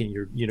you're thinking,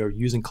 you're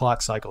using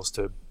clock cycles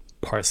to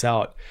parse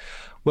out.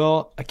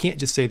 Well, I can't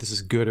just say this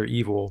is good or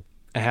evil.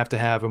 I have to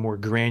have a more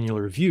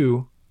granular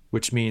view,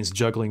 which means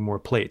juggling more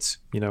plates.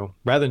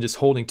 Rather than just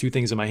holding two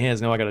things in my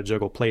hands, now I got to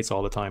juggle plates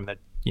all the time. That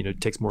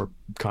takes more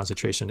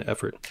concentration and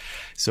effort.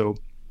 So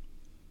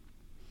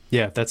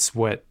yeah, that's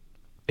what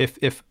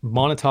if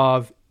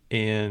Monotov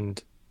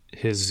and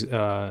his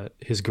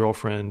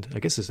girlfriend, I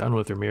guess I don't know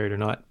if they're married or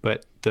not,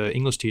 but the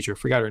English teacher,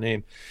 forgot her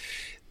name,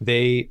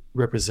 they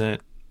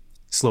represent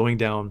slowing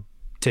down,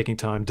 taking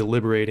time,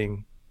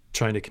 deliberating,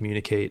 trying to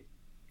communicate,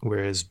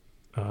 whereas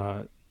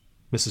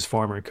Mrs.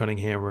 Farmer and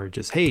Cunningham were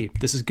just, hey,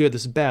 this is good,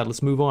 this is bad,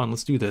 let's move on,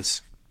 let's do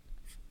this.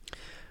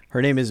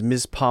 Her name is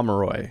Ms.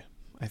 Pomeroy,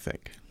 I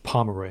think.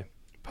 Pomeroy,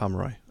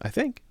 I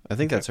think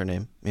okay. That's her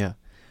name. Yeah,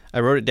 I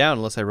wrote it down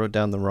unless I wrote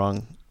down the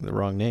wrong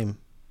name.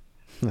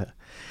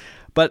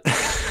 But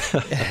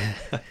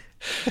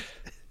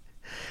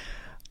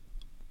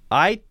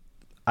I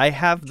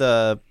have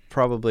the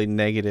probably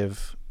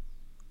negative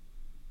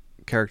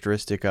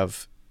characteristic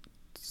of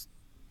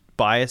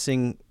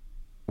biasing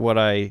what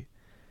I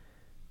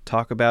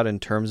talk about in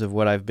terms of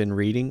what I've been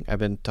reading. I've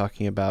been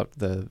talking about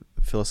the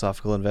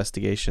philosophical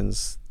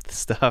investigations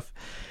stuff,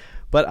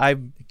 but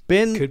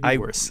could be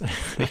worse.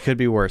 It could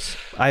be worse.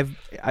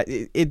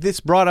 This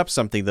brought up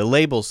something, the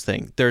labels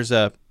thing. There's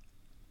a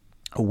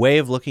way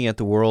of looking at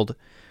the world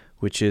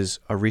which is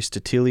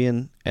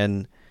Aristotelian,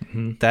 and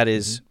that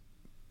is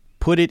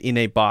put it in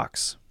a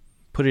box.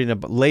 Put it in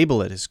a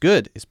label it. It's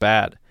good, it's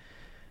bad.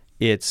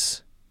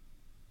 It's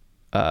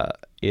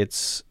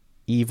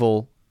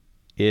evil,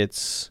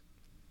 it's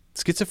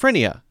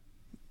schizophrenia.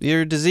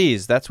 You're a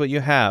disease, that's what you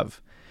have.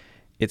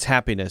 It's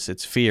happiness,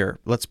 it's fear.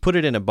 Let's put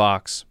it in a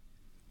box.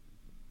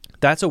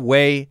 That's a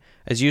way,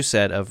 as you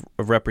said, of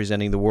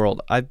representing the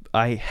world. I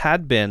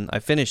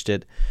finished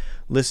it,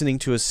 listening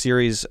to a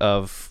series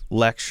of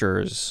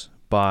lectures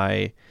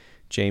by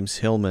James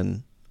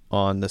Hillman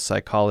on the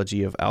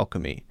psychology of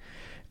alchemy.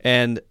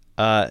 And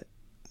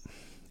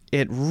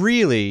it's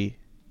really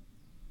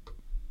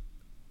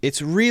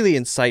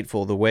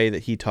insightful the way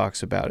that he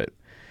talks about it,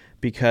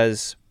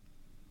 because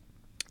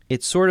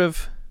it sort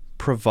of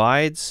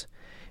provides,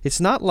 it's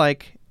not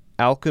like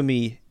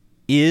alchemy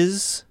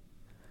is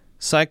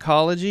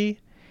psychology,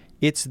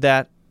 it's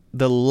that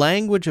the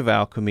language of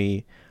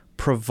alchemy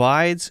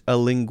provides a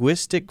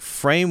linguistic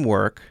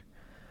framework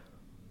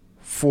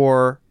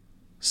for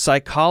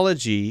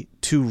psychology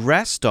to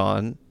rest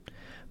on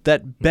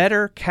that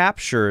better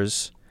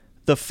captures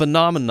the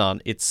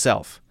phenomenon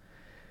itself.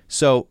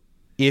 So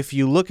if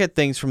you look at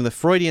things from the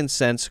Freudian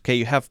sense, okay,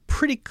 you have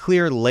pretty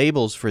clear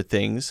labels for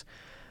things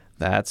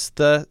That's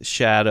the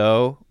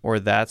shadow, or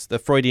that's the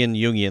Freudian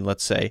Jungian,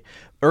 let's say,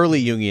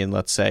 early Jungian,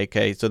 let's say.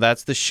 Okay, so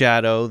that's the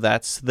shadow,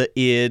 that's the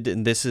id,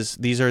 and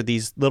these are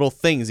these little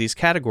things, these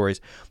categories.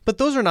 But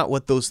those are not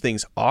what those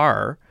things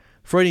are.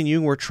 Freud and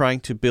Jung were trying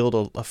to build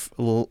a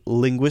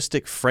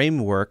linguistic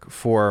framework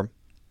for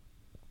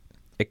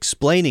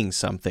explaining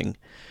something,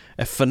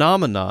 a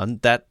phenomenon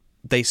that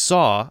they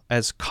saw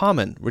as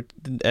common,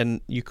 and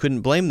you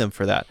couldn't blame them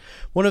for that.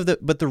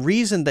 But the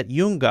reason that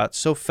Jung got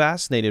so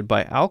fascinated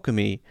by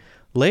alchemy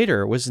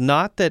later was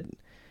not that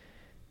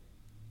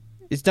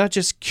it's not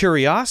just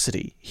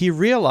curiosity. He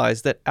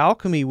realized that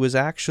alchemy was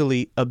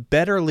actually a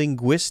better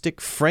linguistic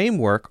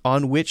framework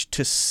on which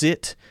to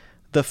sit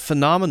the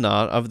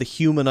phenomenon of the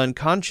human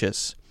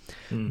unconscious.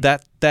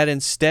 That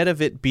instead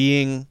of it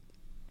being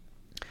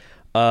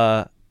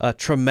a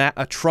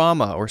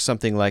trauma or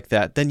something like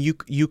that, then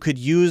you could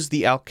use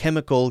the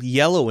alchemical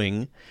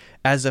yellowing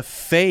as a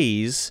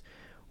phase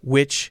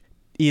which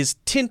is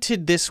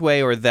tinted this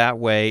way or that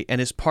way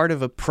and is part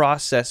of a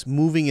process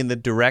moving in the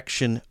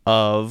direction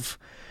of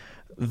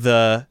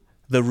the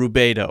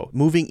rubedo,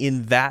 moving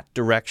in that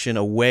direction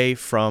away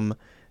from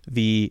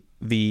the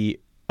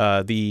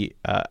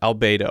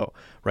albedo,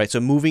 right? So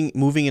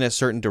moving in a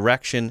certain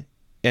direction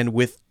and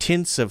with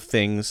tints of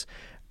things.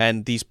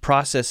 And these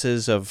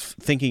processes of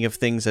thinking of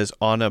things as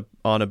on a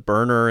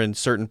burner in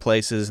certain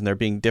places, and there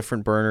being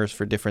different burners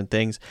for different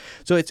things.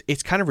 So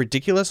it's kind of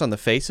ridiculous on the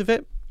face of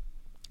it,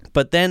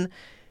 but then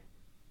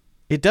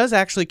it does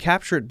actually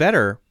capture it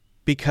better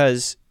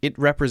because it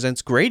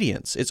represents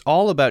gradients. It's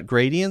all about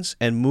gradients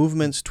and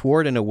movements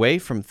toward and away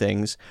from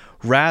things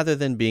rather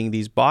than being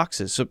these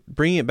boxes. So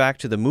bringing it back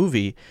to the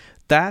movie,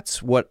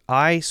 that's what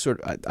I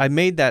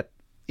made that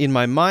in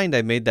my mind.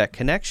 I made that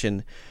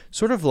connection,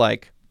 sort of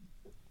like.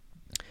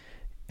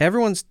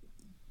 Everyone's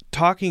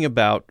talking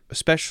about,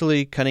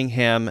 especially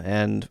Cunningham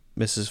and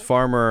Mrs.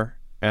 Farmer,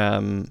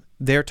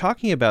 they're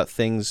talking about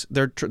things,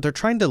 they're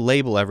trying to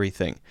label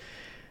everything.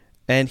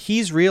 And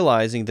he's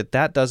realizing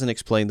that doesn't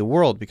explain the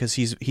world because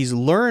he's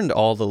learned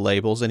all the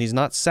labels and he's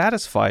not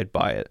satisfied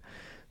by it.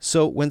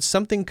 So when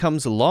something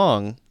comes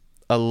along,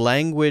 a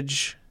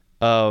language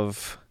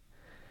of,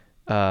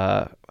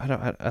 I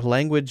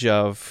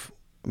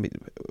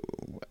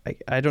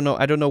don't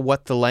know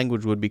what the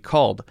language would be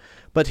called,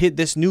 but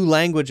this new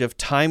language of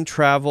time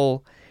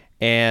travel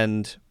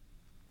and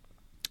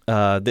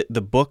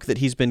the book that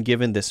he's been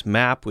given, this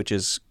map, which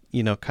is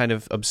kind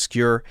of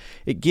obscure,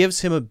 it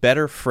gives him a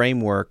better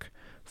framework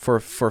for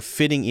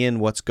fitting in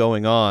what's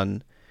going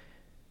on,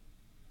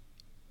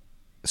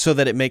 so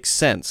that it makes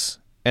sense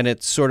and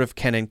it sort of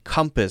can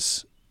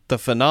encompass the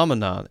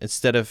phenomenon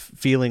instead of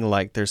feeling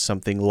like there's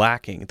something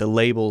lacking. The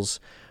labels.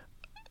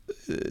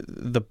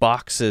 The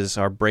boxes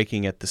are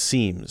breaking at the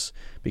seams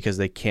because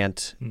they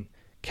can't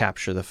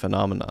capture the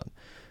phenomenon.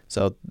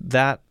 So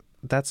that's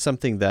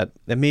something that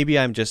maybe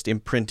I'm just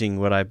imprinting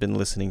what I've been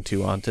listening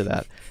to onto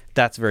that.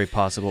 That's very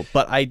possible.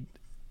 But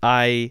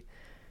I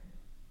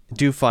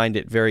do find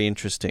it very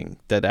interesting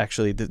that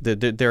actually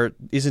there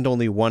isn't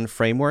only one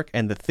framework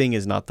and the thing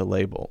is not the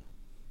label.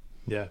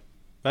 Yeah.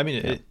 I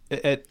mean,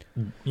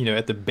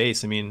 at the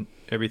base, I mean,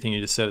 everything you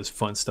just said is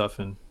fun stuff,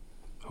 and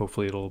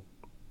hopefully it'll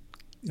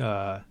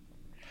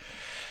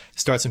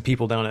start some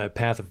people down a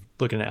path of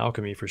looking at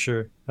alchemy for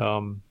sure.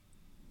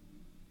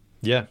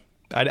 Yeah,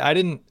 I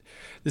didn't.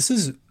 This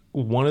is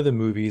one of the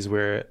movies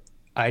where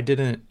I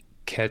didn't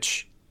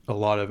catch a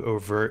lot of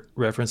overt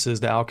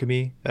references to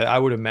alchemy. I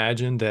would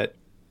imagine that.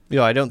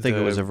 I don't think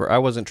it was overt. I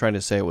wasn't trying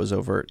to say it was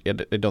overt. I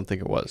don't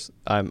think it was.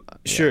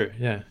 Sure.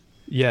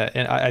 Yeah.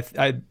 And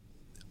I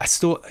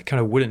still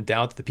kind of wouldn't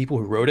doubt that the people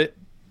who wrote it,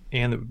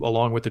 and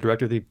along with the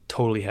director, they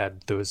totally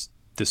had those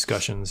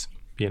discussions.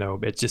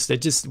 It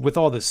just with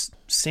all this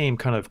same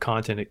kind of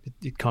content,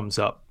 it comes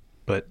up.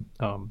 But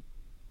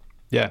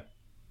yeah,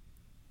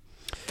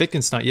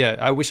 Wittgenstein. Yeah,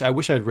 I wish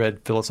I'd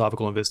read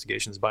Philosophical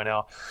Investigations by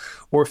now,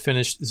 or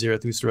finished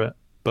Zarathustra.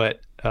 But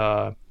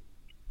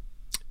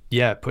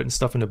yeah, putting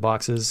stuff into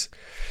boxes,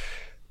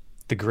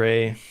 the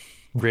gray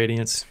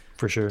gradients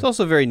for sure. It's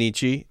also very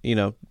Nietzsche.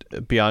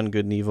 Beyond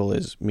good and evil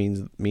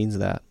means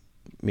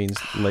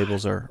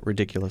labels are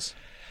ridiculous.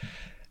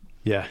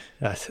 Yeah.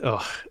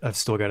 I've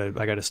still got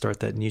to start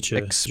that Nietzsche.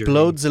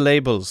 Explode the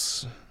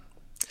labels.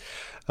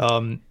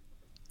 Yeah.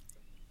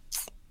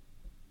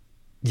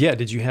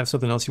 Did you have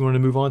something else you wanted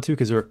to move on to?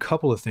 Because there are a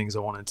couple of things I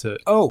wanted to.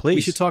 Please.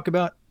 We should talk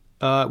about.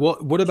 Well,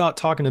 what about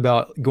talking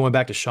about going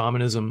back to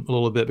shamanism a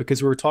little bit?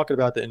 Because we were talking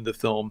about the end of the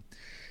film,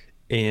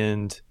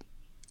 and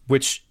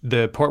which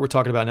the part we're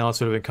talking about now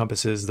sort of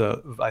encompasses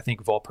I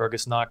think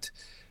Walpurgisnacht,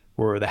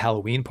 or the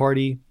Halloween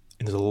party,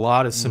 and there's a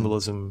lot of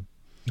symbolism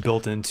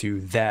built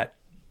into that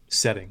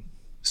setting.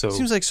 So it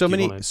seems like so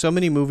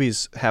many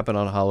movies happen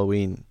on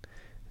Halloween.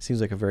 It seems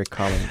like a very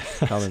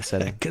common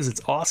setting because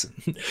it's awesome.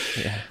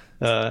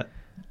 Yeah.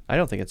 I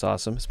don't think it's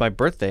awesome. It's my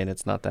birthday and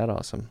it's not that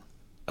awesome.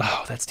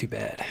 Oh, that's too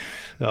bad.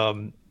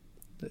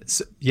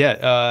 So,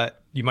 yeah.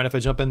 You mind if I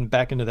jump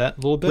back into that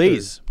a little bit?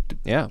 Please.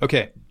 Yeah.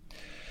 Okay.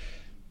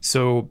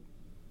 So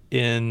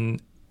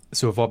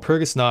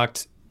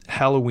Walpurgisnacht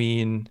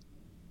Halloween,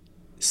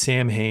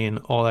 Sam Hain,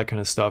 all that kind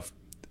of stuff.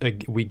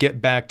 We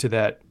get back to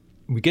that.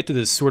 We get to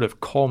this sort of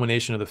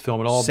culmination of the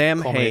film. It all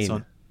Sam culminates Hain.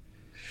 on.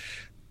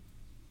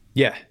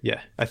 Yeah,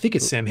 yeah. I think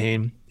it's Sam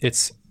Hain. I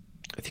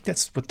think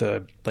that's what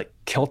the like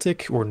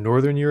Celtic or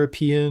Northern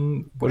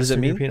European, What does it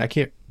Western mean?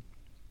 European.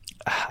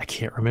 I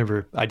can't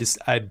remember.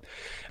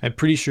 I'm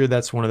pretty sure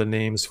that's one of the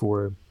names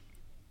for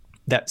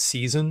that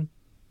season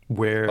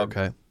where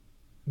Okay.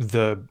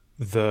 the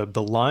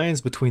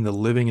lines between the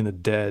living and the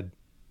dead,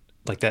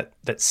 like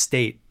that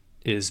state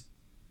is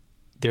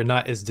they're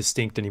not as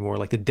distinct anymore.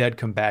 Like the dead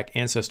come back,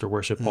 ancestor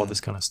worship, all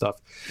this kind of stuff.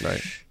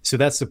 Right. So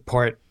that's the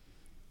part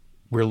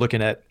we're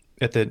looking at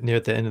near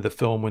the end of the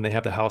film when they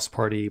have the house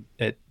party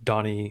at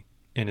Donnie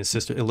and his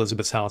sister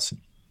Elizabeth's house.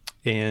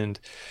 And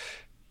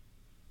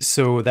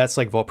so that's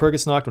like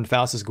Walpurgisnacht when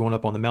Faust is going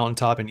up on the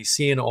mountaintop and he's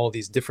seeing all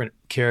these different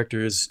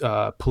characters,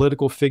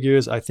 political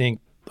figures, I think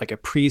like a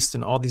priest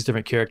and all these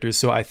different characters.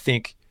 So I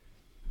think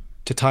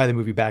to tie the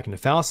movie back into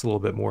Faust a little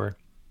bit more,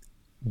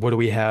 what do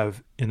we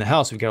have in the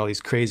house? We've got all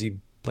these crazy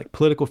like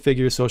political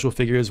figures, social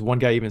figures. One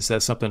guy even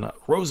says something,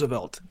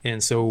 Roosevelt.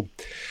 And so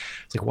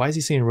it's like, why is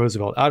he saying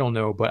Roosevelt? I don't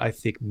know, but I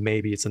think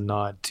maybe it's a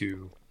nod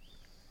to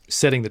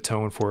setting the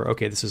tone for,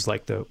 okay, this is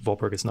like the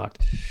Walpurgisnacht.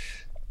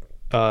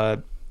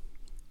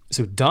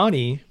 So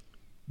Donnie,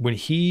 when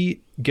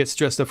he gets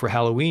dressed up for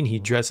Halloween, he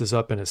dresses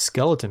up in a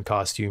skeleton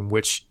costume,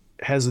 which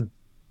has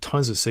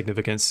tons of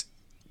significance,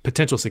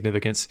 potential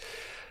significance.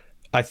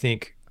 I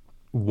think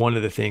one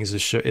of the things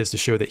is to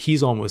show that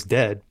he's almost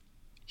dead.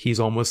 He's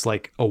almost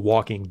like a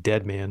walking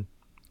dead man.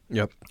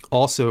 Yep.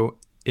 Also,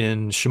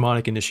 in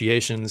shamanic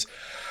initiations,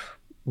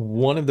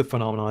 one of the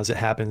phenomena that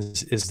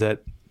happens is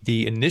that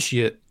the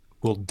initiate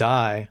will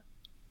die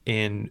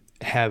and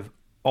have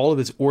all of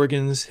his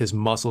organs, his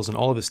muscles, and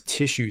all of his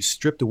tissues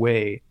stripped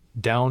away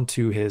down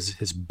to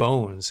his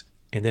bones,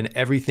 and then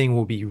everything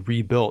will be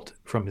rebuilt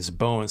from his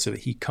bones so that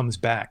he comes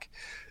back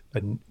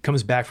from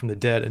the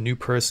dead, a new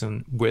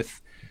person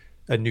with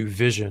a new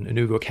vision, a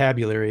new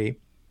vocabulary,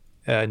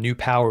 new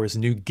powers,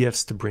 new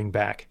gifts to bring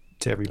back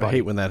to everybody. I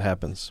hate when that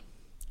happens.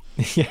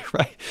 Yeah,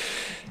 right.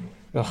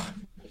 Oh,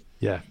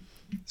 yeah.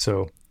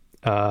 So,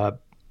 God,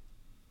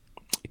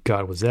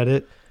 was that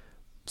it?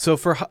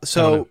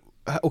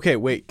 Okay,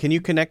 wait. Can you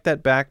connect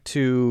that back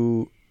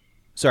to?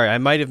 Sorry, I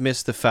might have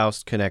missed the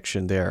Faust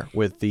connection there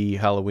with the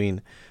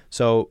Halloween.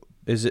 So,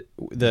 is it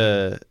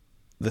the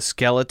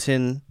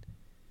skeleton?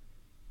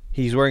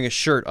 He's wearing a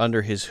shirt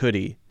under his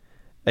hoodie,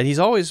 and he's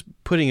always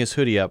putting his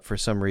hoodie up for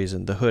some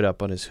reason. The hood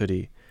up on his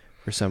hoodie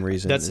for some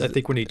reason. That's I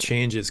think when he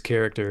changes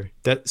character.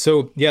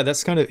 So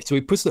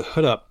he puts the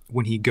hood up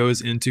when he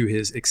goes into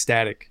his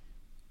ecstatic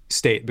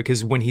state,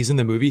 because when he's in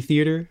the movie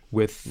theater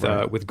with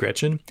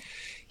Gretchen,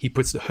 he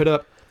puts the hood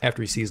up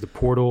after he sees the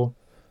portal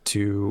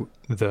to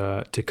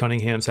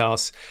Cunningham's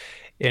house,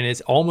 and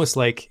it's almost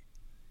like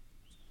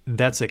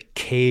that's a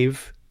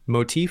cave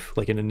motif,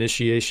 like an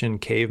initiation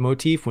cave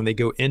motif when they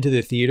go into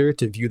the theater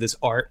to view this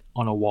art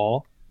on a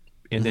wall,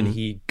 and then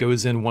he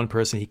goes in one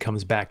person, he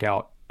comes back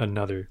out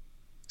another.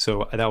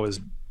 So that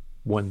was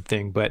one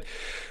thing. But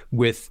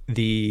with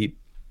the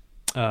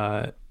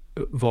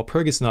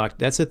Walpurgisnacht,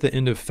 that's at the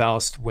end of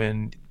Faust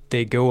when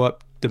they go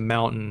up the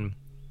mountain.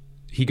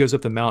 He goes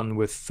up the mountain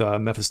with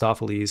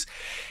Mephistopheles,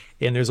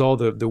 and there's all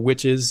the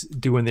witches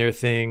doing their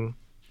thing,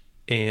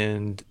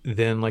 and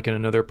then like in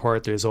another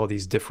part there's all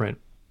these different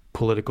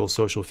political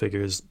social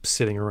figures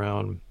sitting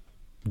around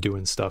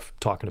doing stuff,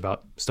 talking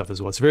about stuff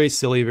as well. It's very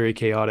silly, very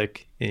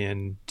chaotic,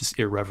 and just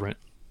irreverent,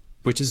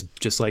 which is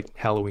just like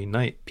Halloween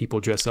night. People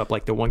dress up,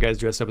 like the one guy's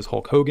dressed up as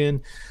Hulk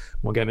Hogan,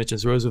 one guy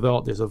mentions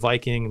Roosevelt, there's a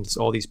Viking, and it's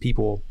all these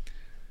people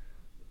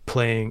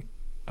playing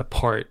a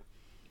part,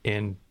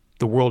 and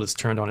the world is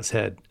turned on its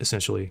head,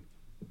 essentially.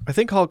 I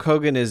think Hulk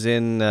Hogan is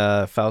in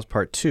Faust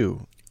Part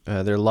 2.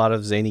 There are a lot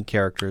of zany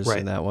characters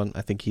in that one.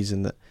 I think he's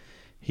in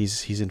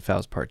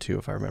Faust Part 2,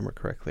 if I remember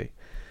correctly.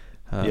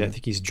 Yeah, I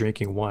think he's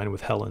drinking wine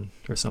with Helen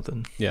or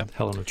something. Yeah.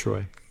 Helen of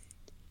Troy.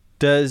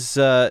 Is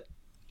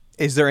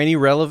there any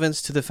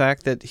relevance to the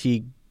fact that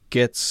he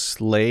gets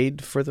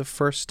laid for the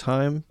first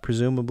time,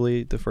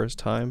 presumably the first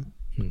time?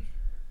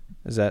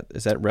 Is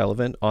that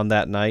relevant on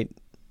that night?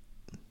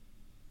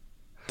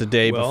 The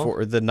day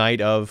before, the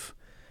night of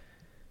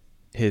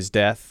his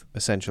death,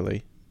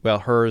 essentially. Well,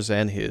 hers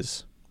and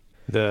his.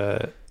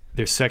 Their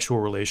sexual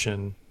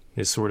relation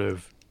is sort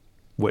of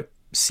what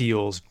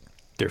seals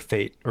their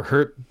fate, or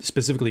her,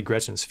 specifically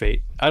Gretchen's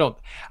fate. I don't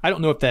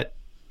know if that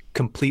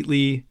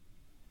completely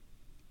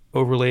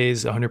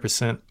overlays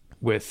 100%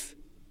 with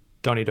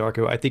Donnie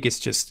Darko. I think it's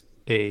just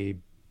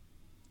an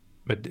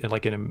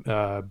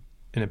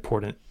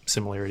important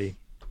similarity,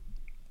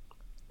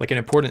 like an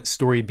important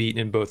story beat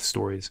in both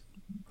stories.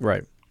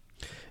 Right.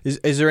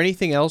 Is there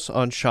anything else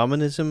on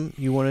shamanism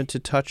you wanted to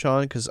touch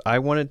on? Because I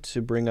wanted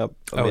to bring up.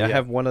 I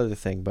have one other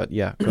thing, but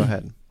yeah, go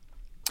ahead.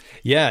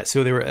 Yeah.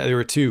 So there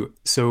were two.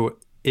 So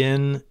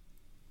in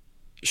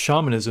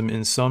shamanism,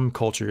 in some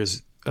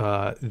cultures,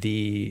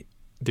 the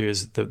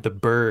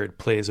bird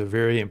plays a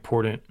very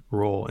important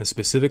role, and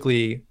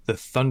specifically the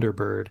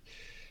thunderbird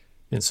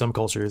in some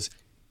cultures,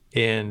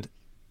 and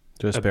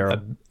To a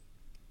sparrow.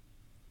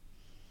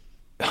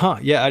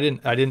 yeah, I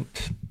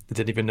didn't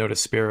even notice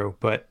sparrow,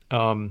 but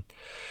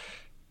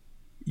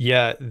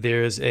yeah,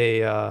 there's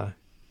an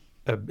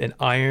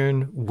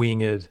iron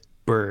winged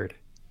bird.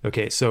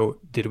 Okay, so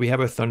did we have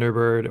a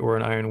thunderbird or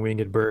an iron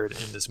winged bird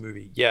in this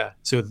movie? Yeah.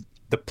 So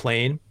the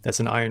plane, that's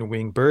an iron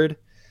winged bird.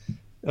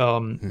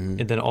 And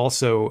then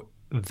also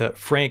the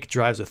Frank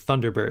drives a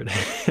thunderbird.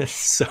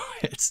 So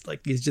it's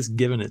like he's just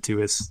giving it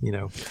to us,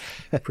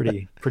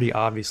 pretty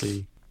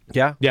obviously.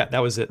 Yeah. Yeah, that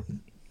was it.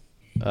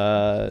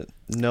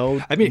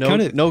 No, I mean,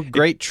 no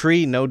great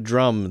tree, no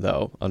drum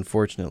though.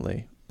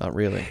 Unfortunately, not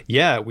really.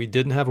 Yeah, we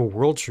didn't have a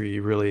world tree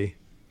really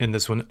in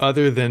this one,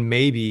 other than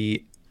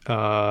maybe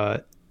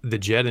the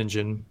jet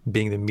engine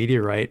being the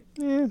meteorite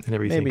and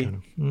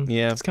everything. Maybe.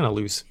 Yeah, it's kind of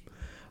loose.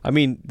 I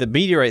mean, the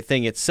meteorite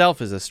thing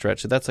itself is a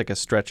stretch. So that's like a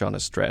stretch on a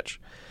stretch.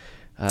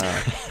 I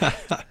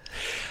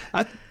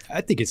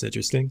think it's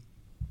interesting.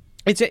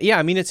 Yeah.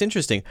 I mean, it's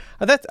interesting.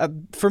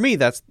 For me,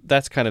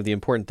 that's kind of the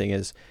important thing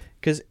is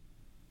because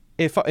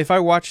if I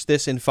watch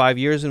this in 5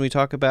 years and we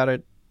talk about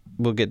it,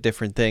 we'll get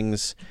different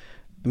things.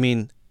 I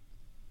mean,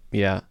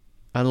 yeah,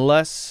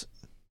 unless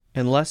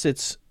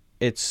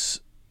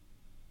it's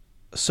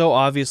so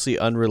obviously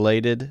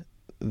unrelated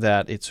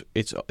that it's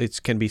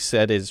can be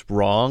said is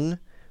wrong,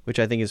 which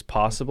I think is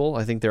possible.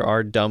 I think there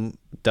are dumb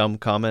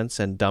comments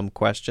and dumb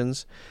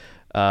questions.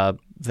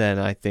 Then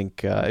I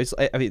think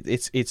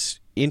it's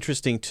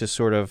interesting to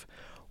sort of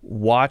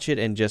watch it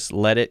and just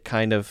let it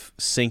kind of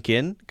sink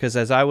in. Because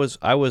as I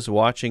was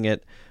watching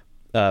it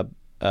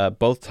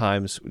both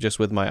times just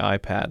with my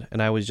iPad,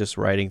 and I was just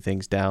writing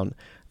things down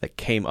that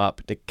came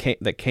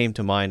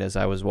to mind as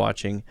I was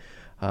watching.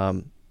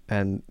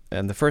 And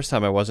the first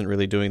time I wasn't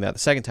really doing that. The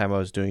second time I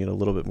was doing it a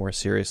little bit more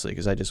seriously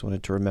because I just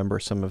wanted to remember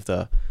some of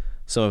the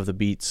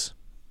beats,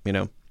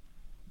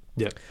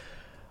 Yeah.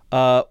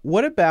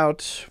 What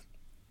about?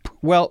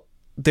 Well,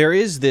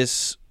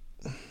 there's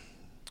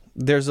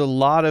a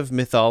lot of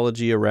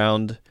mythology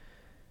around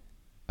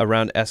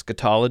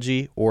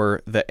eschatology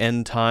or the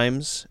end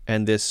times,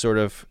 and this sort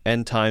of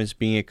end times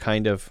being a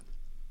kind of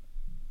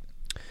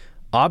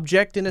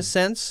object in a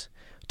sense.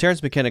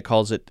 Terence McKenna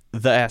calls it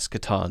the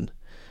eschaton,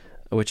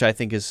 which I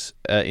think is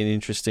an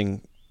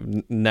interesting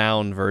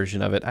noun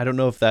version of it. I don't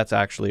know if that's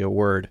actually a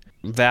word.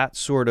 That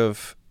sort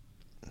of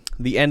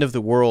the end of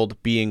the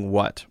world being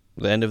what?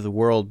 The end of the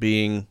world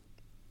being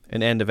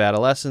an end of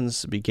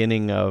adolescence,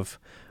 beginning of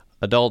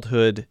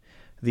adulthood,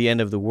 the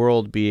end of the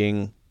world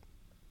being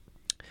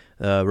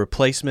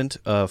replacement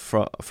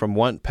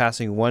from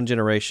passing one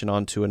generation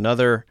on to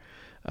another.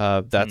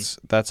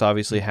 That's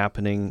obviously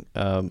happening.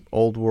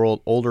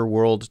 Older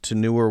world to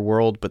newer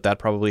world, but that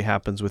probably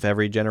happens with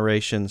every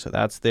generation. So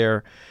that's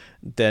there.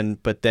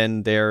 But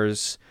then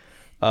there's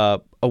a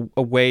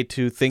way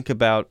to think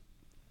about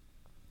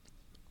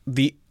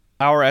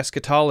our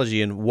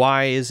eschatology and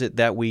why is it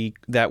that we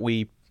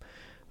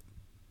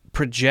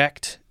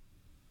project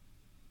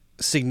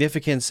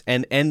significance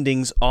and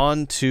endings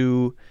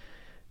onto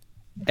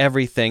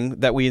everything,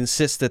 that we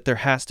insist that there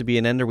has to be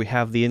an end, or we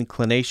have the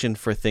inclination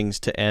for things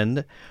to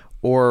end,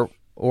 or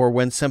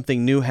when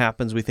something new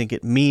happens, we think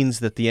it means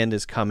that the end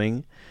is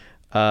coming.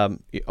 All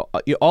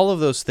of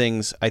those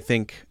things, I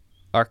think,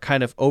 are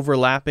kind of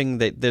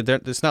overlapping.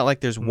 It's not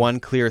like there's one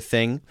clear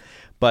thing,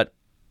 but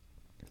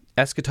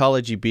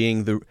eschatology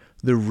being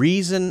the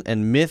reason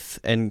and myth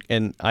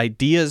and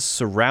ideas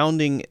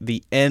surrounding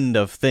the end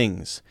of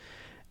things,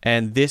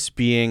 and this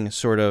being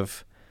sort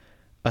of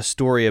a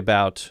story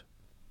about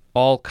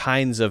all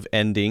kinds of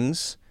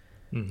endings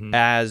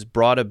as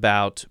brought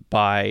about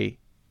by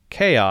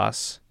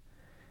chaos,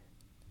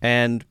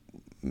 and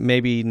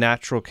maybe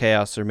natural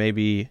chaos, or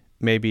maybe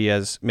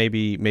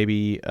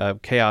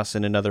chaos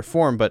in another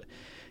form. But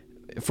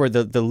for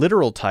the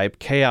literal type,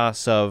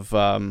 chaos of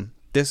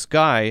this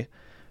guy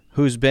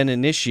who's been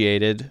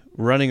initiated,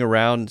 running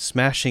around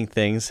smashing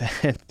things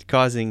and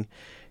causing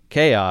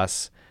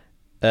chaos,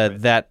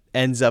 that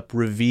ends up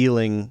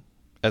revealing,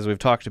 as we've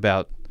talked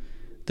about,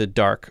 the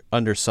dark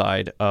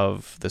underside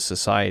of the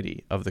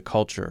society, of the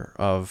culture,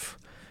 of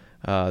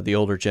the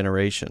older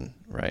generation,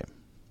 right?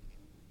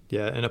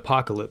 Yeah, an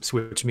apocalypse,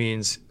 which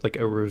means like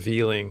a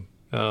revealing.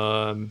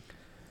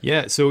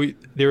 Yeah, so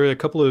there are a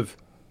couple of...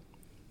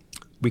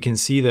 We can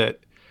see that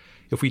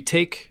if we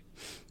take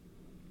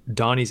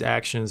Donnie's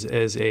actions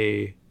as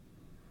he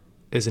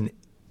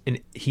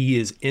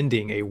is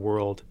ending a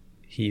world,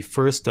 he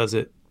first does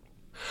it...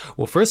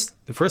 Well,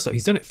 the first time,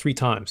 he's done it 3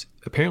 times.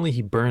 Apparently,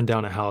 he burned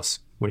down a house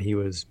when he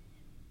was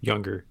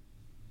younger.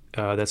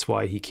 That's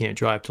why he can't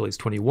drive till he's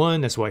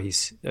 21. That's why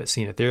he's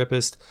seeing a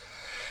therapist.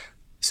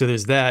 So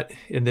there's that.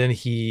 And then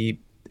he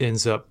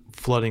ends up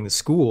flooding the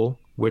school,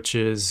 which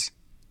is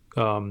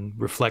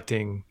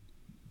reflecting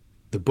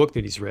the book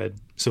that he's read.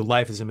 So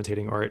life is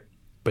imitating art.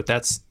 But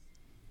that's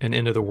an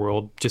end of the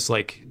world, just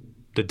like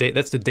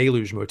that's the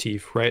deluge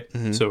motif, right?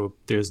 Mm-hmm. So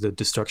there's the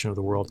destruction of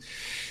the world.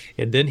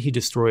 And then he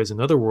destroys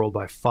another world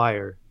by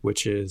fire,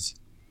 which is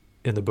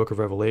in the book of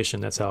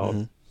Revelation. That's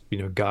how,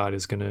 God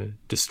is going to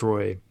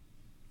destroy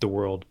the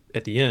world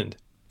at the end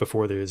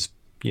before there's,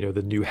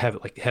 the new heaven,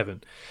 like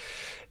heaven.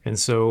 And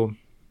so,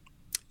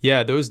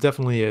 yeah, those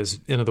definitely as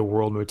end of the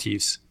world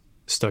motifs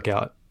stuck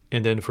out.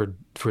 And then for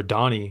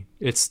Donnie,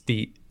 it's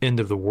the end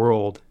of the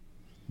world.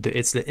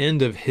 It's the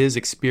end of his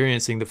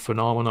experiencing the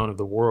phenomenon of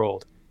the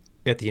world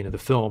at the end of the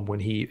film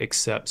when he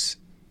accepts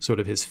sort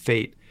of his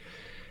fate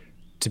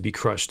to be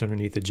crushed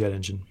underneath the jet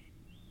engine.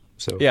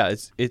 So yeah,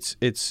 it's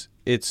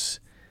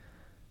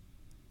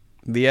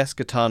the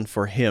eschaton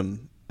for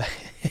him,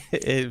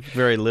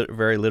 very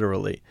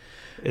literally.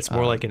 It's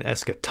more like an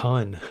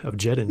eschaton of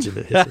jet engine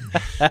that hits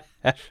him.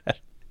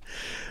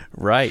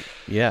 Right.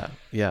 Yeah.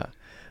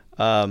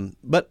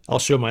 But I'll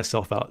show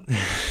myself out.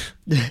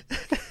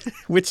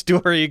 Which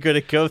door are you going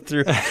to go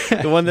through?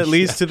 The one that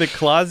leads to the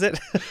closet?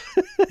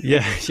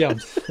 yeah.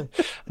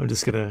 I'm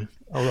just gonna.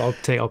 I'll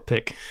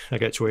pick. I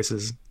got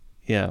choices.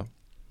 Yeah.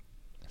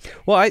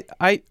 Well,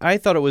 I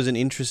thought it was an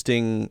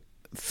interesting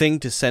thing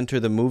to center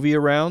the movie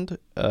around,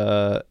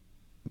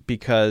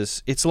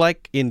 because it's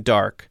like in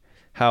Dark,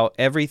 how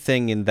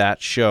everything in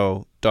that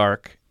show,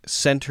 Dark,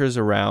 centers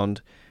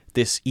around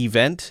this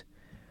event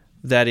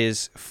that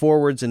is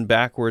forwards and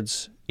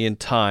backwards in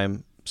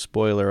time.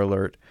 Spoiler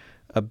alert.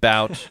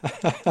 About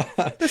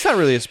it's not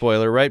really a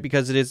spoiler, right?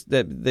 Because it is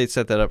that they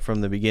set that up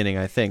from the beginning,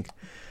 I think.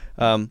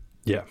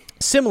 Yeah.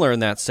 Similar in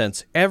that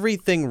sense.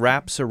 Everything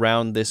wraps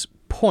around this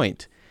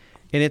point,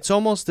 and it's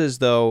almost as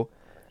though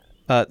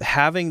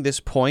having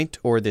this point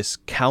or this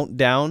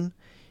countdown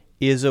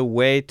is a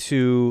way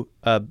to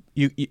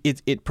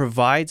it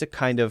provides a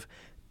kind of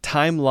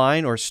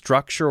timeline or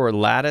structure or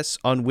lattice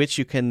on which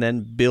you can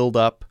then build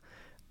up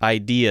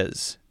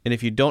ideas. And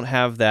if you don't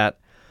have that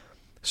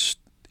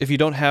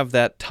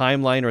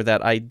timeline or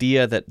that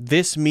idea that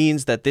this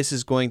means that this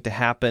is going to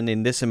happen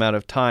in this amount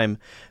of time,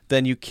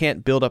 then you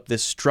can't build up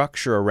this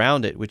structure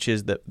around it, which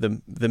is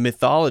the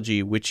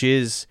mythology, which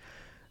is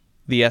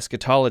the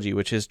eschatology,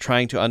 which is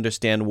trying to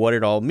understand what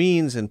it all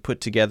means and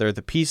put together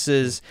the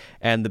pieces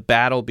and the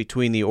battle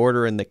between the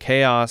order and the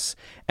chaos.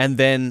 And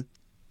then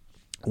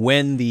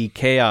when the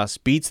chaos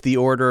beats the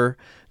order,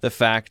 the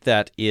fact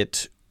that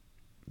it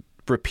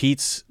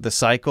repeats the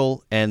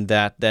cycle and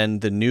that then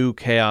the new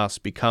chaos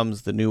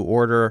becomes the new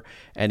order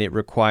and it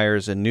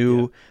requires a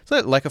new, so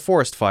like a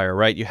forest fire,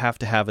 right? You have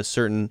to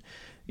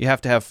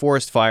have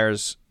forest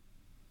fires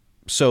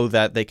so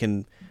that they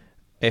can,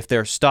 if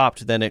they're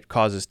stopped, then it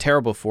causes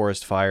terrible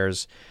forest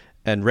fires,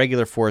 and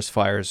regular forest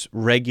fires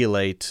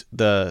regulate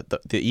the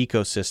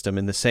ecosystem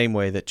in the same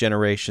way that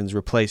generations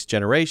replace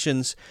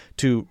generations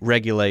to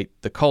regulate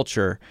the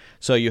culture.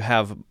 So you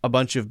have a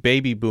bunch of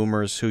baby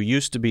boomers who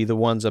used to be the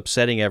ones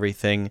upsetting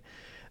everything,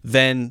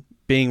 then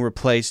being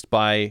replaced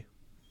by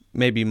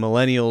maybe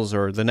millennials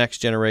or the next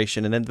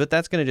generation, but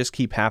that's going to just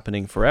keep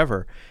happening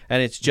forever.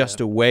 And it's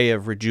just a way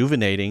of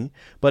rejuvenating,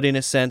 but in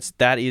a sense,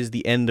 that is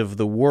the end of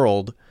the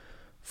world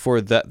for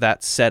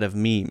that set of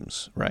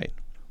memes, right?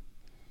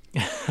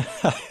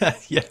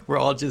 Yeah, we're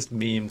all just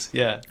memes.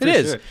 Yeah, it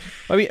is. Sure.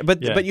 I mean,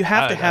 but you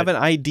have to have an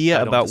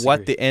idea about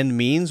what the end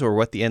means or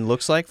what the end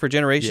looks like. For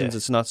generations,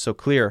 it's not so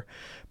clear.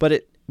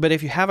 But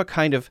if you have a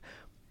kind of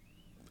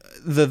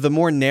the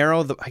more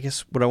narrow, I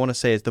guess what I want to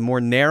say is the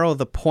more narrow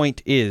the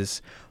point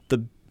is,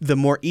 the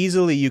more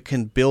easily you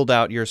can build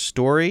out your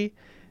story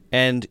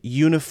and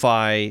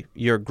unify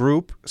your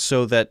group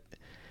so that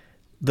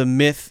the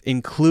myth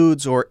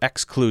includes or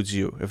excludes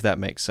you, if that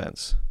makes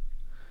sense.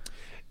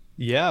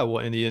 Yeah, well,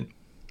 and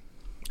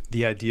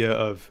the idea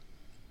of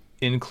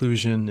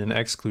inclusion and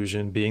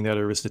exclusion being that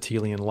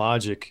Aristotelian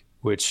logic,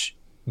 which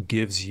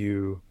gives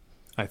you,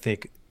 I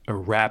think, a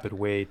rapid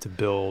way to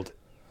build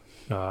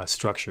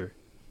structure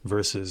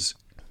versus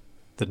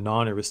the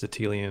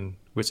non-Aristotelian,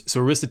 so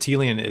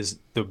Aristotelian is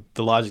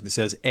the logic that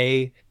says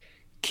A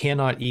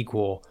cannot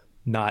equal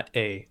not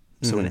A.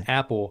 So an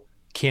apple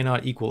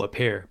cannot equal a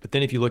pear. But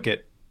then if you look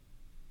at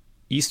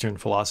Eastern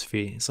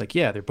philosophy, it's like,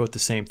 yeah, they're both the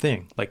same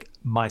thing. Like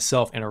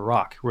myself and a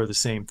rock, we're the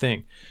same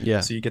thing.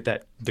 Yeah. So you get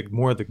that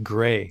more the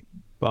gray.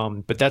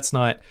 But that's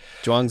not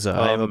Zhuangzi,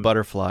 I am a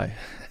butterfly.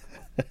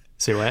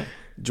 Say what?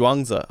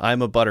 Zhuangzi,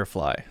 I'm a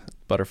butterfly.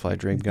 Butterfly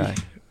dream guy.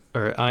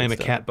 Or I am a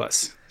cat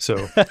bus.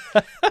 So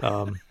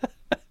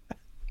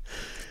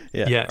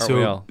yeah.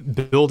 So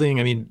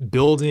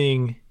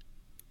building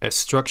a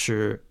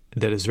structure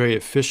that is very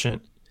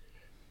efficient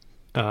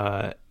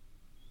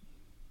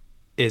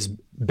is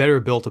better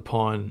built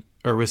upon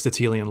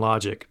Aristotelian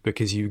logic,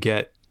 because you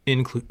get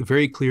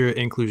very clear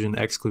inclusion,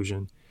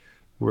 exclusion.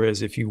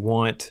 Whereas if you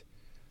want,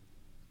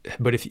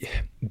 but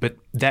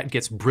that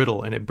gets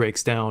brittle and it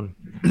breaks down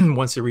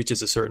once it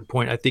reaches a certain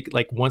point. I think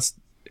like once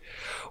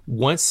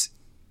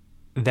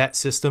that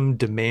system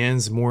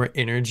demands more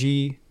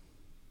energy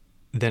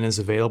than is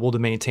available to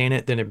maintain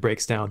it, then it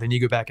breaks down. Then you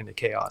go back into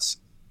chaos,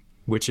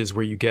 which is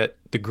where you get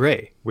the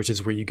gray, which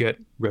is where you get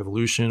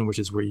revolution, which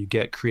is where you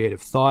get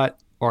creative thought,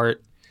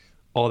 art,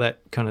 all that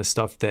kind of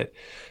stuff that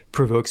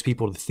provokes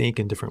people to think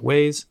in different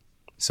ways.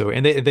 So,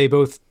 and they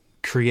both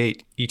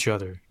create each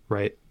other,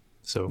 right?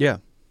 So yeah,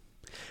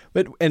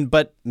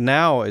 but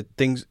now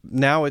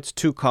it's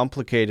too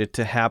complicated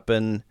to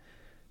happen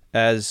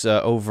as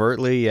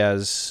overtly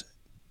as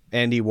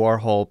Andy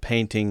Warhol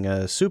painting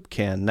a soup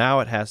can. Now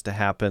it has to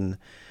happen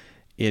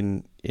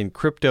in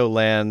crypto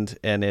land,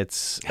 and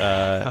it's Say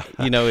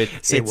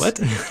it's what?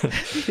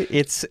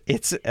 it's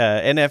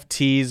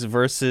NFTs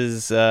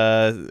versus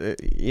I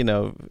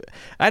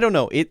don't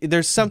know.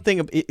 There's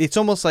something. It's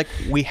almost like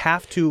we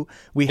had to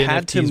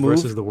NFTs move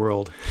versus the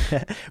world.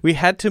 we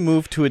had to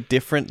move to a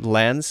different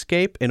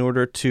landscape in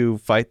order to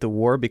fight the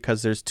war,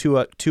 because there's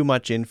too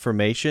much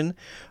information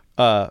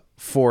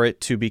for it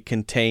to be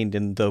contained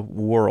in the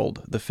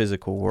world, the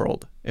physical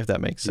world, if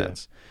that makes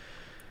sense.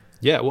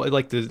 Yeah, well,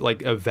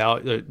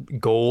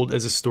 gold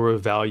as a store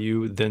of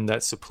value, then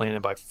that's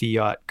supplanted by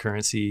fiat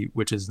currency,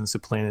 which is then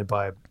supplanted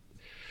by,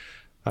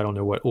 I don't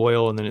know what,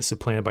 oil, and then it's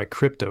supplanted by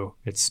crypto.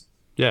 It's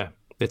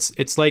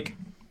like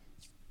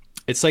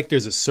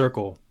there's a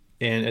circle,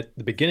 and at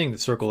the beginning the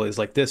circle is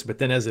like this, but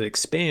then as it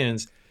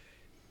expands,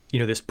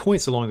 there's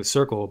points along the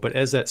circle, but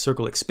as that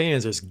circle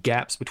expands, there's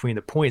gaps between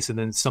the points, and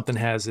then something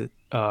has an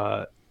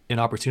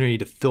opportunity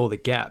to fill the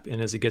gap.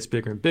 And as it gets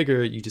bigger and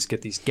bigger, you just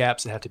get these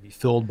gaps that have to be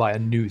filled by a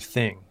new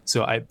thing.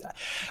 So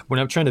when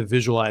I'm trying to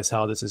visualize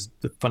how the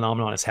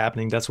phenomenon is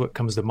happening, that's what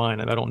comes to mind.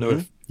 And I don't know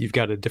if you've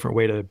got a different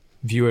way to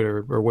view it,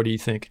 or what do you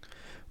think?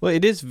 Well,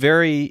 it is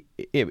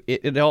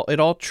it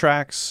all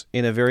tracks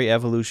in a very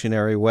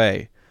evolutionary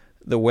way.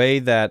 The way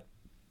that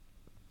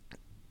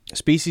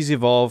species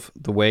evolve,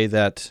 the way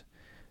that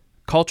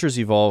cultures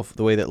evolve,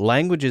 the way that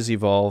languages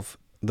evolve,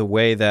 the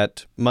way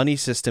that money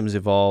systems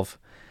evolve,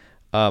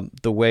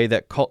 the way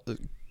that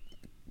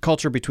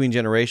culture between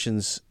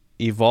generations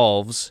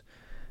evolves,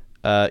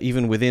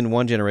 even within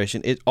one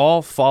generation, it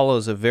all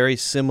follows a very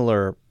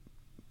similar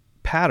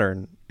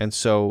pattern. And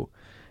so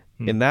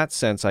in that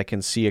sense, I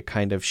can see a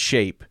kind of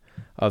shape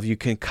of, you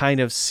can kind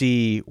of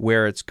see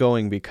where it's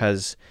going,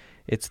 because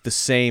it's the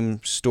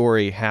same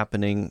story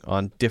happening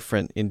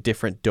in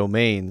different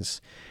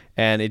domains.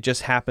 And it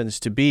just happens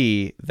to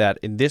be that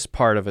in this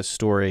part of a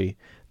story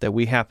that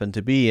we happen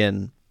to be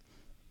in,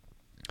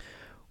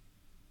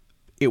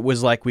 it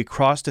was like we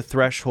crossed a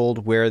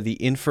threshold where the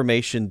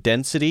information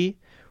density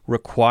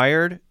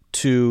required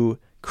to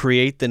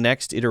create the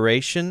next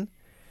iteration,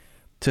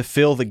 to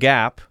fill the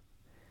gap,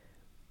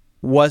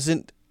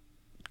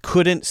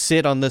 couldn't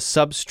sit on the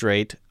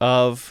substrate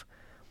of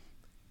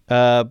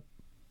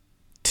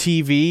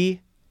TV,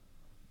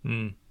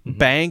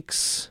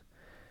 banks,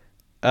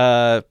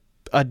 a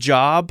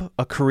job,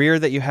 a career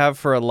that you have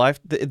for a life,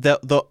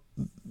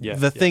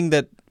 the thing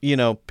that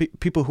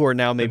people who are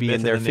now maybe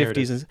in their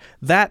 50s, and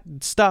that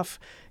stuff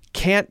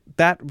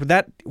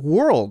that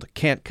world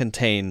can't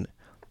contain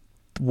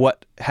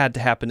what had to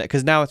happen,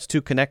 because now it's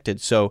too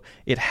connected. So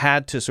it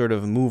had to sort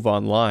of move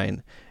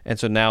online, and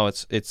so now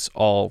it's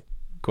all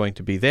going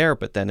to be there.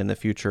 But then in the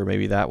future,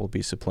 maybe that will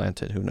be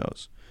supplanted. Who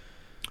knows?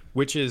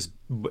 Which is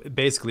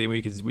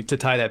basically, to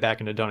tie that back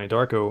into Donnie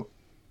Darko,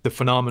 the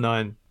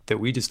phenomenon that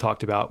we just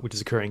talked about, which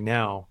is occurring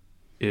now,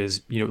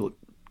 is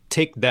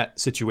take that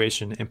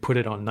situation and put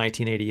it on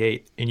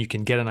 1988, and you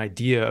can get an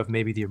idea of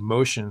maybe the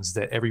emotions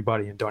that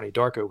everybody in Donnie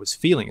Darko was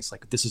feeling. It's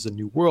like, this is a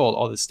new world.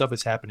 All this stuff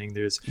is happening.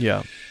 There's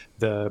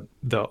the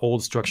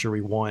old structure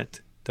we want,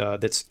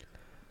 that's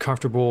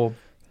comfortable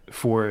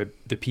for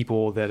the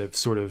people that have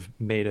sort of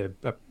made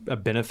a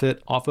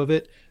benefit off of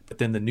it. But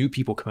then the new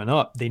people coming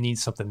up, they need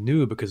something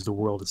new because the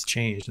world has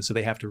changed, and so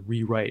they have to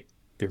rewrite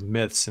their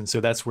myths. And so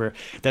that's where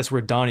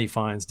Donnie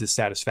finds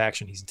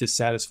dissatisfaction. He's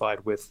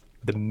dissatisfied with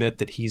the myth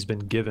that he's been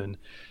given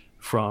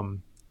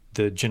from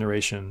the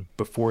generation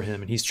before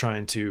him, and he's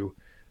trying to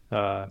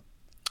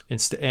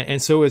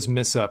and so is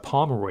Miss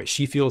Pomeroy.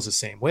 She feels the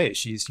same way.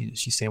 She's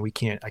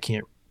saying, I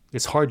can't,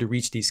 it's hard to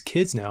reach these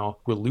kids now,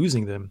 we're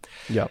losing them.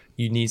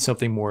 You need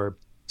something more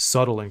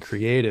subtle and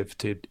creative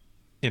to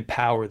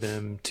empower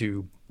them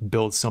to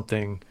build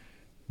something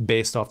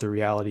based off the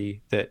reality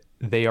that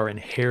they are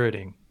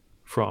inheriting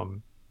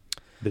from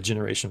the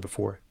generation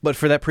before. But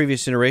for that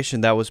previous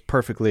generation, that was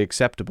perfectly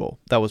acceptable.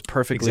 That was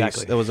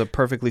a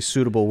perfectly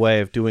suitable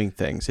way of doing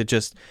things.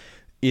 The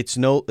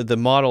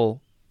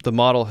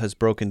model has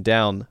broken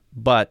down,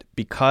 but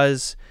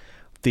because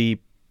the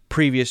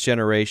previous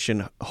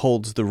generation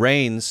holds the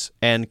reins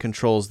and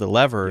controls the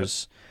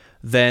levers,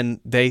 then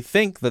they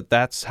think that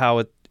that's how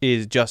it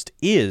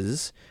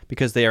is,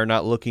 because they are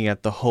not looking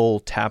at the whole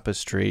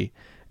tapestry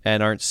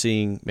and aren't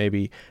seeing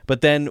maybe. But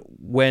then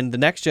when the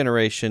next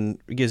generation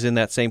is in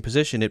that same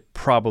position, it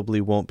probably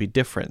won't be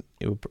different.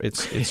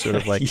 It's sort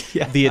of like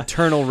the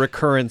eternal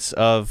recurrence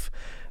of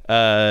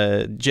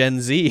Gen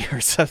Z or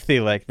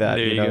something like that.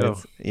 There you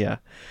go.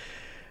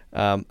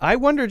 I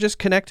wonder, just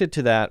connected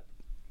to that,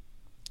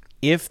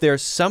 if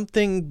there's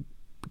something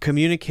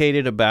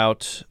communicated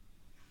about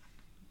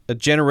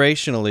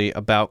generationally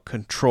about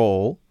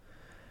control,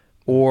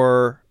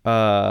 or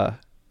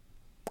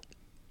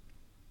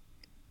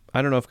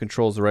I don't know if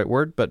control is the right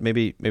word, but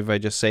maybe if I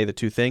just say the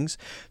two things.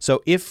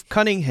 So if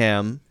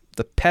Cunningham,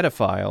 the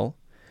pedophile,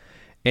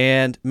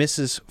 and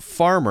Mrs.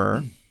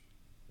 Farmer,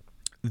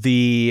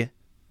 the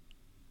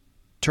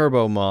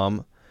turbo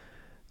mom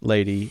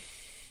lady,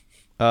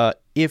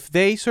 if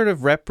they sort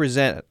of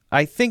represent,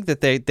 I think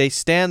that they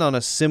stand on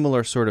a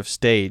similar sort of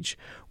stage.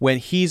 When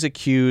he's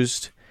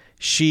accused,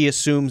 she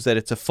assumes that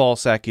it's a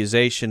false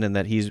accusation and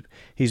that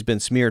he's been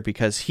smeared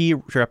because he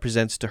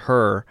represents to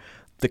her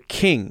the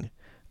king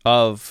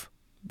of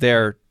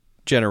their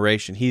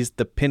generation. He's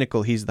the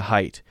pinnacle, he's the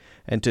height.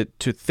 And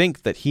to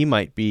think that he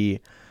might be,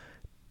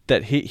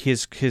 that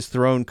his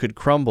throne could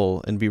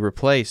crumble and be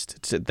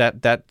replaced,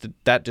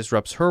 that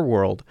disrupts her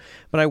world.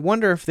 But I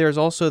wonder if there's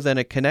also then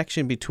a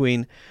connection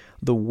between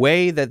the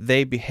way that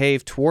they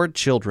behave toward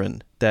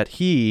children, that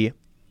he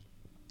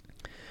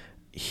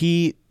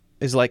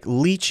is like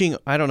leeching,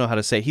 I don't know how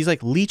to say, he's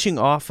like leeching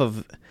off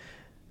of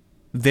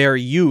their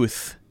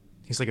youth.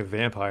 He's like a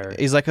vampire.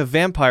 He's like a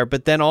vampire,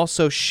 but then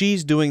also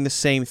she's doing the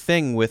same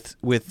thing with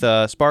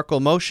Sparkle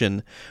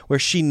Motion, where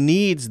she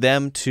needs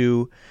them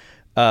to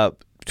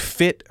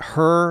fit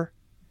her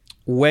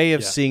way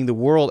of seeing the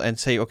world and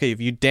say, okay, if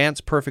you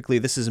dance perfectly,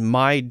 this is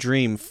my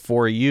dream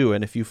for you,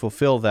 and if you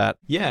fulfill that.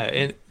 Yeah,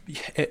 and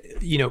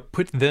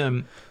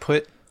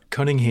put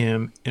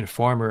Cunningham and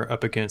Farmer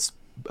up against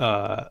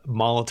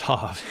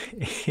Molotov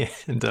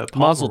and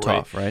Mazel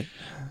Tov, right?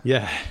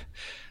 Yeah.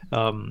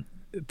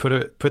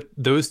 Put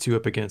those two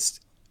up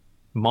against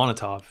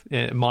Molotov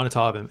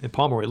and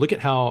Pomeroy. Look at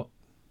how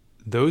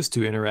those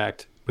two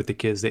interact with the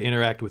kids. They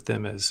interact with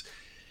them as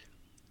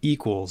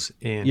equals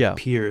and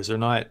peers. They're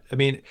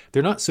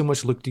not so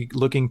much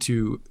looking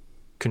to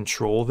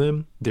control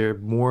them. They're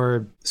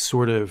more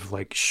sort of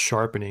like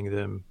sharpening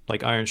them,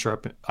 like iron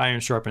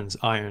sharpens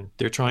iron.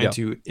 They're trying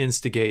to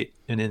instigate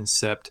and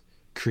incept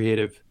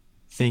creative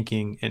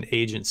thinking and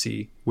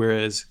agency,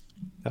 whereas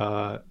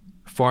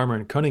Farmer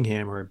and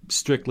Cunningham are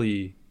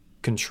strictly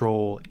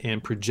control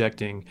and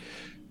projecting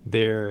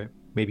their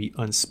maybe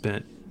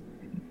unspent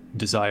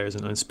desires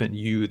and unspent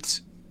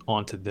youths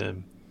onto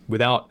them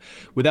without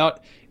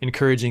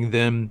encouraging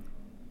them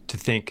to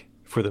think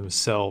for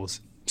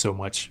themselves so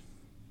much.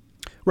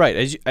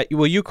 Right.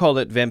 You called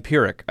it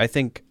vampiric. I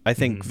think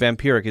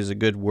vampiric is a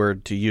good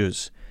word to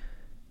use.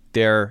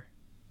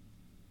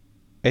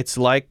 It's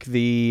like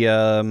there's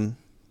an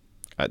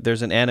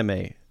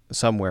anime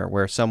somewhere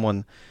where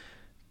someone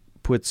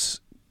puts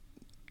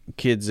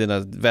kids in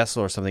a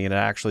vessel or something and it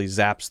actually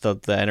zaps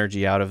the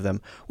energy out of them.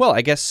 Well,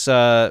 I guess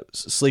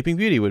Sleeping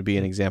Beauty would be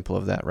an example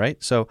of that,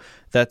 right? So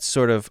that's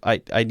sort of,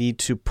 I need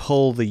to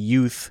pull the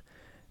youth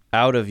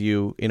out of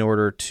you in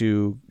order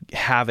to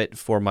have it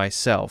for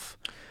myself,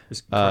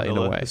 in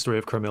a way. The story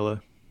of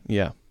Carmilla.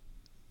 Yeah.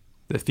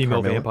 The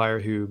female vampire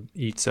who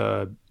eats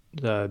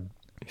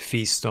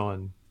feast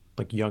on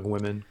like young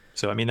women.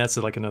 So, I mean, that's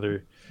like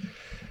another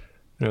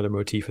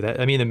motif of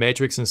that. I mean, the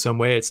Matrix in some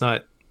way, it's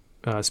not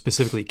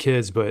specifically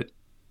kids, but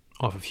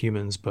off of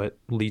humans, but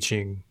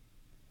leeching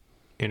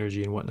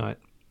energy and whatnot.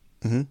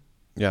 Mm-hmm.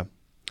 Yeah.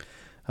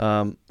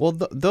 Well,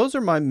 those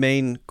are my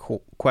main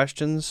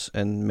questions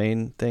and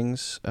main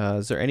things.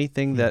 Is there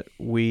anything that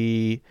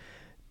we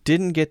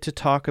didn't get to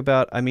talk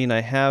about? I mean, I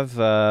have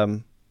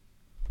a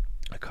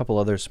couple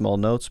other small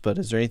notes, but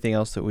is there anything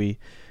else that we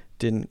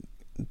didn't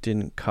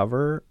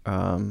cover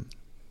that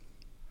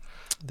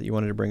you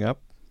wanted to bring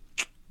up?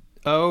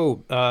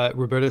 Oh,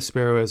 Roberta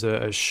Sparrow is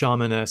a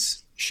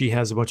shamaness. She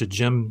has a bunch of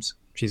gems.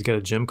 She's got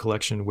a gem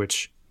collection,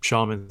 which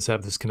shamans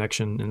have this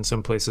connection in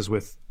some places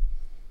with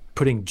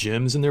putting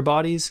gems in their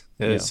bodies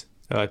as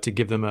to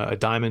give them a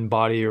diamond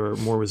body or a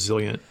more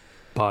resilient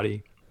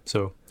body.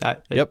 So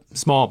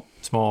small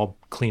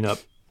cleanup,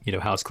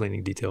 house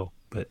cleaning detail.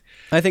 But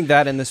I think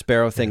that and the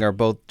Sparrow thing are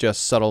both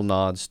just subtle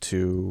nods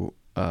to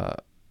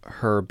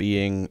her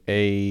being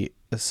a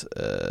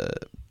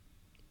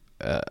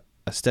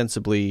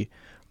ostensibly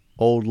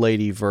old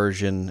lady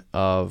version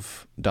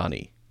of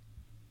Donnie.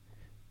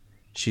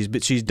 She's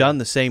done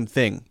the same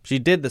thing. She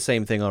did the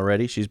same thing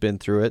already. She's been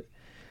through it,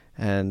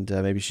 and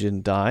maybe she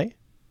didn't die.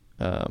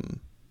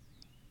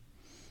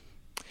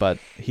 But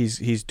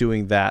he's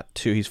doing that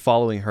too. He's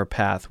following her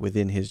path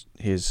within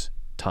his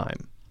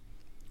time.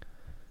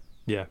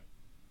 Yeah.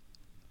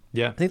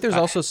 I think there's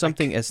also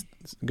something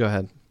go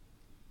ahead.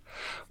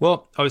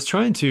 Well, I was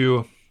trying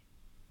to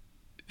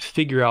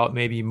figure out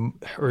maybe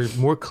or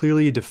more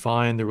clearly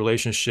define the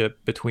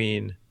relationship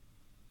between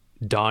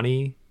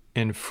Donnie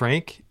and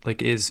Frank.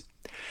 Like, is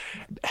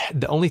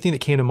the only thing that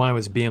came to mind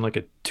was being like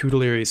a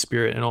tutelary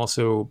spirit and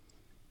also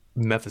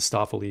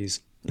Mephistopheles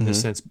in the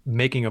sense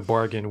making a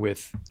bargain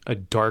with a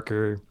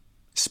darker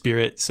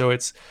spirit. So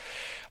it's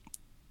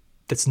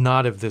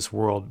not of this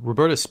world.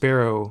 Roberta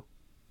Sparrow,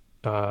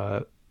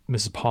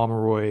 Mrs.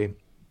 Pomeroy,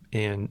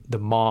 and the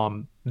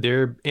mom,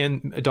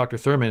 and Dr.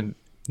 Thurman,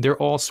 they're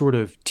all sort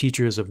of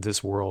teachers of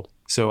this world.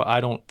 So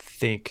I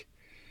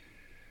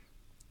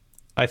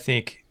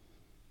think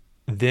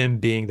them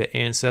being the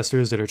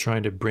ancestors that are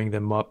trying to bring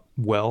them up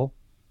well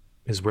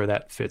is where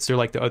that fits. They're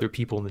like the other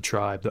people in the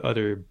tribe, the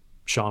other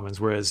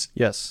shamans, whereas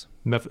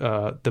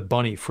the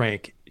bunny,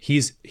 Frank,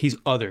 he's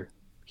other.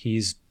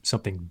 He's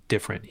something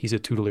different. He's a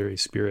tutelary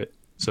spirit.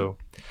 So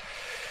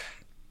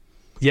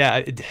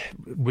Yeah,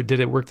 did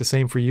it work the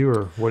same for you,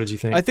 or what did you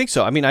think? I think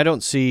so. I mean, I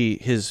don't see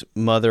his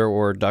mother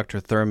or Dr.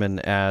 Thurman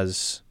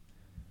as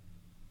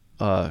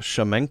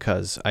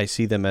shamenkas. I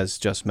see them as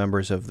just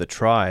members of the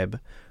tribe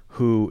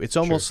who, it's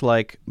almost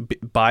like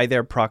by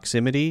their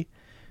proximity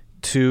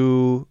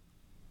to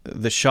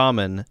the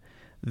shaman,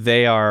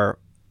 they are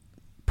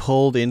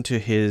pulled into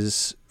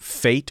his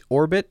fate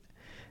orbit,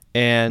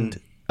 and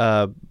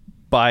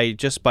by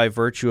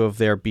virtue of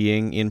their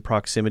being in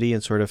proximity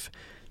and sort of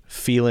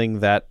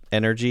feeling that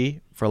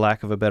energy, for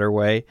lack of a better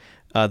way,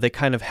 they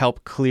kind of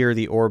help clear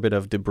the orbit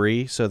of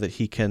debris so that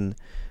he can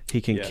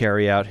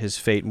carry out his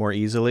fate more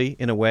easily,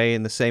 in a way,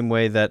 in the same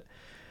way that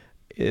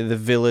the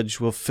village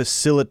will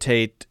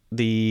facilitate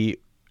the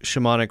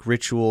shamanic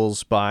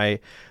rituals by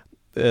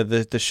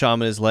the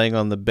shaman is laying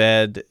on the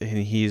bed and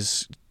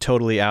he's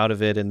totally out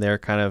of it, and they're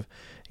kind of,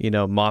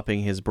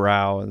 mopping his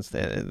brow, and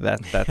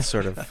that's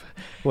sort of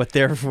what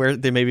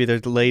maybe they're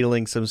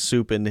ladling some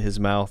soup into his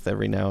mouth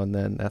every now and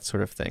then, that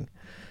sort of thing.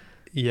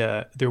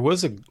 Yeah, there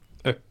was a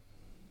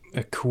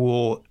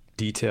cool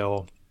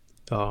detail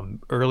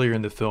earlier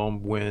in the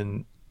film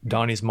when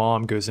Donnie's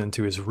mom goes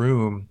into his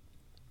room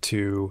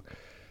to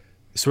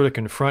sort of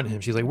confront him.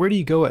 She's like, "Where do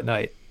you go at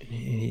night?"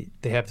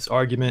 They have this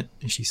argument,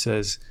 and she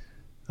says,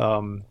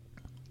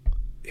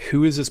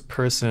 "Who is this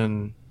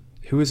person?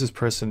 Who is this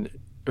person?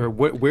 Or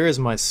where is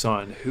my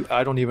son? Who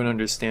I don't even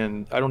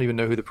understand. I don't even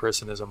know who the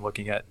person is I'm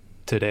looking at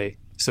today."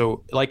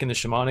 So, like in the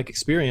shamanic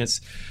experience,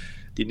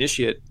 the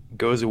initiate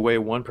goes away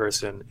one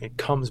person and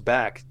comes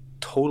back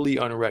totally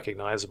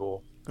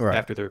unrecognizable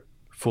after they're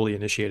fully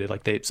initiated.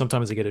 Like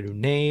sometimes they get a new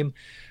name,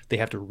 they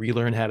have to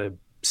relearn how to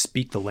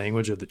speak the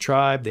language of the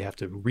tribe, they have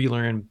to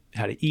relearn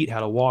how to eat, how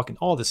to walk, and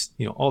all this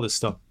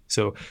stuff.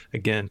 So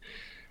again,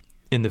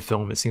 in the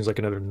film, it seems like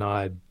another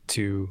nod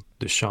to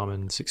the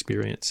shaman's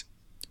experience.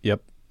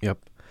 Yep.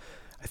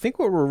 I think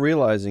what we're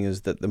realizing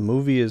is that the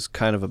movie is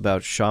kind of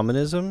about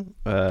shamanism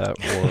or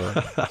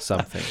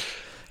something.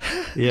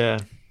 Yeah.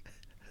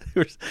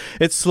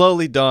 It's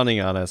slowly dawning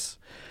on us.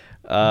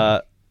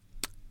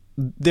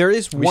 There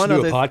is we one should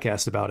other do a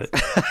podcast about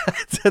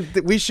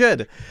it. We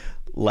should.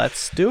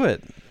 Let's do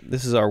it.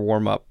 This is our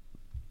warm-up.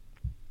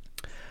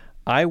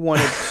 I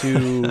wanted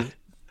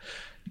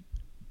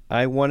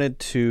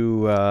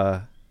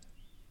to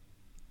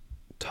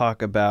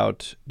talk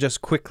about,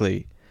 just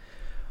quickly,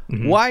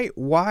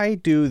 why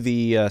do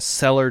the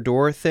cellar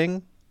door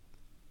thing?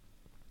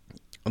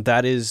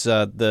 That is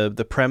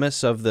the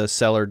premise of the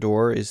cellar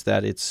door is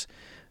that it's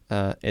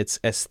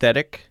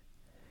aesthetic,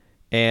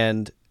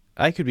 and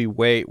I could be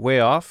way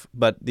off,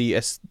 but the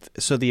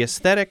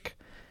aesthetic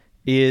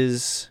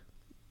is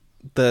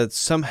the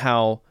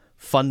somehow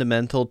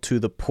fundamental to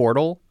the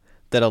portal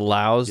that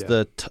allows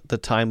the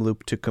time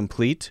loop to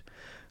complete.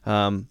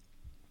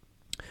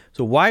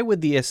 So why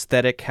would the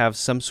aesthetic have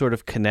some sort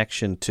of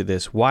connection to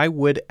this? Why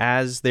would,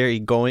 as he's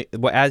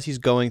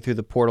going through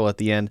the portal at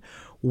the end,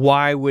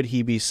 why would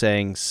he be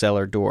saying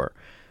cellar door?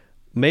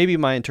 Maybe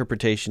my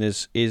interpretation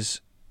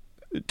is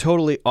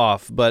totally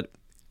off, but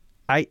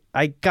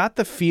I got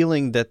the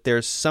feeling that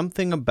there's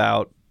something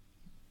about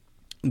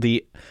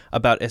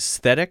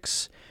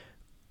aesthetics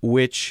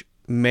which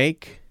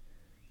make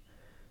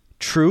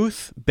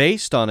truth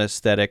based on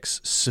aesthetics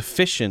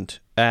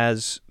sufficient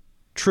as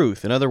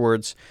truth. In other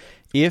words,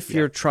 if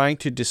you're trying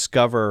to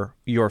discover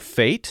your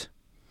fate,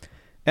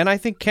 and I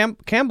think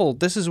Campbell,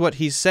 this is what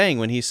he's saying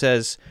when he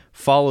says,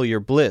 follow your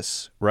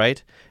bliss,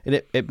 right?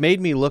 And it made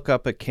me look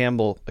up a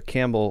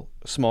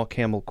small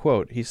Campbell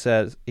quote. He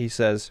says,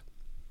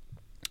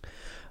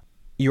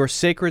 your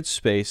sacred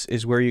space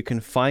is where you can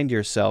find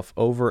yourself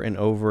over and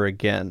over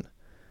again.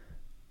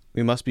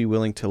 We must be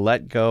willing to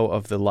let go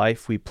of the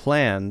life we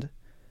planned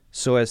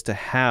so as to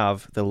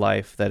have the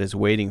life that is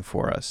waiting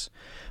for us.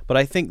 But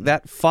I think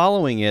that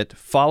following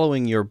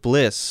your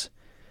bliss,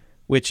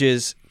 which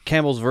is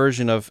Campbell's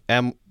version of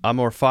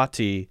amor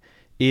fati,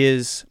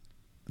 is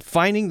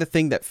finding the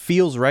thing that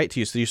feels right to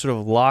you. So you sort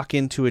of lock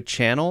into a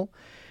channel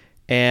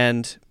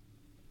and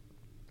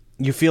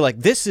you feel like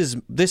this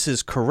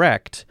is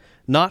correct,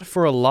 not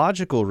for a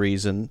logical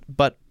reason,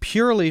 but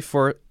purely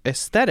for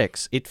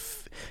aesthetics.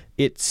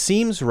 It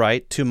seems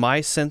right to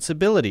my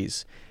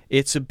sensibilities.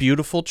 It's a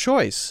beautiful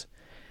choice.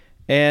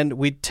 And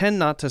we tend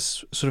not to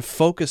sort of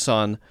focus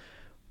on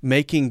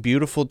making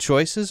beautiful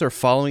choices or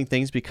following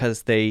things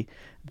because they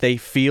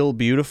feel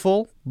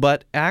beautiful,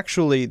 but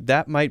actually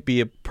that might be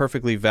a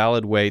perfectly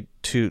valid way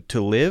to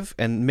live.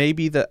 And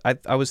maybe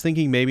I was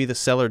thinking maybe the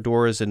cellar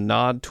door is a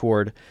nod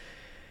toward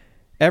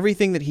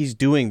everything that he's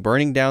doing.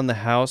 Burning down the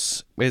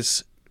house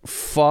is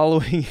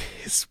following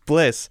his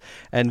bliss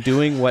and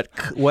doing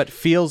what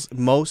feels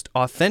most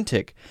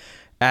authentic,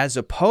 as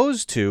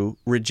opposed to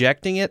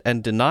rejecting it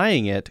and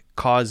denying it,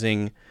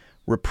 causing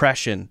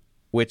repression,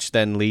 which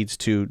then leads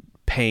to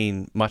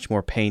pain, much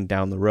more pain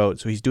down the road.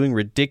 So he's doing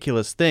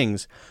ridiculous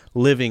things,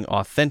 living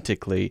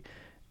authentically,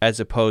 as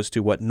opposed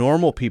to what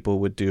normal people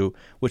would do,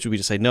 which would be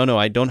to say, no,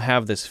 I don't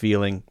have this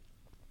feeling.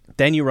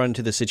 Then you run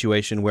into the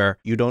situation where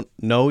you don't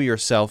know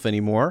yourself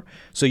anymore,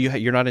 so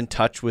you're not in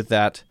touch with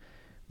that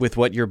with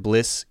what your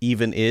bliss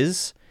even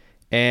is,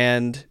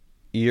 and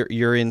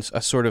you're in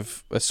a sort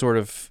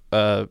of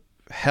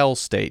hell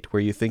state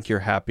where you think you're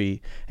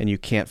happy and you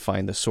can't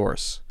find the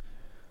source.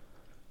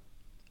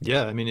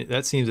 Yeah, I mean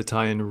that seems to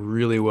tie in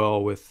really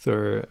well with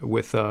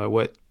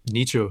what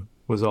Nietzsche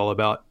was all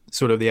about.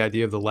 Sort of the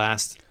idea of the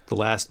last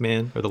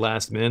man or the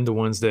last men, the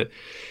ones that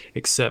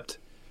accept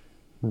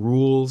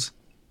rules,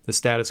 the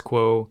status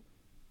quo,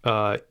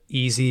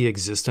 easy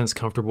existence,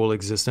 comfortable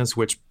existence,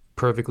 which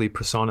perfectly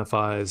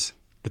personifies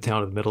the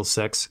town of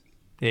Middlesex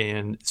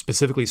and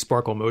specifically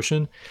Sparkle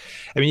Motion.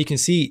 I mean, you can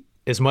see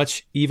as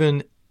much,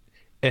 even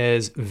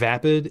as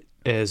vapid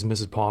as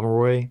Mrs.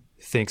 Pomeroy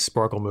thinks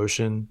Sparkle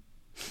Motion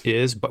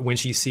is, but when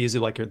she sees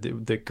it, like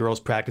the girl's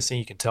practicing,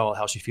 you can tell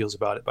how she feels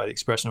about it by the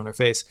expression on her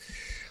face.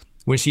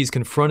 When she's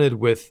confronted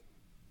with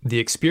the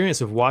experience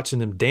of watching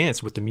them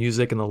dance with the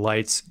music and the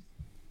lights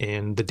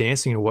and the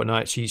dancing and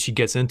whatnot, she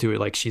gets into it.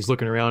 Like she's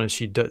looking around and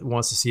she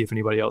wants to see if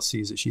anybody else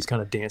sees it. She's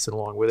kind of dancing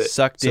along with it.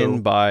 Sucked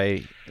in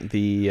by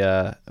the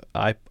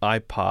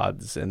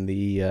iPods and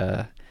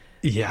the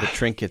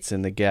trinkets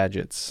and the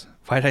gadgets.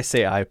 Why did I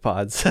say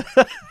iPods?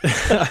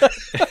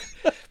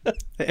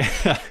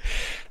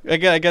 I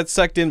got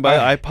sucked in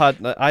by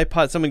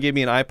iPod. Someone gave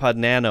me an iPod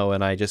Nano,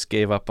 and I just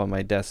gave up on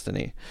my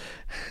destiny.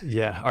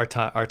 Yeah, our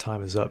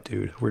time is up,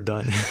 dude. We're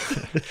done.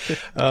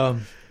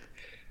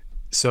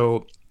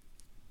 So,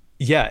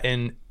 yeah,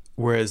 and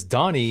whereas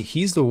Donnie,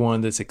 he's the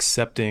one that's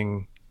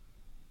accepting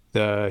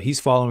he's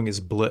following his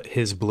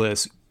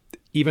bliss,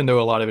 even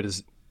though a lot of it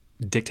is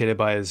dictated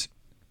by his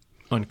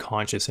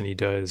unconscious, and he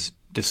does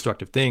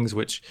destructive things,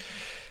 which,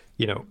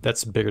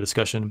 that's a bigger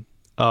discussion.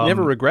 He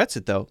never regrets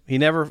it, though. He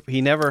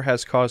never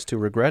has cause to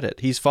regret it.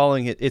 He's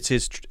following it. It's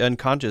his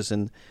unconscious,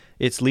 and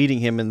it's leading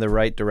him in the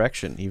right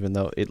direction, even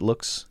though it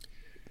looks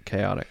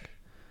chaotic.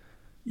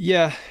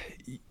 Yeah,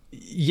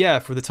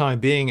 for the time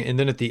being. And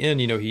then at the end,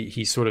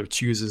 he sort of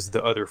chooses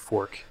the other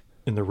fork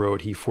in the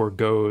road. He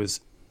forgoes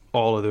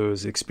all of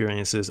those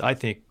experiences, I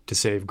think, to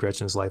save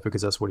Gretchen's life,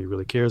 because that's what he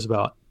really cares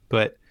about.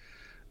 But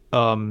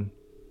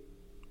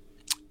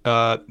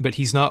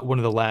he's not one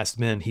of the last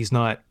men. He's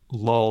not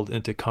lulled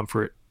into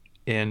comfort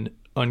and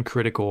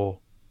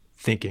uncritical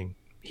thinking.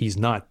 He's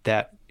not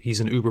that. He's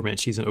an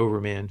Ubermensch. He's an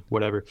overman,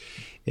 whatever.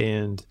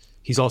 And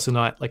he's also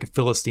not like a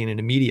Philistine, an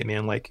immediate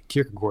man, like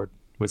Kierkegaard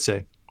would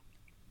say.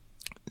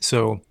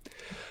 So,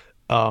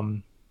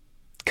 God,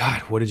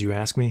 what did you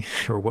ask me?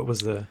 Or what was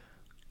the...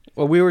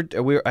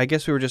 Well, I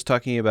guess we were just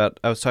talking about,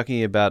 I was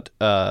talking about,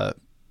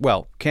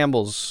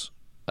 Campbell's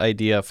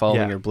idea of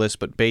following your bliss,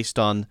 but based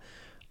on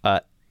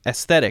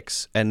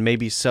aesthetics, and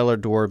maybe cellar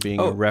door being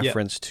a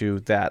reference to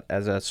that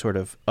as a sort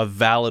of a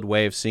valid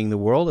way of seeing the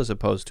world, as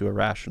opposed to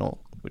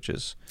irrational, which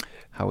is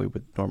how we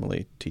would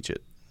normally teach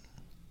it.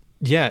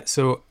 Yeah,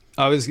 so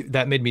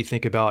that made me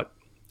think about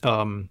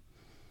the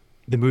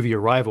movie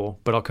Arrival,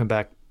 but I'll come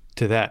back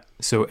to that.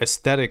 So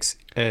aesthetics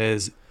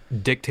as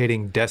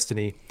dictating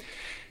destiny.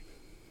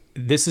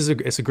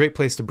 It's a great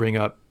place to bring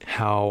up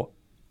how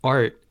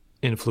art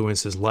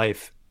influences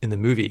life in the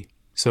movie.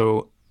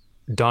 So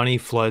Donnie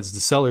floods the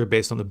cellar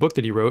based on the book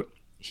that he wrote.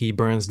 He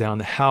burns down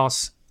the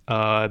house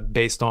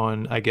based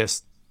on, I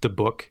guess, the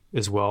book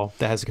as well.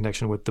 That has a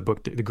connection with the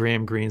book, the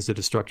Graham Greene's The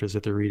Destructors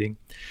that they're reading.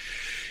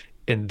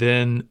 And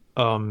then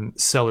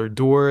cellar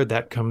door,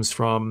 that comes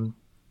from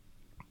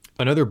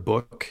another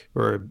book,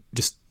 or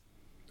just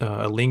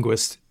a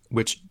linguist,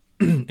 which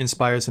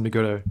inspires him to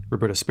go to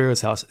Roberta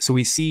Sparrow's house. So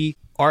we see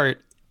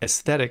art,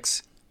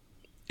 aesthetics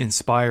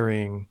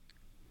inspiring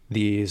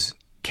these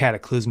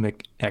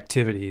cataclysmic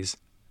activities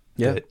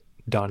that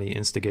Donnie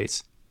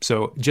instigates.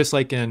 So just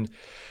like in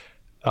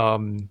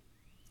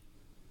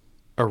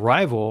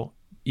Arrival,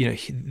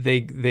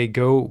 they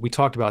go, we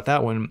talked about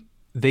that one,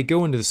 they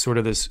go into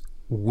this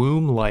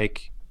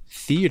womb-like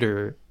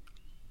theater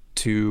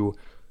to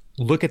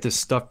look at the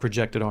stuff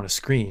projected on a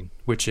screen,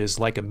 which is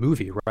like a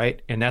movie,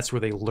 right? And that's where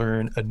they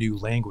learn a new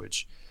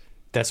language.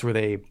 That's where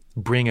they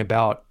bring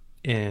about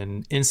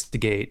and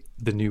instigate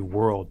the new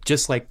world,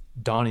 just like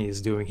Donnie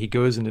is doing. He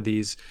goes into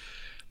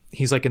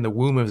he's like in the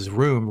womb of his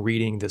room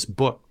reading this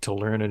book to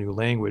learn a new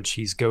language.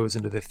 He goes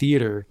into the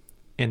theater,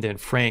 and then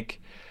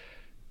Frank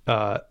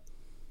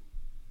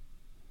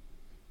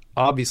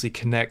obviously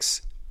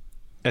connects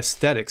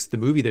aesthetics, the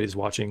movie that he's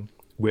watching,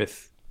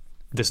 with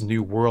this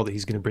new world that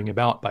he's going to bring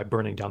about by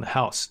burning down the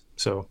house.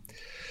 So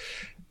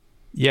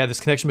yeah, this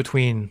connection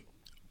between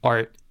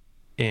art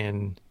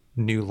and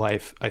new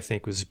life, I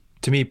think, was,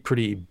 to me,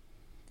 pretty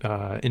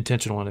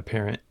intentional and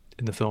apparent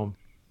in the film.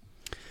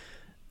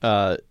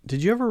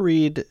 Did you ever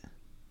read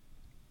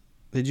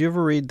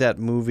that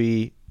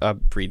movie?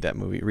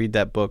 Read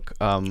that book,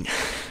 Gödel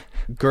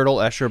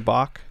Escher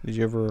Bach. Did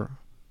you ever?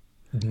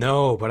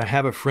 No, but I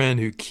have a friend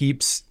who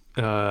keeps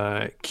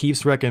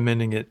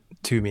recommending it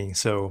to me,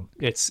 so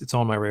it's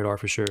on my radar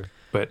for sure,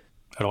 but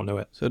I don't know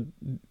it. So,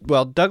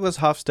 well, Douglas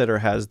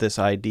Hofstadter has this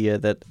idea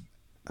that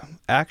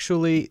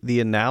actually the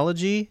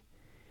analogy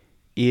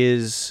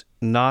is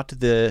not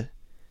the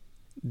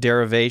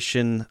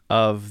derivation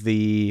of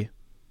the,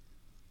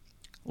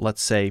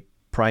 let's say,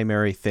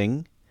 primary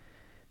thing,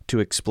 to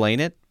explain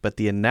it, but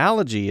the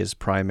analogy is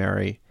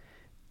primary,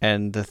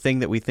 and the thing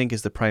that we think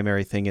is the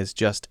primary thing is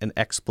just an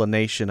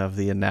explanation of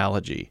the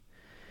analogy,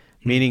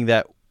 meaning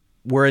that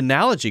we're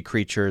analogy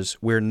creatures.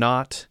 We're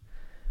not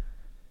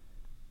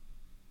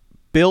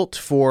built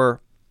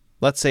for,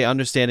 let's say,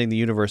 understanding the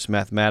universe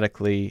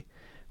mathematically.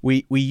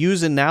 We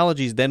use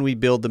analogies, then we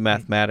build the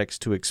mathematics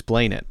to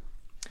explain it.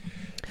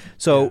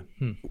 So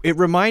it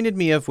reminded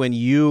me of when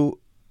you,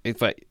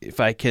 if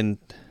I can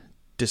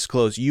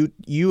disclose,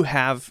 you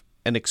have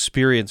an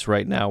experience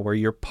right now where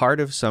you're part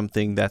of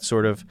something that's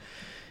sort of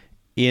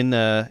in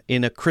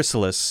a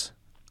chrysalis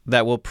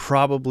that will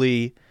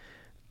probably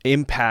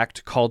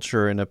impact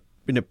culture in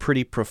a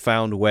pretty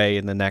profound way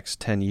in the next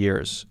 10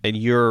 years, and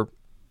you're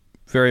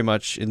very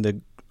much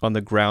on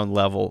the ground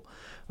level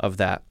of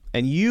that.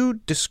 And you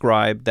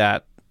describe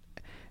that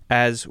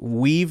as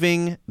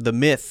weaving the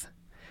myth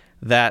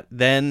that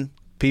then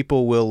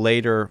people will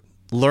later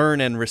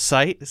learn and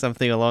recite,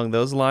 something along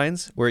those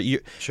lines, where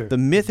the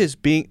myth is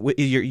being,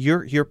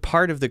 you're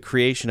part of the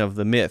creation of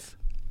the myth.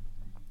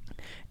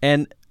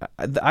 And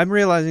I'm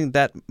realizing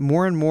that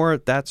more and more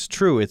that's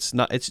true. It's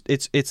not.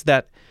 It's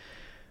that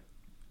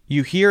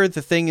you hear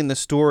the thing in the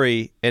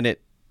story, and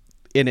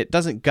it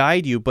doesn't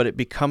guide you, but it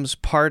becomes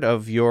part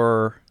of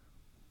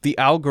the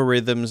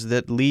algorithms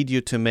that lead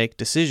you to make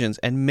decisions,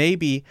 and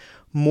maybe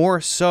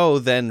more so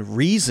than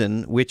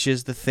reason, which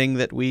is the thing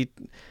that we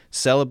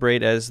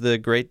celebrate as the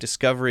great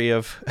discovery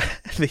of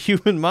the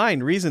human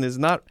mind. Reason is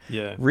not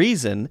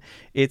reason;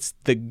 it's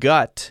the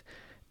gut,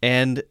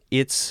 and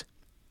it's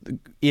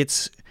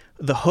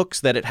the hooks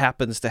that it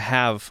happens to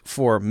have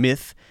for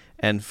myth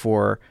and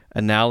for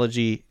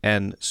analogy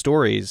and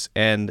stories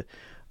and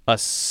a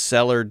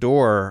cellar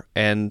door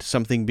and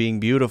something being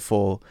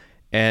beautiful,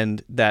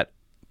 and that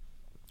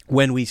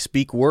when we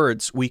speak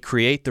words, we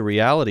create the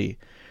reality.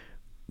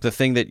 The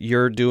thing that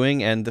you're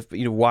doing, and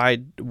why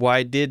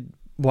did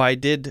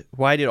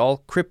all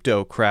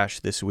crypto crash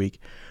this week?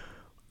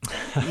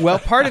 Well,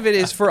 part of it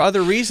is for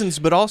other reasons,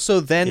 but also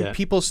then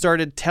people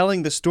started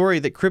telling the story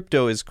that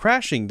crypto is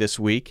crashing this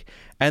week,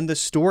 and the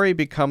story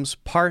becomes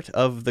part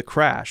of the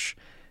crash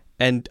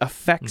and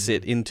affects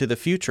it into the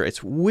future.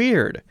 It's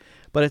weird,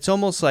 but it's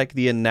almost like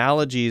the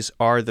analogies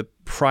are the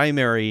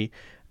primary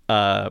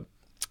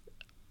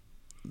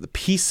the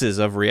pieces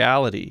of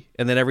reality,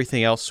 and then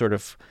everything else sort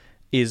of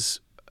is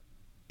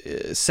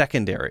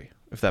secondary,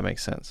 if that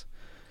makes sense.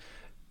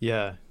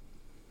 Yeah,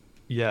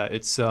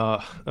 it's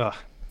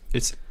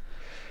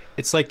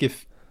like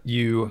if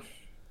you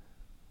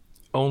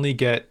only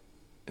get,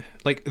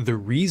 like, the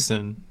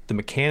reason, the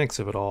mechanics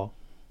of it all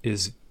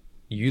is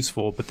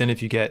useful, but then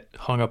if you get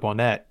hung up on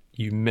that,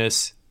 you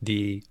miss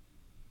the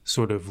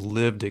sort of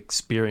lived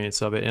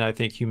experience of it. And I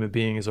think human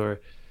beings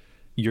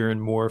yearn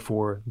more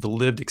for the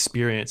lived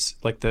experience.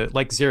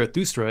 Like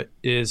Zarathustra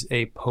is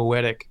a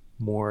poetic,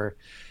 more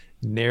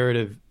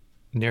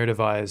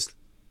narrativized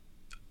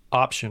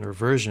option or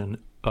version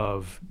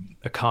of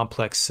a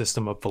complex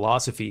system of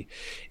philosophy.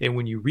 And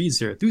when you read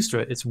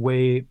Zarathustra, it's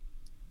way,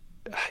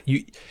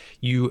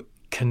 you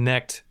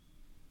connect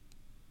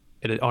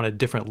on a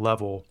different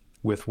level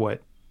with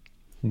what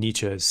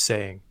Nietzsche is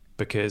saying,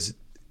 because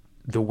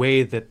the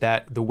way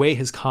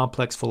his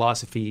complex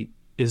philosophy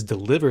is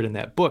delivered in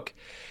that book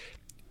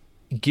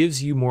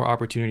gives you more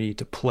opportunity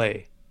to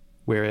play.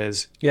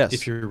 Whereas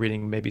if you're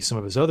reading maybe some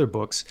of his other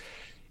books,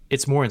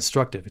 it's more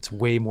instructive. It's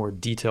way more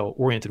detail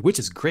oriented, which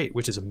is great,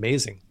 which is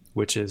amazing,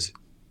 which is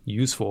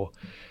useful.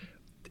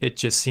 It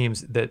just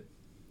seems that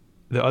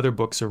the other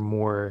books are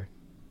more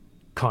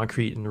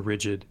concrete and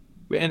rigid,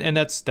 and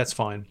that's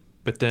fine.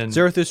 But then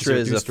Zarathustra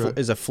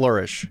is a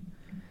flourish.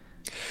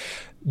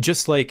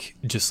 Just like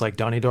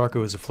Donnie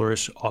Darko is a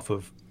flourish off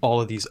of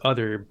all of these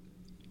other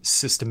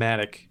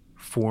systematic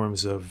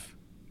forms of,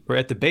 or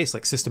at the base,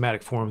 like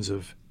systematic forms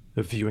of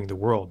viewing the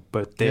world,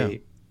 but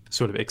they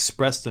sort of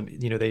express them.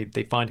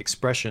 They find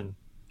expression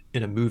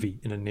in a movie,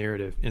 in a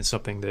narrative, in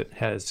something that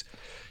has,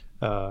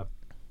 a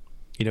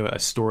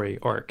story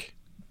arc.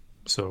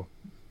 So,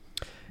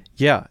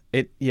 it's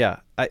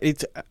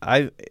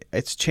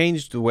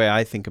changed the way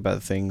I think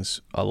about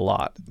things a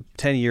lot.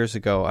 10 years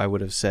ago, I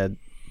would have said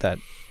that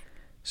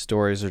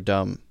stories are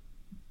dumb.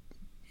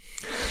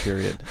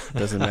 Period.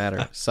 Doesn't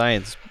matter.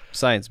 Science,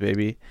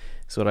 baby,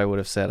 is what I would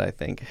have said, I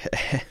think.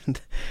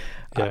 And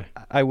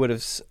I would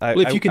have.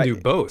 If you can do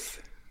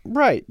both,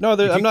 right? No,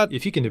 I'm not.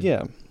 If you can do,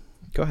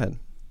 go ahead.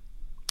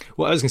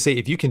 Well, I was gonna say,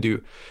 if you can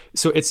do,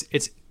 so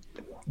it's.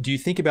 Do you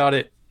think about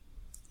it,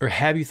 or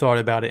have you thought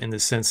about it in the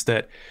sense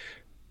that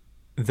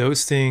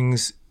those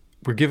things,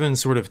 we're given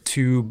sort of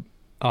two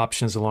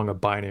options along a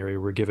binary?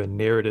 We're given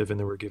narrative, and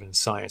then we're given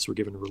science. We're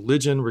given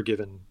religion. We're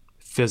given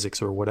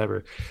physics or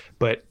whatever.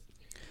 But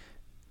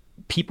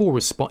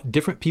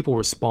different people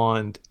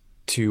respond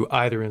to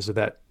either ends of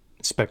that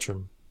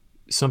spectrum.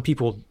 Some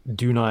people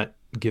do not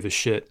give a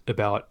shit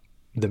about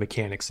the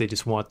mechanics. They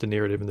just want the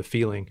narrative and the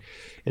feeling.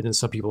 And then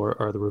some people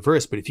are the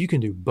reverse. But if you can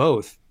do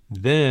both,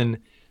 then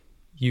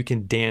you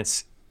can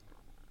dance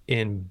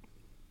in,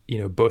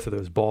 both of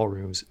those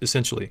ballrooms,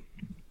 essentially.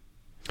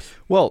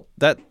 Well,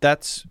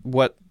 that's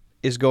what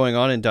is going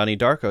on in Donnie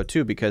Darko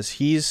too, because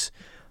he's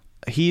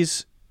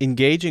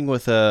engaging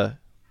with a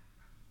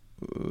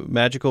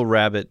magical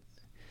rabbit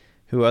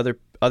who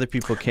other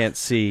people can't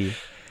see,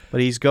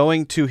 but he's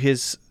going to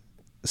his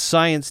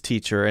science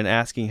teacher and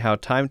asking how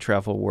time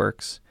travel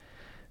works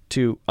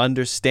to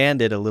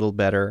understand it a little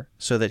better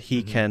so that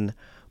he can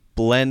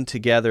blend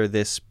together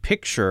this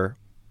picture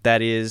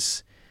that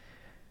is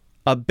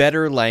a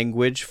better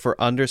language for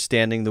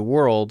understanding the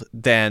world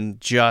than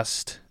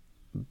just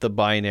the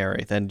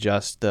binary, than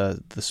just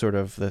the sort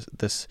of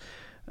this.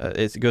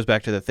 It goes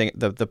back to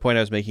the point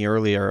I was making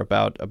earlier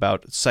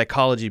about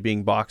psychology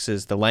being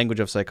boxes, the language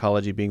of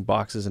psychology being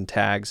boxes and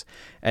tags,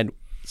 and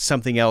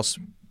something else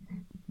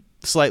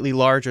slightly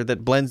larger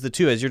that blends the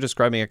two, as you're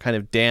describing, a kind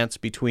of dance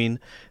between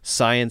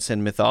science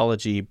and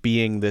mythology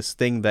being this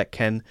thing that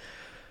can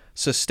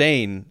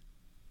sustain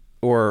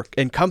or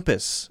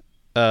encompass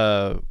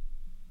so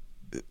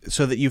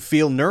that you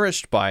feel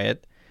nourished by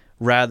it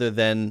rather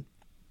than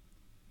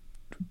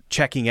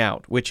checking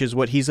out, which is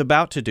what he's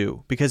about to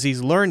do because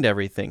he's learned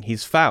everything.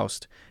 He's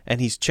Faust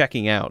and he's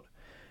checking out.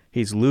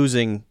 He's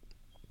losing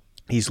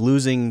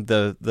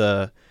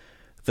the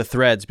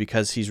threads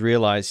because he's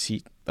realized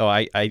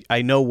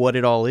I know what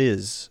it all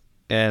is,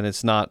 and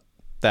it's not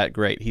that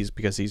great. He's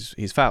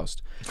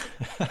Faust.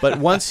 But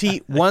once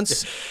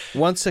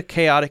a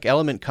chaotic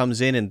element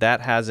comes in, and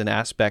that has an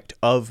aspect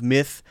of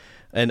myth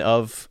and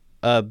of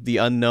the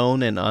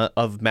unknown and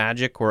of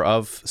magic or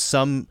of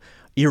some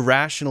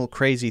irrational,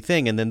 crazy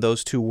thing, and then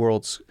those two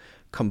worlds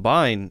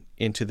combine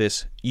into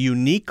this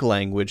unique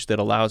language that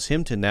allows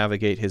him to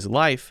navigate his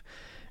life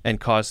and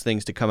cause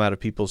things to come out of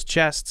people's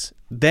chests,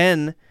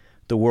 then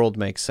the world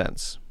makes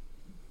sense.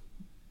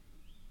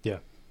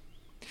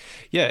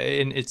 Yeah,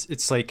 and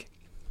it's like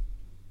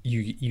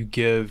you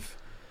give,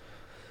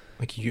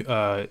 like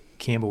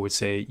Campbell would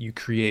say, you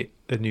create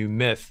a new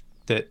myth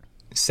that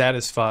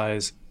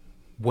satisfies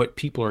what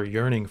people are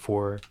yearning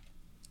for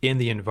in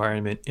the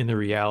environment, in the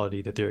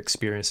reality that they're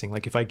experiencing.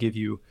 Like if I give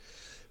you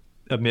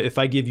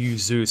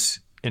Zeus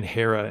and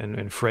Hera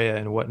and Freya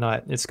and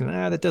whatnot, it's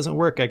gonna that doesn't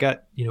work. I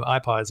got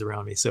iPods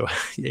around me, so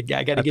I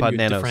got to give you a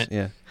Nanos,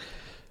 different.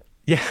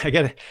 Yeah,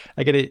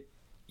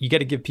 you got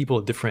to give people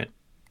a different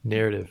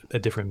narrative, a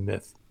different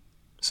myth.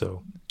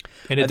 So,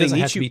 and it doesn't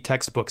have to be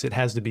textbooks. It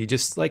has to be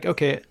just like,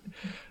 okay,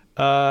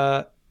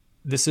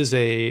 this is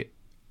a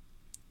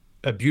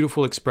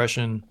beautiful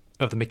expression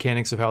of the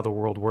mechanics of how the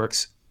world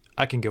works.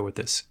 I can go with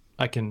this.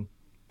 I can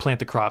plant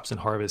the crops and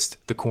harvest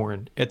the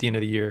corn at the end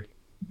of the year,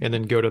 and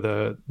then go to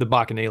the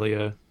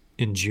Bacchanalia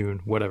in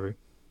June, whatever,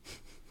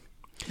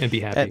 and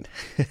be happy.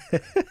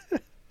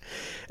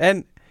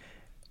 And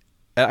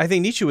I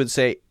think Nietzsche would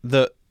say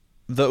the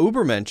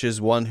Übermensch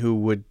is one who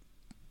would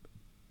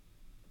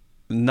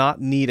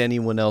not need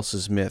anyone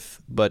else's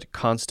myth, but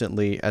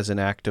constantly, as an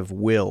act of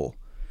will,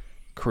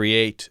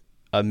 create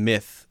a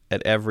myth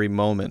at every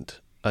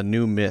moment, a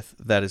new myth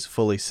that is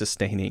fully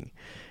sustaining,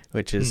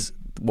 which is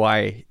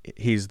why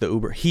he is the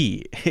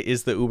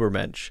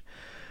Übermensch,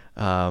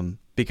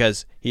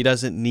 because he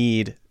doesn't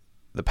need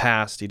the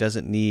past, he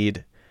doesn't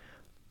need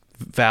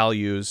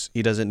values,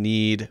 he doesn't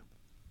need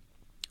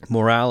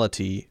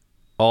morality.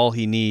 All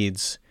he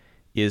needs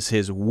is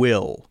his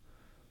will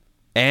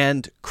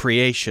and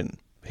creation.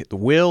 The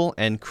will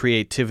and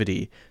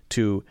creativity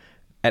to,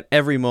 at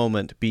every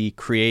moment, be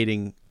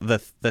creating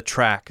the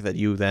track that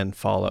you then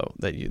follow,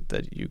 that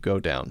you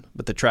go down.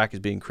 But the track is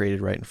being created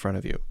right in front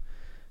of you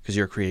because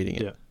you're creating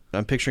it. Yeah.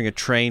 I'm picturing a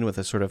train with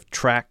a sort of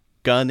track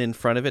gun in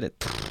front of it.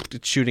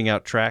 It's shooting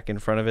out track in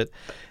front of it.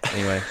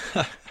 Anyway,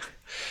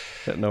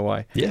 don't know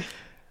why. Yeah,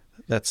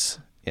 that's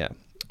yeah.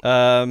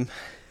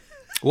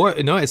 Or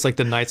no, it's like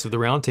the Knights of the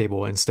Round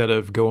Table. Instead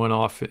of going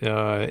off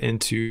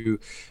into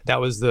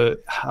that was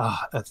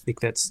I think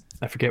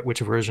I forget which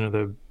version of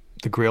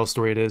the Grail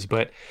story it is,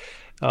 but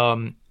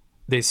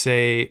they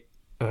say,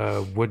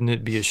 wouldn't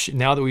it be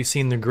now that we've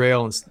seen the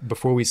Grail and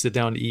before we sit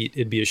down to eat,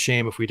 it'd be a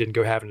shame if we didn't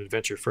go have an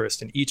adventure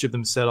first. And each of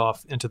them set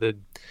off into the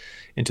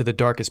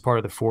darkest part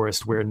of the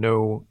forest where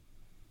no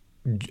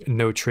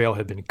trail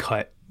had been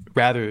cut,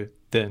 rather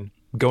than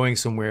going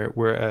somewhere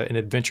where an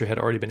adventure had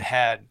already been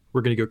had.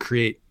 We're going to go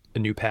create a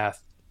new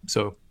path.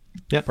 So,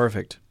 yeah.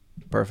 Perfect.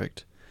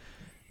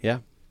 Yeah.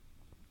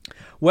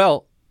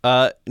 Well,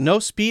 no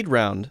speed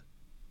round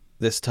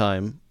this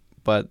time,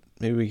 but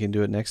maybe we can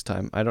do it next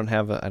time. I don't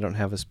have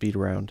a speed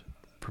round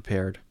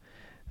prepared.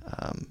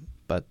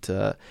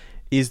 But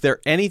is there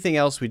anything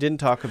else we didn't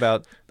talk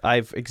about?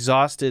 I've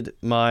exhausted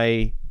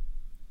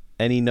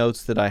any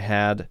notes that I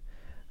had.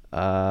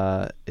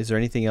 Is there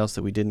anything else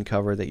that we didn't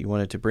cover that you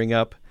wanted to bring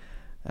up?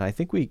 And I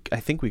think we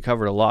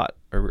covered a lot,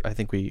 or I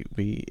think we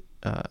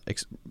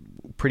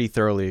pretty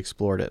thoroughly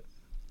explored it.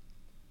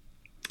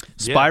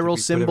 Spiral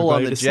symbol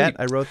on the jet.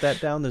 I wrote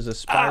that down. There's a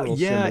spiral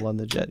symbol on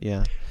the jet.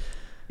 Yeah.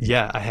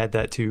 Yeah, I had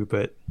that too,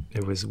 but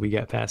we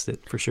got past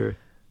it for sure.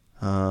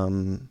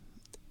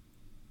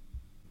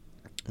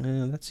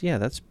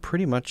 That's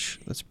pretty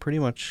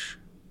much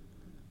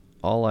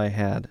all I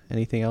had.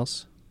 Anything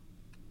else?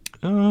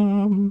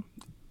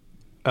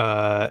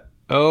 Uh,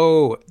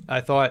 oh,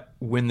 I thought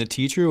when the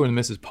teacher, when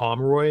Mrs.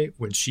 Pomeroy,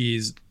 when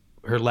she's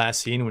her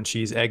last scene, when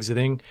she's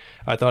exiting,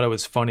 I thought it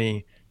was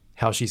funny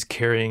how she's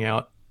carrying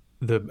out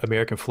the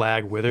American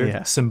flag with her, Yeah,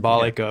 yeah.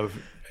 symbolic of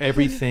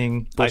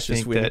everything. I Bush is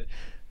think winning. that,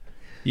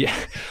 yeah,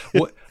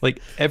 what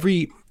like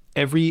every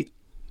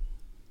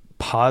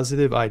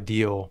positive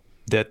ideal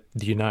that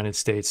the United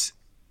States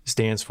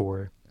stands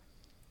for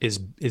is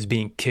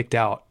being kicked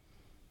out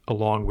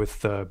along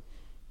with the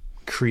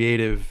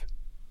creative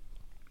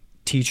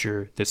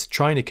teacher that's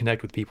trying to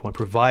connect with people and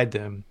provide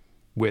them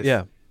with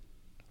Yeah,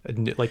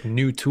 like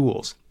new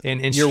tools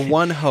and your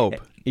one hope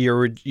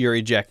you're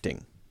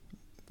ejecting.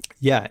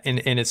 yeah, and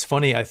it's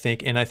funny, I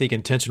think, and I think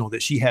intentional,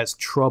 that she has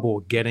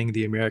trouble getting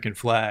the American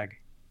flag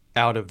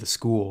out of the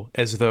school,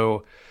 as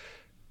though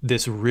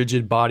this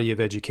rigid body of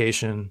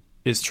education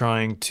is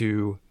trying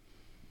to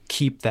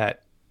keep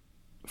that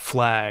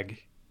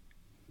flag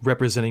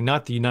representing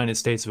not the United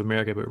States of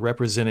America, but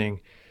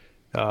representing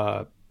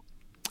uh,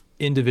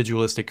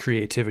 individualistic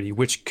creativity,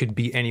 which could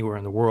be anywhere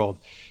in the world.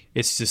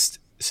 It's just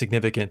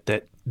significant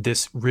that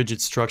this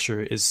rigid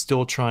structure is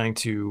still trying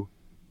to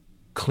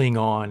cling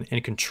on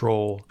and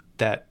control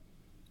that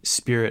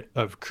spirit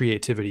of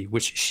creativity,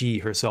 which she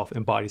herself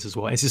embodies as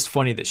well. It's just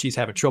funny that she's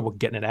having trouble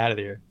getting it out of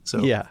there. So,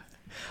 Yeah.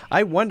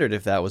 I wondered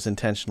if that was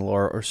intentional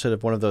or sort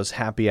of one of those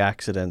happy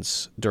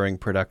accidents during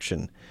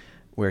production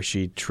where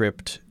she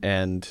tripped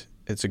and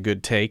it's a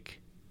good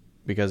take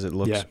because it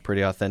looks yeah,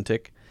 pretty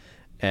authentic,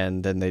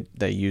 and then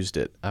they used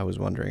it. I was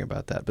wondering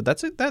about that. But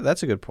that's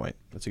a good point.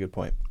 That's a good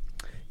point.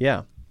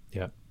 Yeah.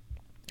 yeah,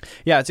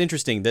 Yeah, it's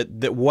interesting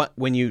that what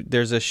when you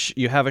there's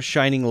you have a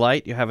shining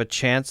light, you have a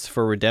chance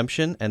for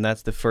redemption, and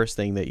that's the first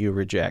thing that you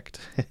reject.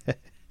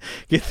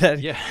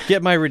 yeah,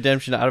 Get my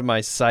redemption out of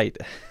my sight.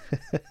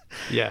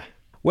 yeah.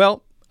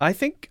 Well, I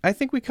think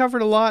we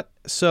covered a lot.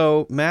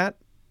 So, Matt,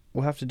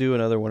 we'll have to do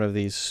another one of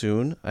these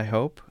soon, I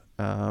hope.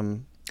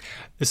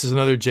 This is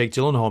another Jake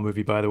Gyllenhaal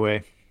movie, by the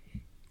way.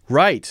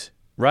 Right,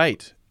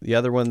 right. The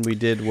other one we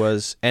did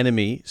was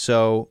Enemy.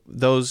 So,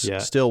 those Yeah,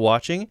 still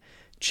watching,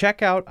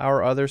 check out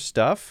our other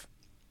stuff.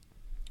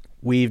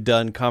 We've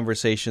done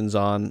conversations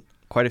on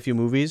quite a few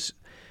movies.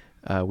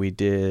 We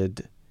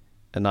did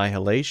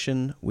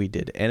Annihilation, we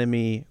did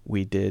Enemy,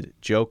 we did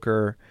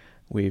Joker,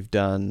 we've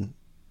done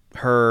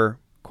Her,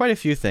 quite a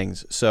few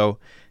things. So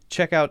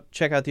check out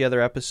the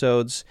other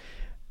episodes.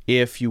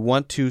 If you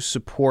want to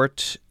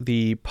support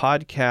the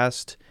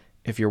podcast,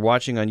 if you're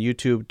watching on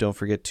YouTube, don't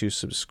forget to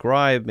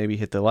subscribe, maybe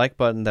hit the like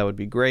button. That would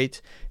be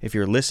great. If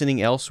you're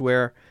listening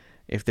elsewhere,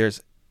 if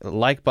there's a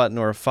like button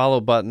or a follow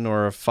button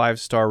or a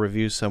 5-star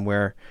review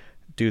somewhere,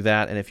 do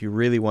that. And if you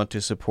really want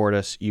to support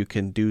us, you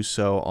can do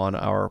so on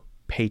our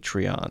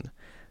Patreon.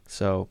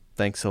 So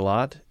thanks a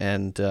lot.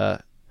 And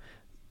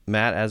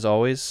Matt, as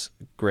always,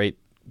 great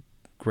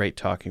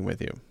talking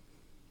with you.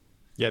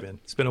 yeah, man.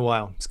 It's been a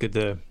while. It's good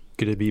to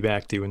be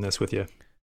back doing this with you.